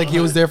man looked like he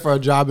was there for a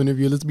job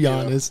interview. Let's be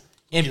honest.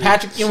 And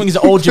Patrick Ewing is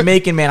an old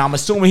Jamaican man. I'm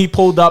assuming he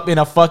pulled up in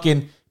a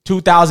fucking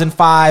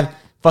 2005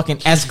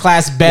 fucking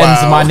S-Class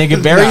Benz, Wow. my nigga.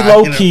 Very Nah,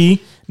 low you know.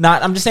 key.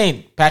 I'm just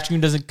saying, Patrick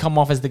Ewing doesn't come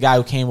off as the guy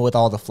who came with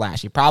all the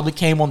flash. He probably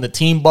came on the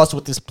team bus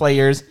with his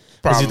players.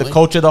 Because he's the Probably.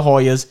 coach of the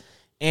Hoyas.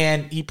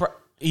 And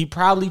he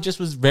probably just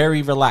was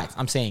very relaxed.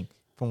 I'm saying,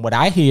 from what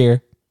I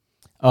hear,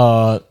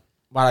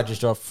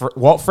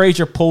 Walt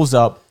Frazier pulls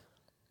up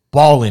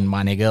balling,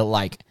 my nigga.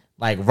 Like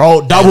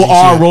double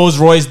R Rolls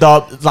Royce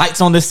up,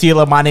 lights on the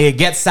ceiling, my nigga.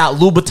 Gets out,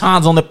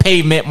 Louboutins on the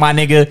pavement, my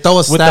nigga. Throw a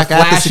with the stack at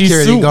the flashy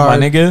security suit, guard.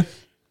 my nigga.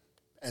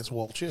 as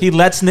Walt Chip. He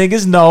lets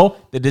niggas know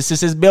that this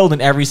is his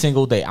building every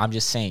single day. I'm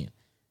just saying.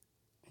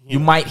 You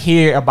might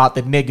hear about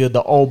the nigga,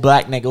 the old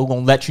black nigga who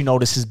gonna let you know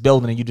this is his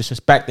building and you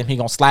disrespect him. He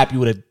gonna slap you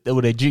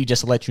with a G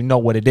just to let you know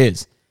what it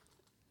is.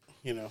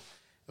 You know,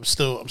 I'm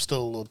still a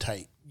little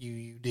tight.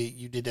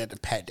 You did that to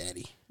Pat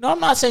Daddy. No, I'm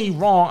not saying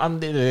you're wrong.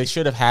 They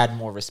should have had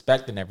more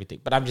respect and everything.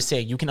 But I'm just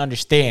saying you can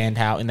understand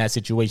how in that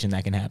situation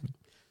that can happen.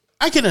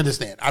 I can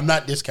understand. I'm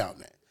not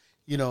discounting that.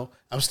 You know,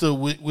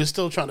 we're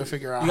still trying to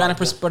figure out. You got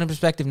to put in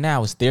perspective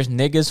now. Is there's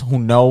niggas who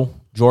know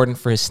Jordan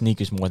for his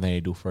sneakers more than they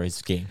do for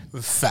his game.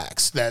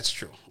 Facts. That's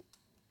true.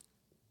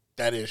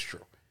 That is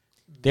true.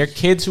 There are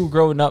kids who are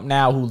growing up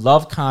now who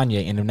love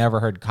Kanye and have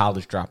never heard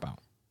College Dropout.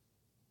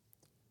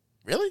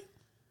 Really?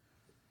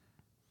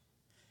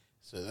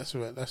 So that's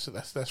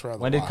where.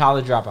 When did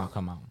College Dropout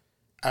come out?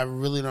 I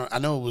really don't. I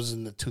know it was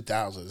in the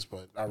 2000s,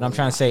 but I'm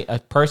trying to say a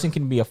person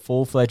can be a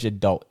full-fledged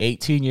adult,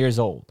 18 years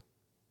old.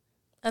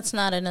 That's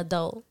not an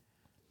adult.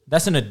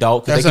 That's an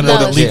adult. That's an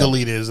adult.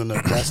 Legally, it is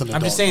that's an adult.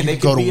 I'm just saying they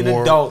could be an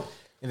adult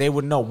and they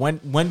would know.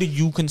 When do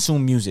you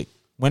consume music?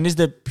 When is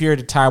the period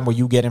of time where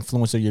you get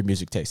influence of your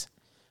music taste?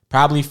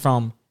 Probably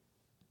from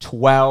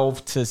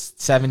 12 to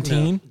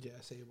 17. Yeah,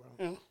 I say it,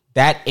 bro.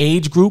 That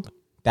age group,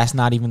 that's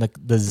not even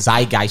the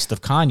zeitgeist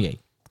of Kanye.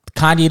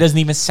 Kanye doesn't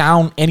even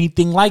sound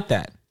anything like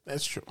that.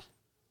 That's true.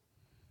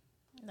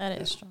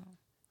 That is true.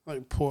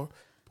 Like poor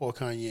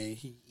Kanye,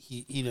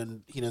 he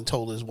done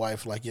told his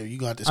wife like, yo, you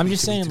got this. I'm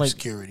just saying, like,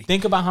 security.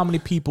 Think about how many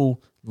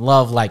people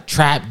love like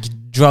trap,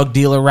 drug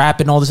dealer rap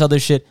and all this other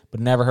shit, but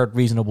never heard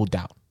Reasonable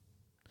Doubt.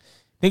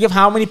 Think of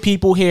how many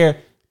people hear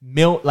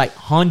like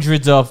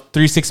hundreds of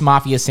 3 6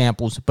 Mafia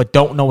samples, but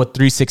don't know a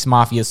 3 6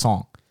 Mafia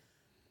song.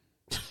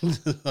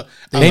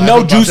 They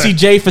know Juicy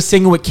J for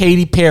singing with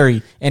Katy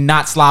Perry and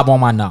not Slob on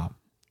My Knob.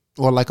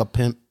 Or like a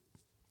pimp.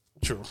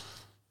 True.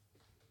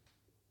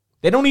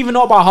 They don't even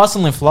know about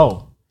Hustle and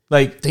Flow.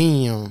 Like,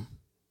 damn.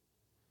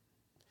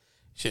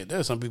 Shit,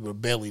 there's some people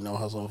that barely know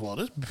Hustle and Flow.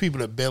 There's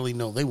people that barely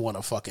know they want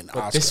a fucking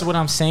Oscar. this is what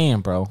I'm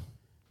saying, bro.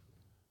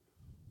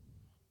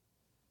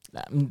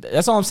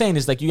 That's all I'm saying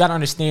is like you got to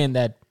understand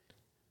that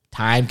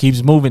time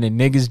keeps moving and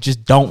niggas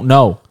just don't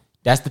know.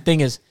 That's the thing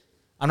is,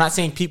 I'm not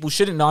saying people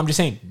shouldn't know. I'm just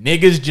saying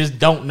niggas just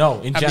don't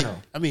know in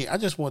general. I mean, I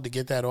just wanted to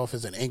get that off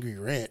as an angry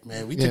rant,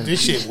 man. We took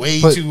this shit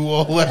way too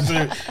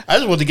lesser. I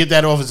just wanted to get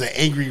that off as an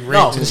angry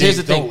rant. No, here's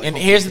the thing. And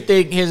here's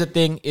the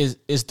thing is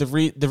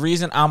the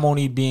reason I'm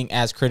only being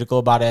as critical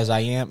about it as I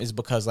am is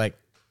because like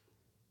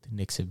the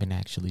Knicks have been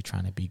actually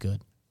trying to be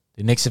good.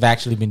 The Knicks have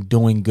actually been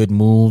doing good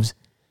moves.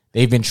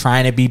 They've been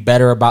trying to be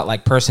better about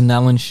like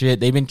personnel and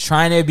shit. They've been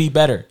trying to be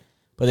better.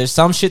 But there's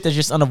some shit that's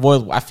just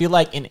unavoidable. I feel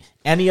like in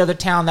any other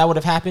town that would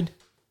have happened,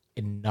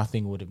 and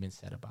nothing would have been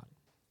said about it.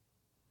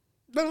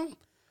 No.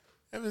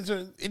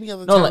 Any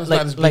other town is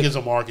not as big as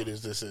a market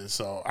as this is,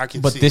 so I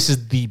can see. But this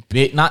is the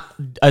big, not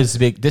as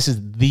big, this is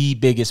the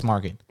biggest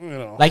market. You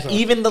know, like,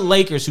 even the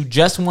Lakers, who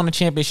just won a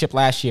championship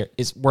last year,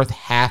 is worth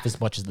half as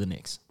much as the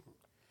Knicks.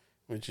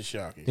 Which is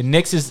shocking. The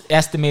Knicks'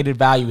 estimated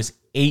value is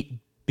 $8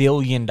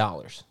 billion.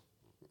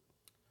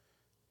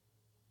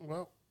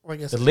 Well,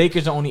 like I said, the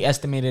Lakers are only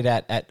estimated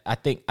at I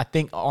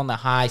think on the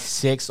high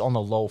 6, on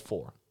the low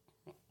 4.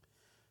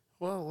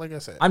 Well, like I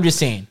said, I'm just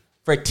saying,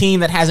 for a team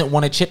that hasn't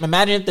won a chip,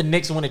 imagine if the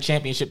Knicks win a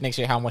championship next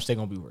year, how much they're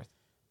going to be worth.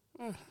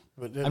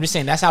 I'm just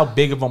saying, that's how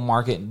big of a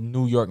market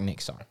New York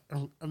Knicks are.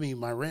 I mean,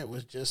 my rant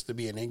was just to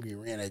be an angry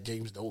rant at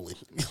James Dolan.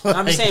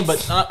 I'm just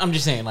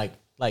saying, like,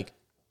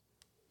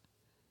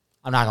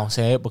 I'm not going to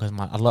say it because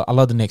I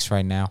love the Knicks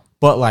right now.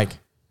 But, like,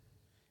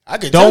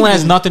 Dolan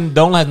has nothing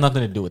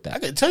to do with that. I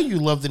can tell you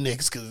love the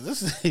Knicks because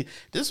this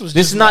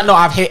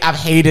I've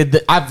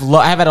hated I've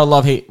had a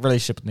love-hate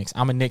relationship with Knicks.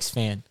 I'm a Knicks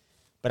fan.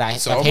 But I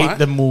hate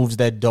the moves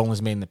that Dolan's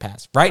made in the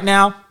past. Right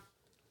now,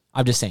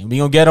 I'm just saying, we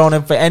gonna get on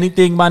him for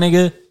anything, my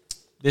nigga.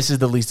 This is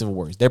the least of the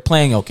worries. They're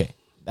playing okay.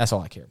 That's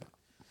all I care about.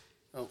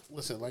 Oh,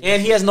 listen,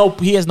 he has no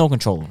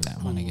control over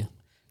that, my nigga.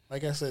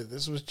 Like I said,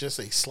 this was just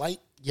a slight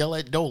yell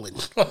at Dolan.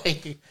 I'm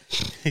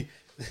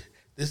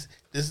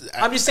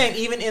just saying,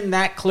 even in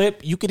that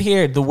clip, you could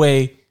hear the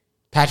way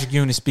Patrick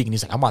Ewing is speaking.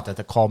 He's like, I'm about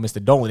to call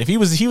Mr. Dolan. If he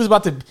was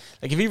about to,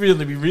 like, if he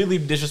really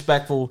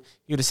disrespectful,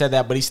 he would have said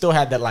that. But he still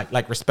had that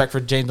like respect for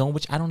James Dolan,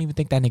 which I don't even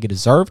think that nigga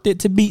deserved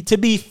it to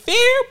be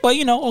fair. But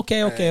you know,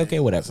 okay,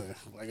 whatever. Listen,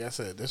 like I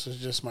said, this was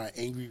just my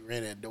angry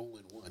rant at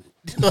Dolan 1.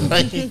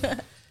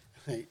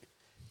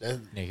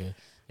 Nigga,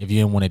 if you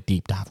didn't want a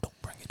deep dive,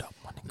 don't bring it up,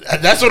 my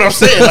nigga. That's what I'm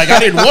saying. Like, I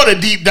didn't want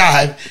a deep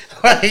dive.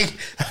 Like,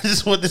 I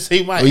just want to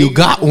say my. Oh, you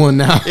got one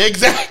now.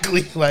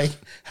 Exactly. Like.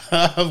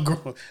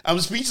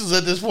 I'm speechless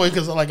at this point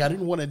because I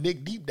didn't want a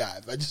Nick deep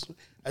dive. I just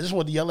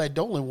want to yell at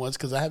Dolan once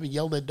because I haven't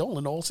yelled at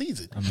Dolan all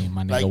season. I mean,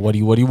 my nigga, like, what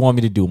do you want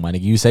me to do, my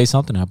nigga? You say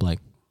something, I'm like,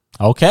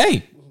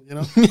 okay. You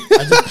know,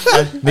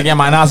 nigga,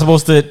 am I not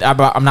supposed to?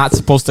 I'm not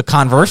supposed to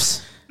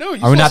converse. No,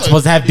 are we not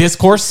supposed to have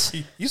discourse?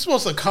 You're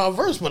supposed to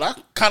converse, but I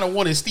kind of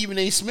wanted Stephen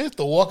A. Smith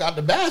to walk out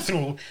the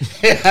bathroom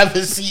and have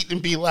a seat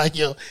and be like,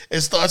 yo,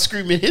 and start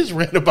screaming his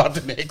rant about the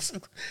Knicks.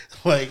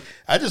 Like,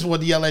 I just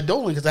wanted to yell at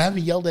Dolan because I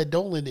haven't yelled at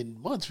Dolan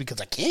in months because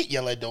I can't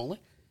yell at Dolan.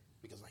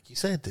 Because like you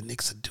said, the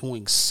Knicks are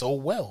doing so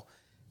well.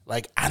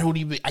 Like, I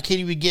can't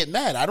even get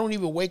mad. I don't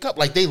even wake up.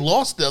 Like, they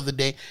lost the other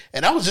day,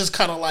 and I was just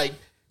kind of like,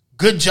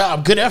 good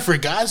job, good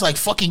effort, guys. Like,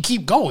 fucking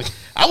keep going.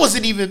 I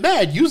wasn't even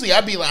mad. Usually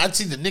I'd be like, I'd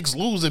see the Knicks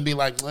lose and be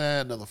like,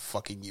 another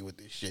fucking year with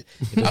this shit.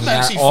 I'm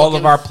actually all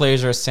of our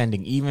players are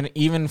ascending.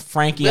 Even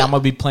Frankie, I'm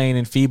gonna be playing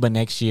in FIBA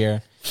next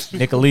year.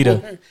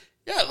 Nicolita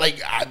Yeah,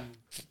 like,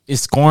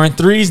 is scoring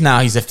threes now.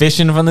 He's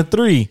efficient from the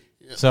three.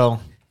 Yeah. So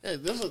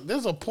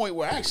there's a point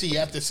where actually you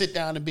have to sit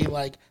down and be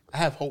like, I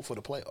have hope for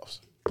the playoffs.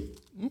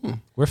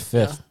 We're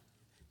fifth.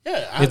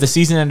 Yeah. If the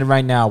season ended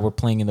right now, we're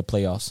playing in the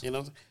playoffs. You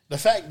know, the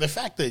fact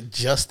that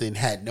Justin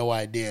had no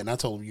idea, and I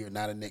told him you're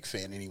not a Knicks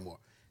fan anymore,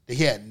 that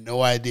he had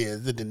no idea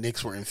that the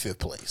Knicks were in 5th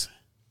place.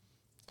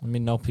 I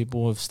mean, no,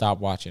 people have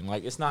stopped watching.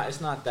 Like, it's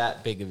not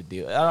that big of a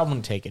deal. I don't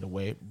want to take it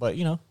away, but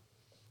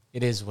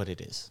it is what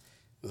it is.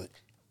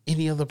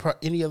 Any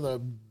other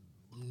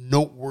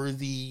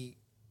noteworthy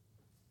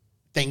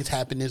things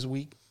happen this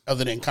week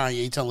other than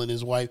Kanye telling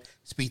his wife,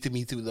 "Speak to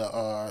me through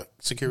the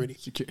security"?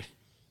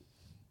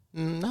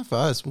 Not for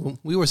us.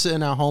 We were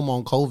sitting at home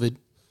on COVID.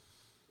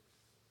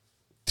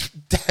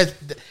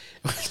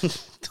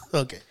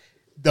 Okay.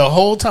 The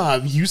whole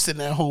time you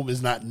sitting at home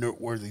is not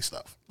noteworthy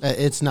stuff.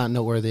 It's not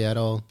noteworthy at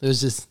all. It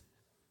was just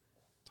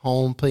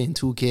home playing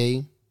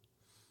 2K.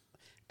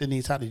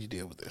 Denise, how did you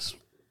deal with this?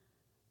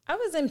 I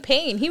was in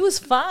pain. He was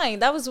fine.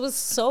 That was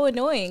so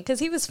annoying because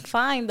he was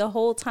fine the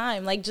whole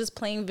time, like just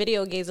playing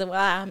video games and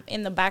I'm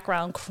in the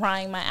background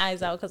crying my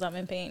eyes out because I'm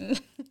in pain.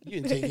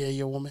 You didn't take care of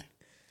your woman?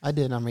 I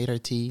did. I made her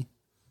tea.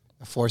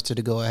 I forced her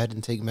to go ahead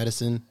and take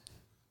medicine.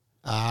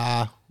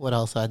 What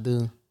else I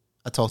do?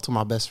 I talked to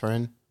my best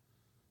friend.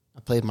 I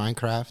played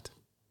Minecraft.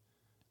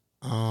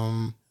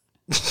 All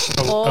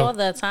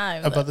the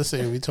time. I'm about to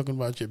say, are we talking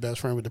about your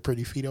best friend with the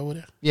pretty feet over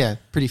there? Yeah,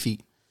 pretty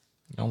feet.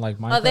 You don't like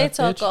Minecraft? Oh, they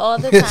talk all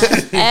the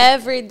time.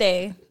 Every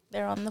day.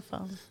 They're on the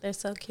phone. They're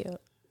so cute.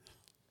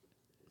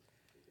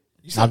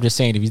 I'm just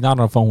saying, if he's not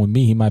on the phone with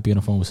me, he might be on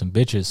the phone with some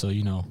bitches, so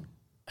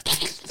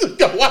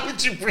Why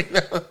would you bring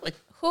that up?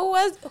 Who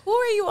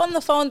are you on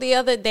the phone the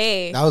other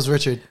day? That was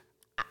Richard.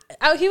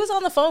 He was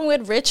on the phone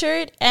with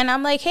Richard, and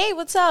I'm like, hey,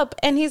 what's up?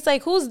 And he's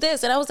like, who's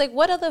this? And I was like,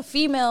 what other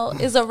female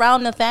is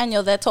around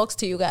Nathaniel that talks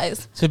to you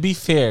guys? To be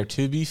fair,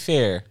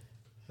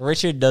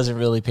 Richard doesn't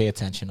really pay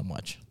attention to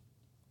much.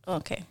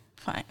 Okay,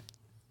 fine.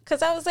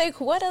 Because I was like,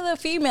 what other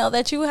female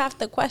that you have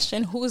to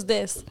question, who's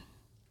this?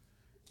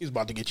 He's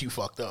about to get you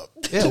fucked up.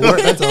 Yeah,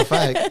 that's a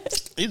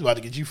fact. He's about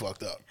to get you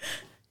fucked up.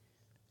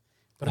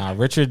 Nah,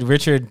 Richard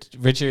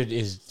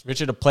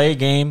to play a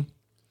game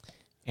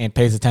and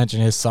pays attention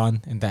to his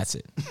son, and that's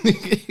it.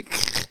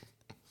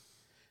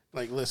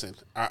 Like, listen,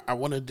 I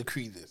want to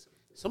decree this.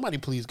 Somebody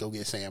please go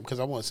get Sam, because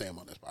I want Sam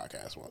on this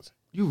podcast once.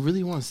 You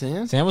really want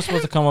Sam? Sam was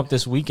supposed to come up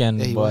this weekend,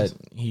 Yeah, but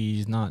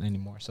he's not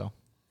anymore, so.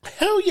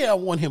 Hell yeah, I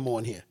want him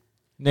on here.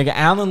 Nigga,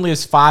 Allen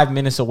lives 5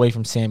 minutes away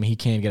from Sam, and he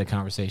can't get a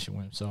conversation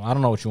with him, so I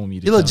don't know what you want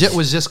me to do. He legit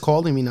was just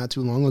calling me not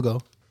too long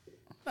ago.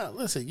 Now,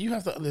 listen, you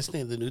have to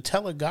understand the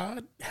Nutella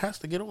God has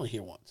to get on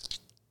here once.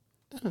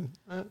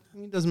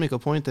 He doesn't make a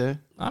point there.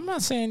 I'm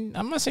not saying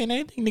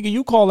anything, nigga.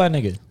 You call that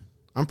nigga.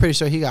 I'm pretty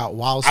sure he got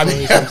wild I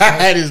stories. mean, I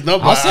had his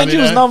number. I'll send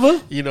you his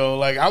number. You know,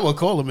 like, I would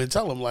call him and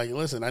tell him, like,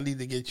 listen, I need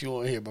to get you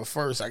on here, but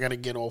first I got to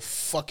get all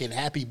fucking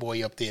Happy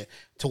Boy up there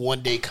to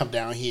one day come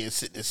down here and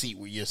sit in the seat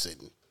where you're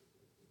sitting.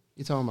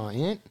 You talking about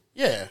Aunt?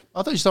 Yeah.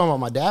 I thought you were talking about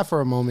my dad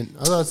for a moment. I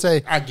was about to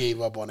say, I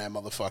gave up on that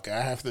motherfucker.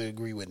 I have to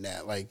agree with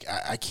that. Like,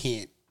 I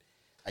can't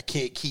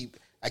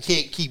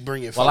keep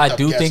bringing. Well, I fucked up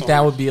do guests think on.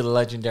 that would be a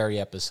legendary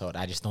episode.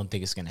 I just don't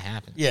think it's gonna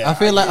happen. Yeah, I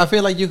feel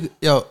like you,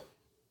 yo.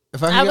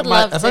 If I I can would get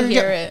my, love if to I can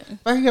hear get, it, if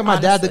I can get my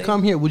dad to honestly.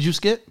 come here, would you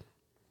skip?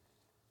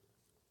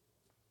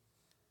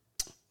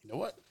 You know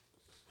what?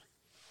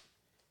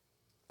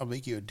 I'll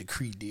make you a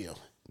decree deal.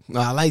 No,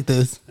 I like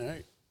this. All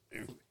right.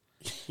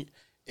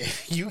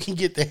 If you can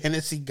get the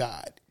Hennessy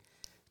God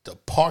to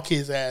park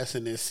his ass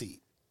in this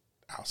seat,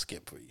 I'll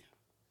skip for you.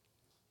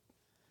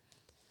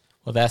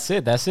 Well, that's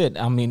it.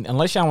 I mean,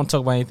 unless y'all want to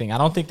talk about anything, I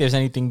don't think there's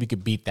anything we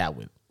could beat that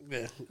with.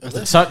 Yeah.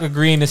 Tuck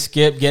agreeing to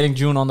skip, getting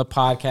June on the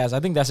podcast.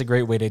 I think that's a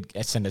great way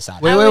to send this out.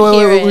 Wait. I would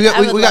hear it. We I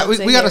would love to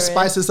got hear to it.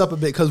 spice this up a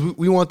bit because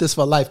we want this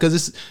for life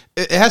because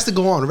it has to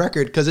go on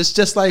record because it's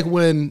just like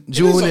when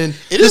June and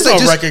it is just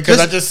like- on record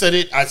because I just said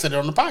it. I said it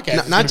on the podcast.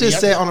 It's not gonna just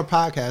be say it up on a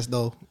podcast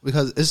though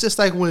because it's just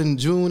like when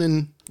June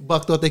and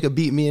Buck thought they could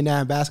beat me and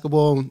that in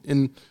basketball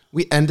and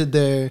we ended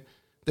their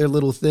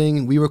little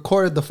thing. We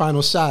recorded the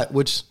final shot,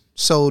 which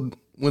showed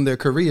when their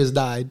careers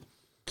died.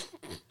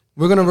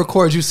 We're gonna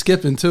record you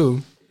skipping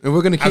too. And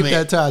we're gonna keep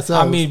that to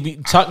ourselves. I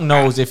mean, Tuck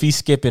knows if he's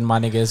skipping, my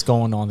nigga, it's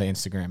going on the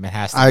Instagram. It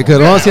has to. all right, go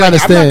good. on. Once you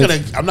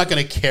understand, I'm not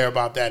gonna care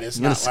about that. It's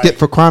I'm gonna not skip like,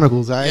 for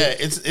Chronicles. All right. yeah.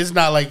 It's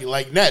not like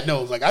Nat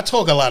knows. Like, I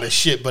talk a lot of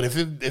shit, but if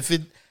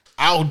it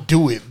I'll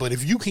do it. But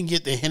if you can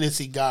get the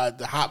Hennessy God,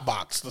 the hot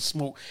box, the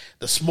smoke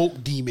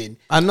demon,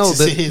 I know to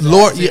sit that his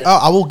Lord. ass there.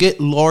 I will get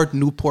Lord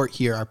Newport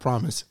here. I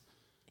promise.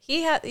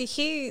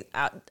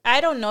 I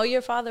don't know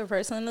your father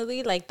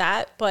personally like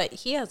that, but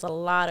he has a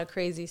lot of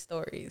crazy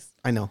stories.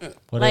 I know.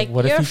 What Like,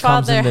 if he your comes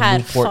father in the had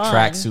Newport fun.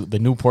 tracksuit, the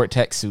Newport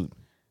tech suit,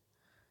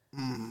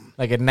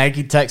 like a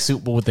Nike tech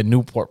suit, but with the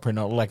Newport print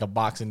on, like a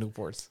box of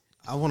Newports?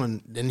 I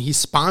want to, and he's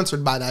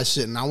sponsored by that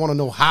shit, and I want to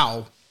know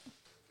how.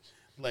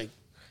 Like,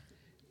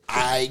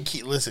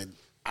 listen,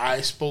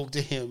 I spoke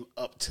to him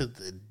up to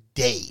the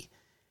day,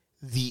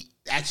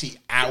 actually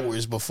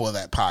hours before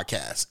that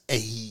podcast,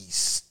 and he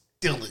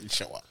still didn't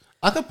show up.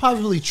 I could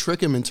probably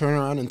trick him and turn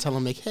around and tell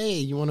him like, "Hey,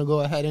 you want to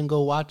go ahead and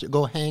go watch it,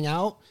 go hang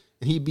out?"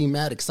 And he'd be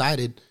mad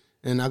excited.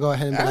 And I go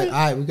ahead and be like, "All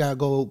right, we gotta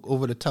go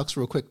over to Tux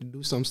real quick to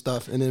do some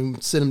stuff," and then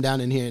sit him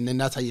down in here, and then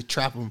that's how you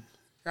trap him.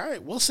 All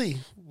right, we'll see.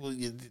 Well,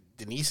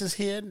 Denise is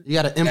here. You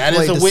gotta That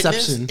is employ a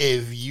deception. witness.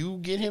 If you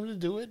get him to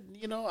do it,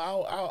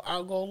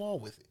 I'll go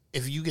along with it.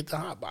 If you get the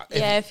hot box,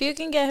 Yeah, if you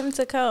can get him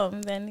to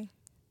come, then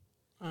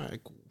All right,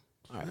 cool.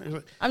 All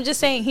right. I'm just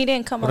saying he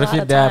didn't come What a if lot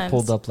your of dad times.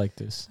 pulled up like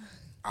this?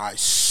 I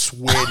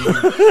swear to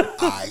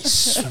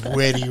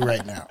you,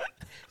 right now,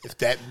 if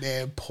that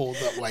man pulled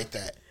up like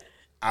that,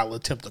 I'll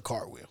attempt a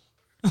cartwheel.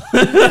 Oh,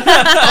 we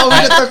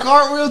got the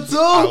cartwheel too.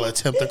 I'll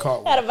attempt a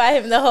cartwheel. Gotta buy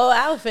him the whole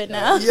outfit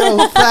now.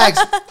 Yo, facts.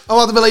 I'm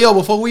about to be like, yo,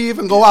 before we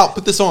even go out,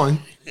 put this on.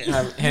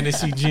 Have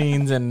Hennessy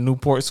jeans and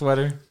Newport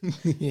sweater.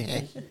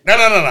 Yeah.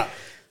 No.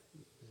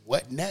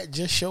 What Nat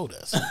just showed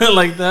us,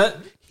 Like that?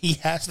 he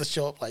has to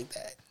show up like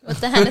that. With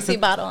the Hennessy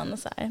bottle on the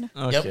side.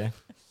 Okay.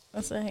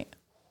 That's right.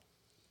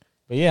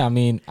 But yeah, I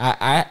mean,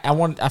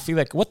 I feel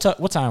like what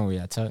time are we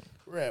at, Tuck?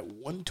 We're at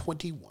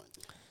 121.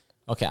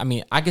 Okay, I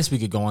mean, I guess we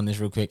could go on this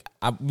real quick.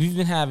 We've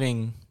been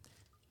having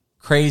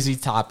crazy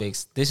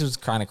topics. This was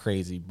kind of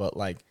crazy, but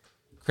like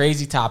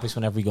crazy topics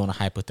whenever we go into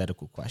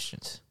hypothetical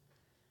questions.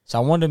 So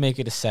I wanted to make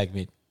it a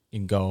segment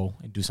and go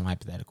and do some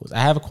hypotheticals.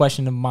 I have a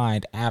question in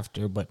mind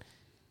after, but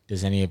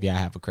does any of y'all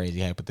have a crazy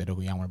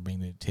hypothetical y'all want to bring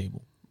to the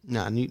table?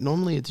 Nah,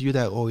 normally it's you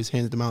that always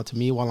hands them out to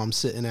me while I'm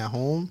sitting at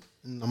home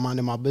and I'm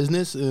minding my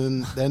business,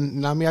 and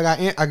then I got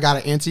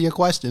to answer your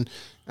question,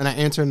 and I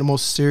answer in the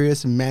most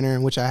serious manner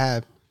in which I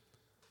have.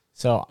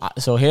 So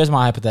here's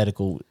my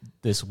hypothetical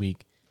this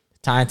week,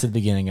 tying to the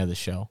beginning of the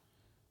show.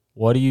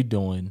 What are you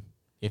doing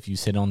if you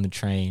sit on the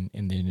train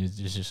and then it's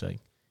just like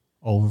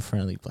over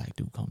friendly black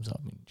dude comes up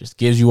and just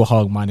gives you a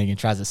hug, my nigga, and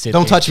tries to sit?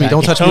 Don't touch me.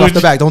 Don't touch me off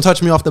the back. Don't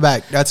touch me off the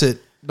back. That's it.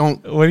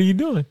 Don't. What are you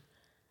doing?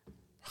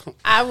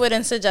 I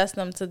wouldn't suggest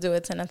them to do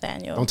it to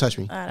Nathaniel. Don't touch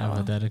me. I don't know.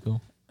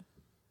 Hypothetical.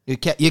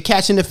 You're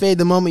catching the fade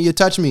the moment you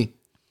touch me.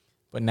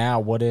 But now,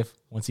 what if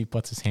once he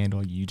puts his hand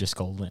on you, you just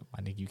go limp,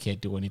 my nigga? You can't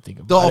do anything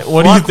The about it. fuck,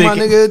 What do you think? my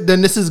nigga?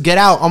 Then this is get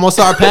out. I'm gonna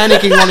start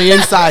panicking on the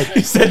inside.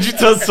 He said you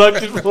just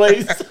sucked in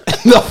place.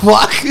 The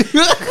fuck?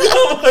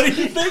 What are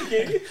you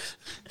thinking?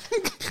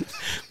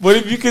 What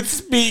if you could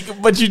speak,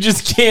 but you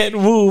just can't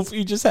move?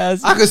 You just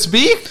has. I could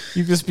speak.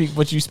 You can speak,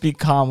 but you speak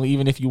calmly,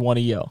 even if you want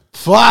to yell.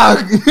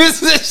 Fuck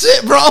this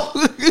shit, bro.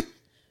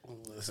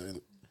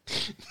 Listen,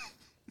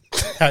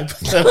 I'm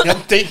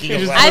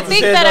thinking about I it.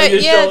 think that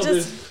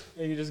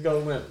you just go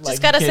limp.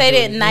 just gotta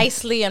say it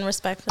nicely and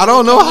respectfully. I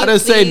don't know Can how you to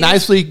say please-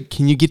 nicely.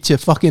 Can you get your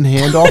fucking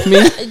hand off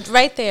me?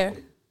 Right there.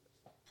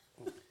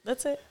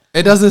 That's it.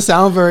 It doesn't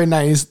sound very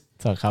nice.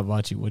 Talk. How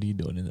about you? What are you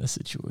doing in that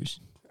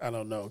situation? I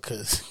don't know,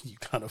 because you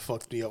kind of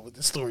fucked me up with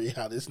the story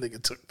how this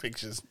nigga took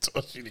pictures and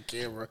tossed you the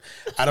camera.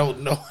 I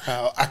don't know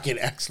how I can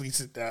actually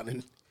sit down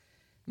and...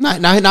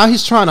 Now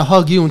he's trying to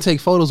hug you and take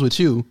photos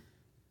with you.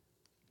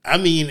 I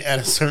mean, at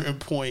a certain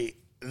point,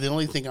 the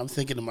only thing I'm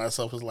thinking to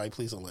myself is like,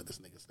 please don't let this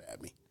nigga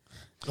stab me.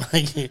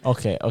 Like,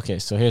 Okay.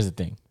 So here's the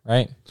thing,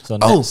 right? So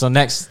Oh. so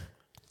next,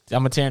 I'm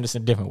gonna turn this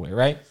in a different way,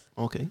 right?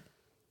 Okay.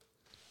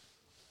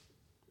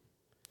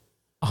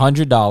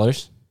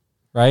 $100,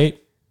 right?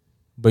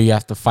 But you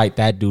have to fight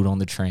that dude on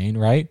the train,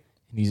 right?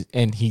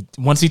 And he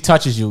once he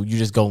touches you, you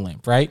just go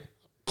limp, right?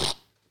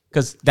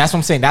 Because that's what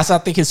I'm saying. That's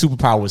what I think his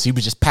superpower was. He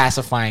was just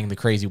pacifying the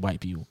crazy white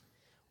people.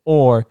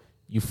 Or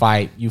you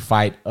fight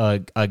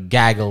a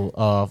gaggle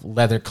of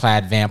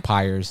leather-clad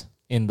vampires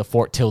in the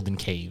Fort Tilden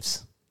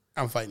caves.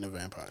 I'm fighting the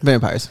vampires.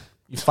 Vampires.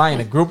 You fighting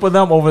a group of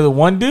them over the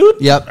one dude?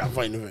 Yep. I'm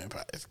fighting the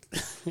vampires.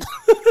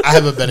 I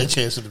have a better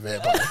chance with the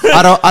vampires.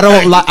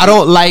 I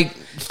don't like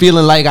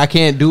feeling like I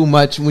can't do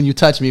much when you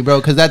touch me,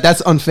 bro, because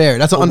that's unfair.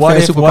 That's an unfair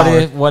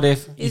superpower. What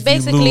if He's if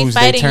basically you lose, they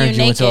fighting turned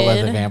you you into a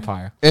leather naked.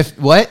 vampire? If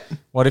what?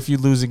 What if you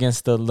lose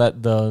against the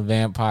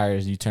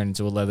vampires, you turn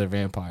into a leather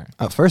vampire?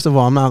 First of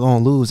all, I'm not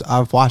gonna lose.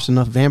 I've watched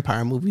enough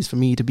vampire movies for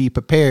me to be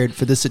prepared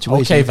for this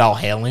situation. Okay,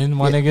 Valhalla,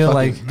 my nigga.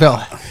 Like,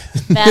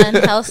 Van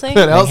Helsing.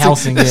 Van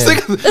Helsing, This yeah.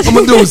 nigga- I'm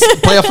gonna do is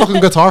play a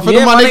fucking guitar for yeah,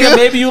 them, my my nigga, nigga.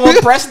 maybe you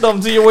will press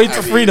them to your way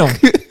to freedom.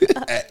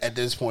 At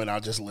this point, I'll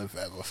just live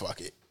forever.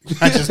 Fuck it.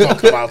 I just gonna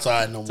come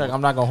outside no It's like, more.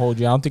 I'm not gonna hold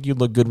you. I don't think you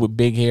look good with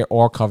big hair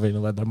or covered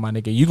in leather, my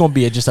nigga. You gonna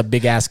be just a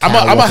big ass cow.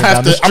 I'm walking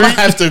down the gonna street.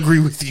 have to agree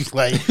with you.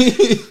 Like,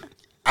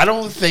 I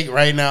don't think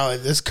right now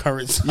at this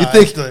current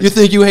size, You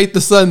think you hate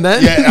the sun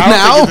then? Yeah,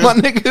 I don't now,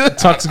 think my nigga.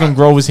 Tuck's gonna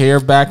grow his hair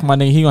back, my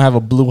nigga. He gonna have a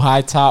blue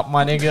high top,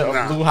 my nigga. A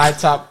Nah. blue high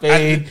top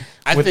fade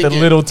I with think the it-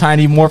 little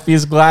tiny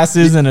Morpheus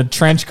glasses and a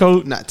trench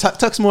coat. Nah,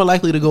 Tuck's more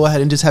likely to go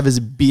ahead and just have his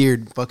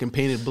beard fucking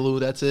painted blue.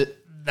 That's it.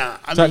 Nah,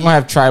 I So I'm mean, gonna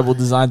have tribal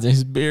designs in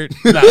his beard.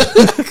 nah.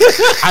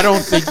 I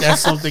don't think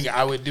that's something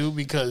I would do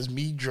because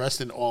me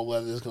dressed in all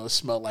leather is gonna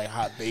smell like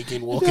hot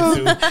bacon walking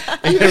through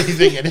and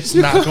everything, and it's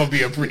not gonna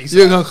be a pretty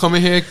You're sight. gonna come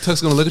in here,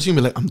 Tuck's gonna look at you and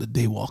be like, I'm the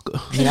day walker.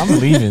 Yeah, I'm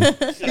leaving.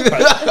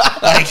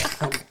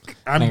 Like,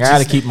 I'm I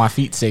gotta just keep my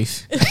feet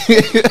safe.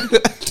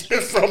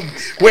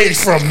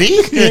 from me.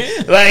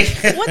 Like,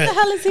 What the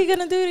hell is he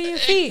gonna do to your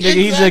feet? Nigga,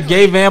 he's a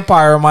gay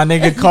vampire, my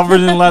nigga,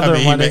 covered in leather,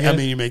 my nigga. I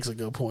mean, he makes a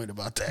good point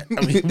about that.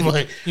 I mean,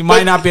 but He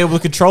might not be able to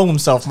control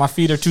himself. My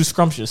feet are too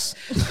scrumptious.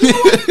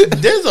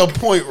 there's a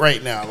point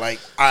right now. Like,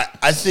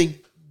 I think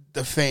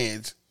the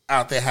fans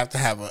out there have to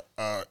have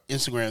a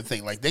Instagram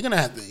thing. Like, they're gonna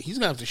have to. He's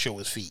gonna have to show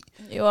his feet.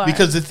 You are.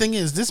 Because the thing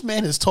is, this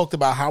man has talked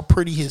about how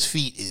pretty his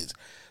feet is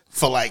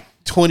for like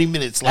 20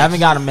 minutes. I Like, haven't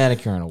got a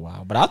manicure in a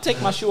while, but I'll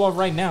take my shoe off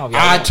right now. If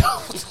y'all I want.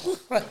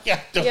 don't.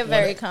 I don't You're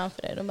very wanna-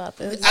 confident about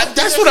this.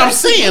 that's what I'm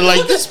saying.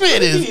 Like, this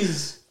man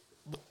is.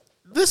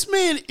 This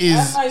man I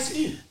have is. nice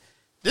feet.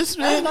 This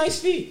I have man. nice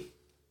feet.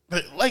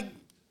 But like,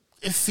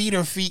 feet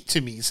are feet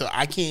to me, so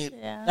I can't.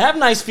 Yeah. I have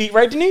nice feet,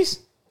 right, Denise?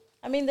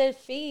 I mean, their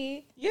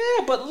feet. Yeah,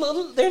 but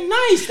they're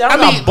nice. They're I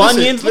not mean,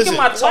 bunions. listen,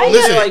 Look at my listen, toes.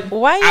 listen. Like,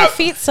 Why are your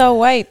feet so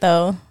white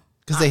though?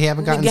 Because they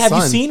haven't gotten nigga, have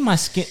sun. you seen my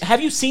skin? Have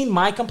you seen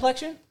my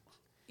complexion?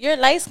 You're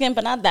light skinned,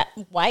 but not that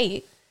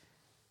white.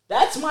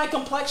 That's my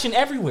complexion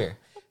everywhere.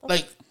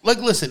 Like,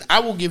 listen, I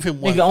will give him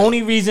one. Nigga, the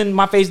only reason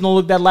my face don't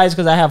look that light is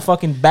because I have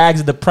fucking bags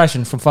of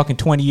depression from fucking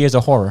 20 years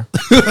of horror.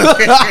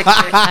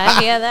 I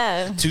hear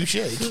that. touche.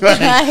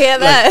 I hear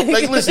that.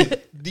 Like, listen,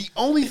 the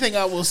only thing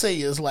I will say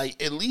is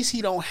like, at least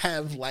he don't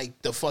have like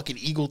the fucking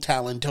eagle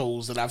talon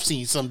toes that I've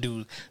seen some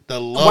dudes. The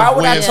love. Why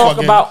would I wear talk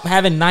fucking- about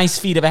having nice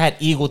feet if I had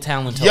eagle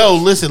talon toes? Yo,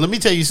 listen, let me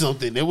tell you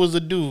something. There was a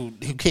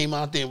dude who came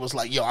out there and was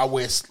like, yo, I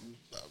wear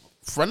a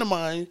friend of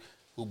mine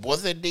who bought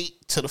their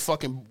date to the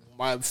fucking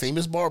my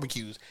famous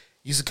barbecues.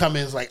 Used to come in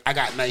and was like, I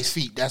got nice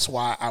feet. That's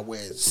why I wear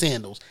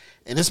sandals.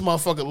 And this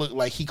motherfucker looked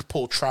like he could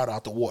pull trout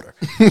out the water.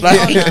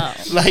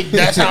 Like,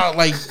 that's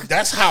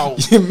how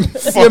Your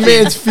fucking,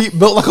 man's feet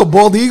built like a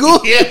bald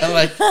eagle? yeah,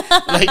 like,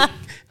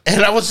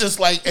 and I was just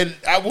like, and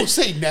I will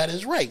say that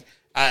is right.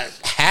 I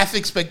half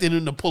expected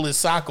him to pull his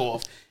sock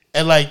off,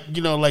 and like,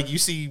 you know, like you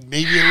see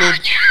maybe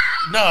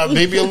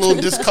a little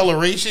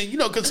discoloration, you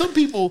know, because some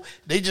people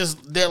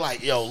they're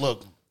like, yo,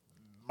 look,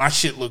 my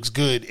shit looks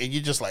good, and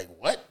you're just like,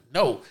 what?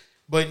 No.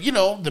 But, you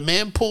know, the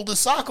man pulled his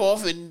sock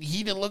off, and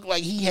he didn't look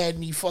like he had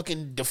any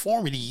fucking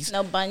deformities.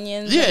 No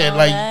bunions. Yeah, and all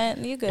like- that.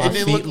 You good? My And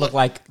it feet looked look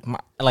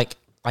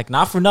like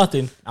not for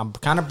nothing. I'm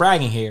kind of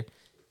bragging here,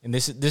 and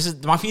this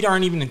is my feet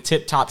aren't even in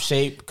tip top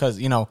shape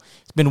because, you know,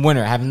 it's been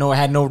winter. I had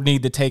no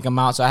need to take them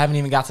out, so I haven't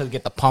even got to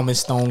get the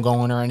pumice stone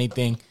going or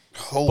anything.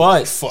 Holy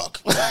But-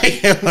 fuck.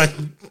 Like,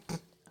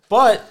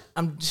 But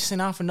I'm just saying,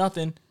 not for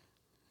nothing.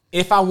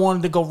 If I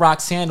wanted to go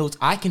rock sandals,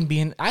 I can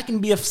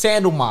be a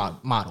sandal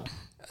model.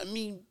 I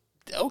mean,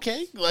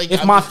 okay. Like,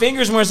 If my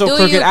fingers weren't so Do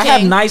crooked, you, I have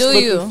King? nice Do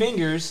looking you?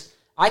 fingers.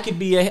 I could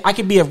be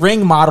a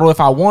ring model if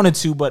I wanted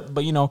to,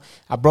 but you know,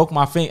 I broke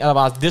my finger.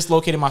 I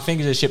dislocated my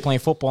fingers and shit playing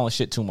football and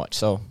shit too much.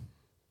 So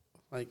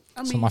like,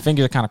 so my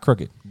fingers are kind of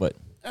crooked. But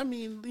I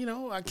mean, you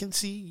know, I can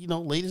see, you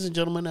know, ladies and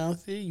gentlemen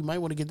out there, you might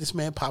want to get this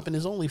man popping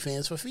his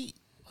OnlyFans for feet.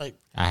 Like,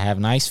 I have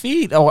nice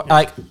feet. Oh,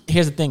 like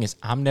here's the thing: is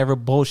I'm never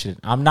bullshitting.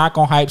 I'm not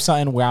gonna hype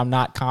something where I'm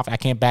not confident.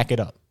 I can't back it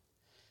up.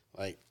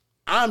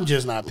 I'm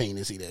just not paying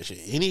to see that shit.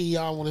 Any of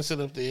y'all want to sit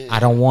up there? I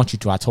don't want you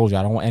to. I told you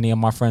I don't want any of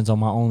my friends on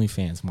my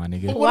OnlyFans, my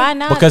nigga. Why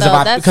not? Because though? if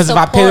I That's because if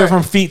I pay support.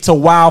 from feet to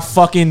wild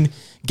fucking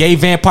gay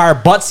vampire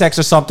butt sex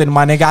or something,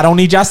 my nigga, I don't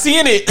need y'all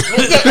seeing it.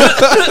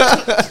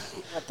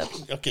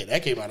 Okay,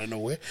 that came out of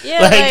nowhere.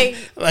 Yeah,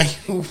 like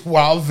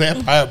wild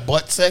vampire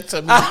butt sex.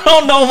 I mean, I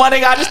don't know, my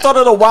nigga. I just thought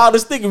of the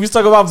wildest thing. We was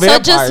talking about So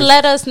vampires. just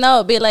let us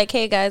know. Be like,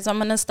 hey guys, I'm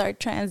gonna start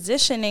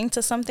transitioning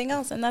to something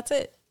else, and that's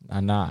it.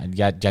 Nah,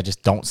 y'all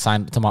just don't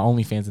sign to my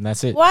OnlyFans and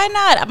that's it. Why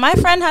not? My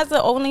friend has an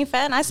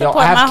OnlyFans. I Yo, support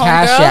I have my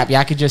Cash homegirl. App.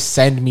 Y'all could just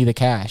send me the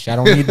cash. I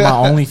don't need my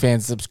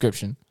OnlyFans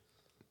subscription.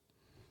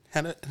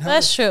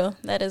 That's true.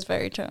 That is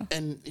very true.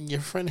 and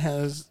your friend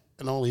has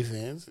an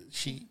OnlyFans.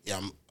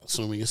 I'm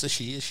assuming it's a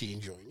she. Is she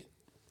enjoying it?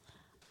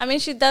 I mean,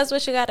 she does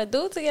what she got to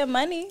do to get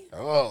money.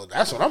 Oh,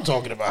 that's what I'm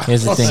talking about.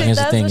 Here's the thing. She Here's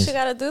the does thing. what Is she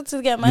got to do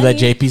to get you money. let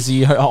JP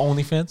see her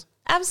OnlyFans?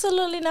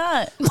 Absolutely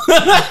not.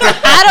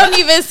 I don't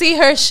even see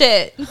her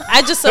shit.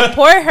 I just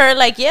support her.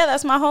 Like, yeah,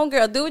 that's my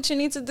homegirl. Do what you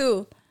need to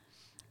do.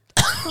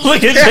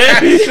 Look at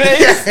JP's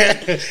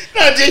face.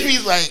 No,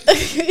 JP's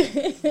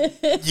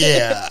like,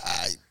 yeah,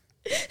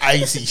 I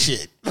ain't see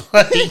shit.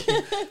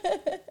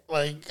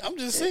 Like, I'm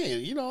just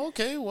saying, you know,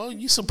 okay, well,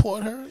 you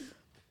support her.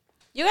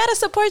 You gotta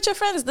support your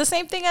friends. The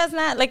same thing as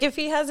Nat. Like if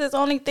he has his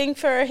only thing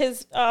for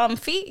his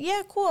feet,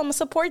 yeah, cool. I'm gonna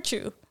support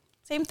you.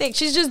 Same thing.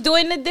 She's just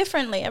doing it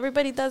differently.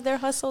 Everybody does their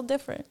hustle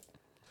different.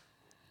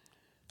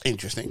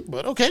 Interesting,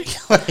 but okay.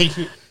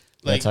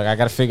 like, I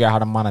gotta figure out how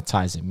to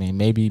monetize it, man.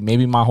 Maybe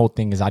my whole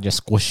thing is I just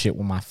squish shit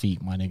with my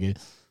feet, my nigga.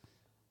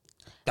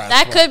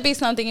 That could be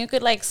something. You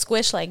could like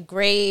squish like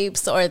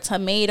grapes or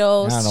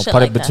tomatoes. I don't know. shit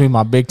Put like it between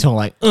my big toe,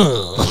 like.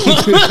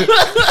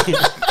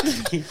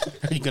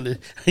 Are you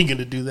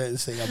gonna do that and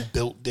say I'm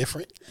built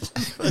different?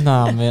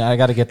 Nah, man, I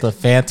gotta get the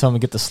phantom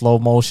and get the slow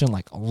motion.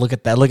 Like, oh, look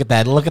at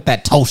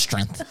that toe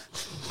strength.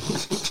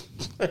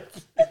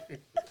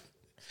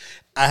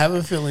 I have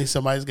a feeling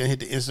somebody's gonna hit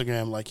the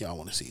Instagram like, yo, I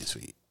want to see his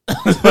feet.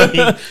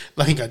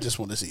 like I just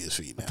want to see his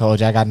feet now. Told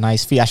you I got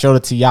nice feet. I showed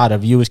it to y'all. The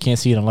viewers can't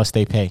see it unless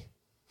they pay.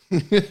 There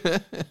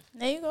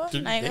you go.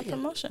 Dude, now you got damn.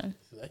 promotion.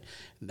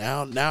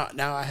 Now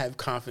I have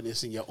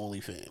confidence in your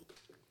OnlyFans.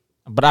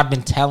 But I've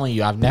been telling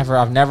you, I've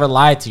never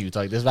lied to you.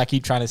 Like, this is what I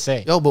keep trying to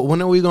say. Yo, but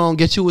when are we gonna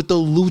get you with the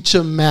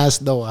lucha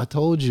mask though? I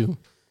told you.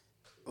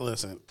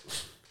 Listen,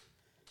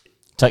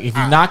 It's like, if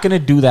you're not gonna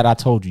do that, I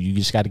told you, you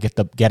just got to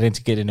get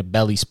into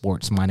belly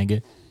sports, my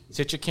nigga.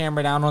 Sit your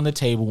camera down on the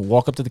table,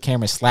 walk up to the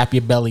camera, slap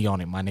your belly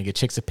on it, my nigga.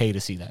 Chicks will pay to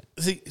see that.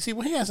 see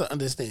what he has to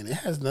understand. It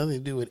has nothing to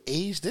do with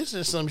age. This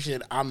is some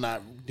shit I'm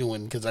not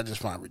doing because I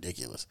just find it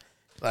ridiculous.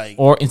 Like,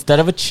 Or instead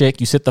of a chick,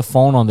 you sit the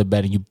phone on the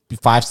bed and you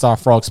 5-star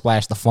frog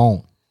splash the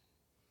phone,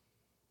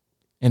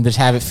 and just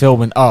have it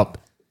filming up,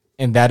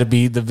 and that'll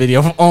be the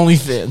video from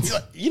OnlyFans.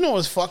 you know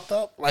what's fucked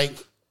up? Like,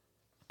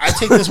 I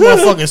take this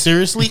motherfucker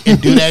seriously and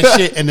do that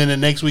shit, and then the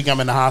next week I'm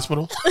in the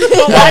hospital.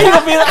 Why you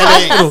gonna be in the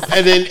hospital?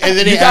 And then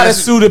You they gotta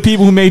ask, sue the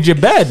people who made your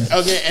bed.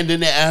 okay, and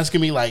then they're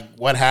asking me like,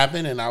 what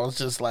happened, and I was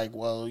just like,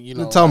 well, you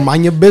know, Tell them like,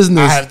 mind your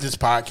business. I have this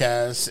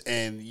podcast,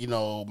 and you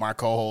know, my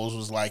co-host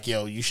was like,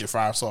 "Yo, you should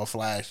frog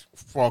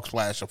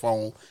splash a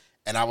phone,"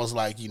 and I was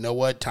like, "You know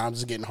what? Times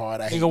is getting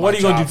hard. I hate Nigga, what my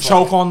are you gonna job, do?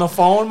 Choke on the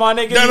phone, my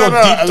nigga? No, you no,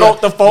 gonna no, deep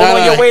throat the phone no,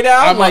 on your way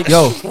down? I'm like,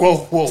 yo.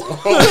 whoa.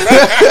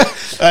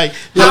 Like,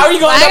 how are you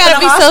gonna Why end I up in gotta the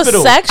be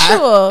hospital? so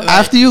sexual?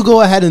 After you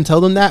go ahead and tell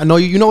them that, no,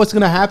 you know what's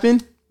gonna happen?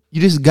 You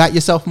just got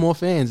yourself more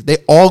fans. They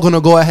all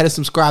gonna go ahead and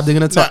subscribe. They're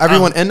gonna tell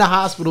everyone in the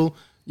hospital.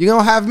 You're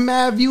gonna have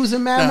mad views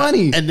and mad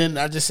money. And then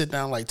I just sit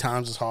down like,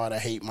 times is hard. I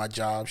hate my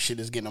job. Shit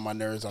is getting on my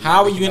nerves. I'm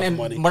How not are you making gonna? enough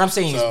money. What I'm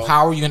saying So, is,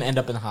 how are you gonna end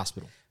up in the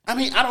hospital? I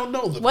mean, I don't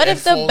know. What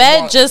if the falls bed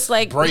apart, just,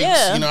 like, breaks?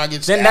 yeah. You know, I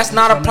get Then stabbed that's or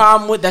not a something.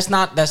 problem with. That's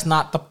not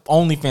the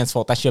OnlyFans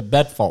fault. That's your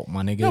bed fault,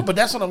 my nigga. No, but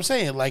that's what I'm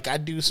saying. Like, I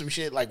do some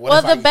shit. Like, what Well,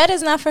 if the I, bed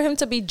is not for him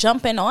to be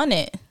jumping on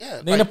it. Yeah,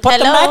 Then like, put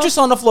the Hello? mattress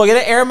on the floor. Get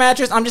an air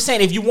mattress. I'm just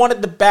saying, if you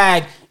wanted the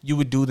bag, you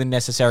would do the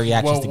necessary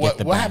actions well, to get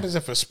the what bag. happens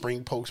if a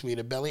spring pokes me in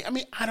the belly? I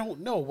mean, I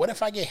don't know. What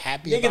if I get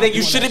happy? Nigga, about then you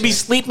doing shouldn't that be shit?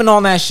 sleeping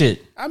on that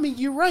shit. I mean,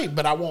 you're right,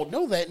 but I won't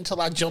know that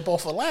until I jump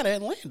off a ladder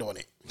and land on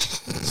it.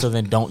 So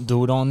then don't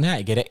do it on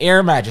that. Get an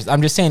air mattress.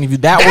 I'm just saying, if you're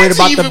that worried That's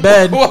about the even-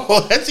 bed, Whoa,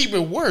 that's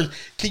even worse.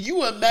 Can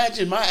you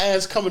imagine my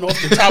ass coming off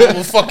the top of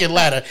a fucking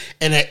ladder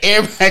and an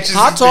air mattress?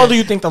 how is tall there? do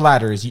you think the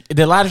ladder is?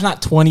 The ladder's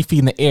not 20 feet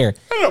in the air.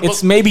 No,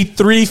 It's but- maybe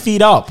 3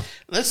 feet up.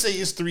 Let's say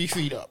it's 3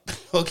 feet up.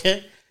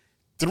 Okay,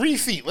 3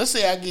 feet. Let's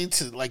say I get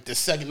to like the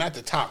second, not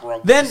the top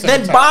rung. Then the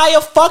second top. buy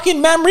a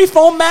fucking memory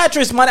foam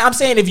mattress, man. I'm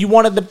saying, if you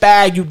wanted the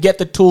bag, you'd get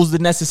the tools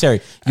that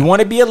necessary. You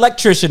want to be an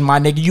electrician, my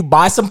nigga, you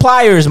buy some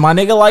pliers, my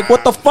nigga. Like,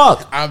 what the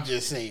fuck? I'm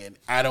just saying,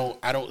 I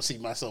don't see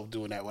myself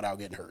doing that without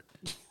getting hurt.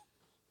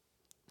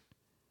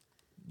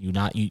 You're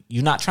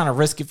not trying to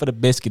risk it for the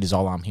biscuit is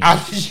all I'm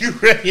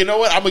hearing. You know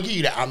what? I'm gonna give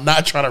you that. I'm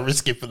not trying to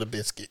risk it for the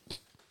biscuit.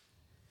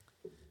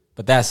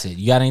 But that's it.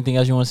 You got anything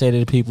else you want to say to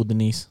the people,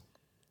 Denise?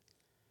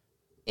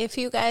 If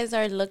you guys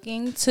are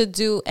looking to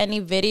do any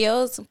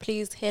videos,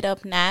 please hit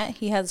up Nat.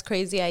 He has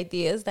crazy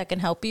ideas that can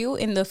help you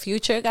in the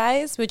future,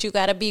 guys. But you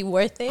gotta be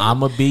worth it.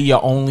 I'm gonna be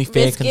your OnlyFans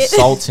Risk it.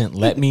 consultant.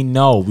 Let me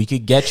know. We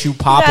could get you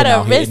popping gotta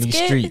out here in risk these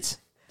it. streets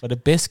for the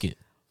biscuit.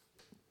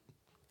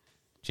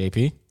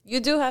 JP, You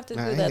do have to I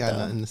do ain't that got though.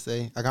 nothing to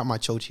say. I got my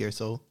choach here,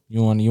 so.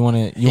 you want Here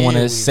to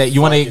we say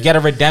you want to fucking- get a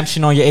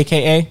redemption on your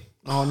AKA?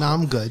 Oh no,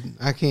 I'm good.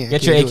 I can't.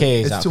 Get I your can't do it.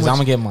 AKAs It's out, too 'cause much-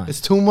 I'ma get mine.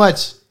 It's too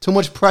much. Too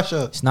much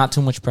pressure. It's not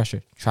too much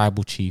pressure.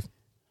 Tribal Chief,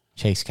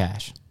 Chase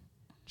Cash.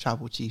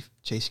 Tribal Chief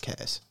Chase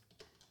Cass.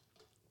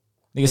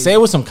 Nigga, say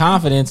it with some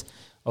confidence.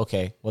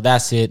 Okay, well,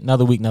 that's it.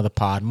 Another week, another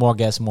pod. More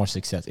guests, more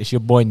success. It's your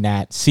boy,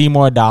 Nat.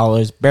 Seymour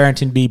Dollars,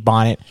 Barrington B.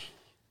 Bonnet.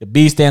 The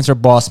B stands for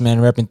Boss Man,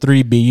 repping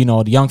 3B. You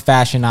know, the young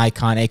fashion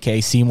icon,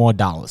 a.k.a. Seymour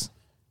Dollars.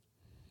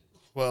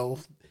 Well,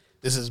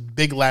 this is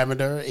Big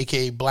Lavender,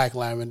 aka Black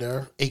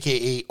Lavender,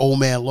 aka Old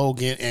Man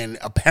Logan, and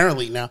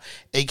apparently now,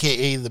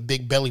 aka the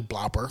Big Belly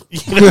Blopper.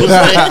 You know what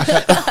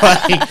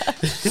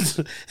I'm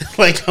saying?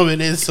 like coming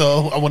in.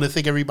 So I want to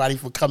thank everybody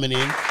for coming in.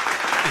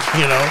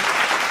 You know,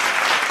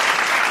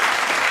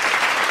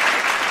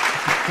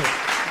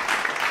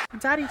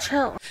 Daddy,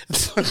 chill.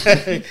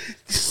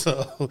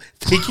 so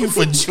thank you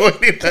for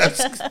joining us.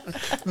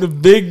 The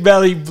Big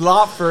Belly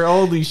Blopper.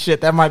 Holy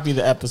shit, that might be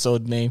the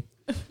episode name.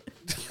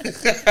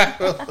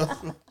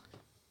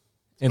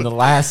 In the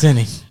last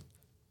inning.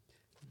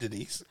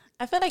 Denise,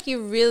 I feel like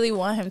you really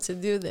want him to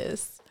do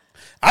this.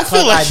 I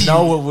feel like I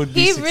know it would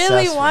be He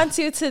really successful. wants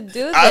you to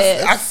do this.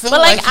 I feel but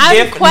like, like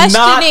I'm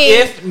questioning.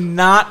 If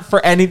not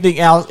for anything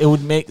else, it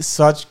would make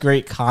such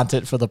great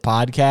content for the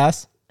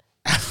podcast.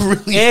 I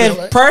really And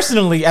feel like,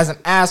 personally, as an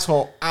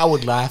asshole, I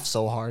would laugh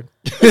so hard.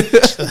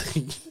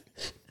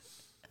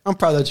 I'm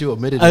proud that you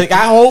admitted it. Like,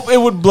 I hope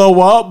it would blow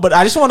up, but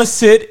I just want to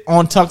sit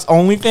on Tuck's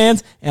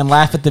OnlyFans and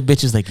laugh at the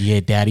bitches like, yeah,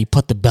 daddy,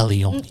 put the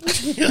belly on me.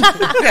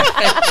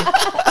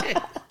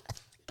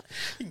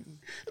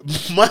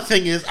 My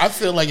thing is, I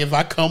feel like if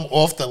I come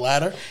off the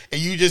ladder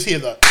and you just hear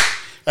the,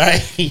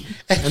 right,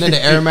 And then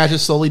the air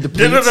mattress slowly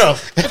depletes. no.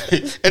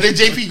 And then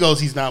JP goes,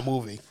 he's not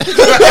moving.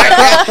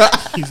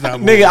 He's not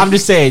moving. Nigga, I'm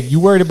just saying, you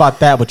worried about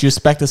that, but you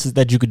expect us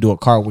that you could do a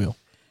cartwheel.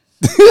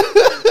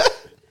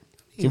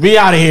 We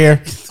out of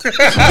here.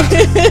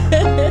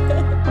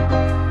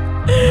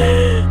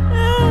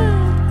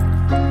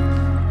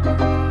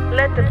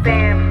 Let the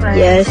band play.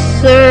 Yes,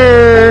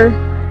 sir.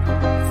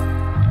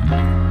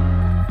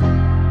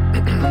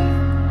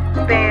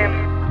 Band.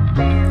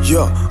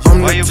 Yeah,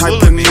 I'm the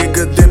type of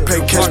nigga that pay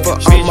cash for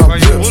all my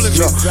whips.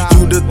 Yeah,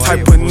 you the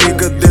type of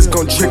nigga that's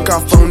gon' trick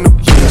off on the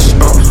bitch.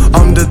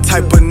 I'm the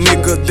type of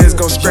nigga that's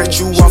gon' scratch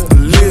you off the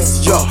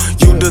list. Yeah,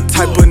 you the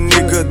type of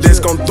nigga that's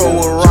gon' throw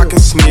a rock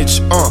and snitch.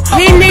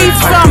 He needs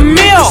some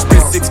milk.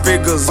 Spend 6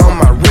 figures on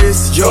my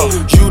wrist. Yeah,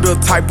 you the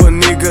type of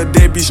nigga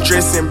that be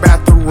stressing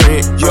about the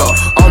rent. Yeah,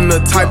 I'm the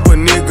type of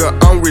nigga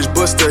I'm rich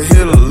but still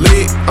hit a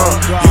lick.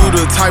 You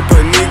the type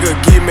of nigga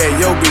get mad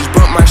yo bitch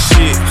bump my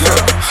shit.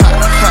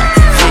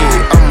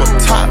 I'm a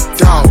top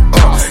dog,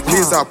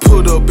 Liz, I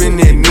put up in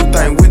that new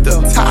thing with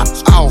the top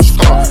off,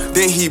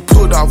 Then he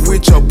put off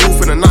with your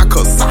booth and a knock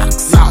her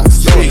socks out,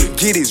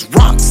 Get his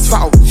rocks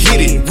out,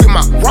 hit it with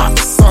my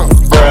rocks on,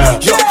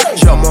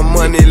 Yeah, my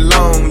money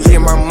long, yeah,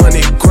 my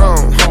money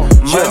grown,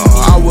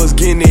 I was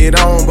getting it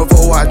on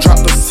before I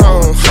dropped the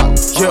song,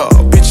 Yeah,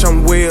 bitch,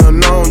 I'm well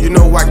known, you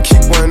know I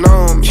keep one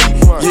on me,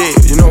 Yeah,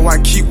 you know I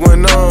keep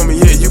one on me,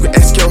 Yeah, you can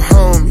ask your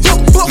homies,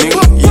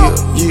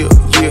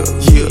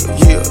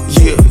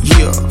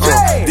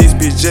 This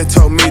bitch just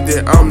told me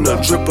that I'm the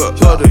dripper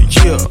of the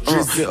year.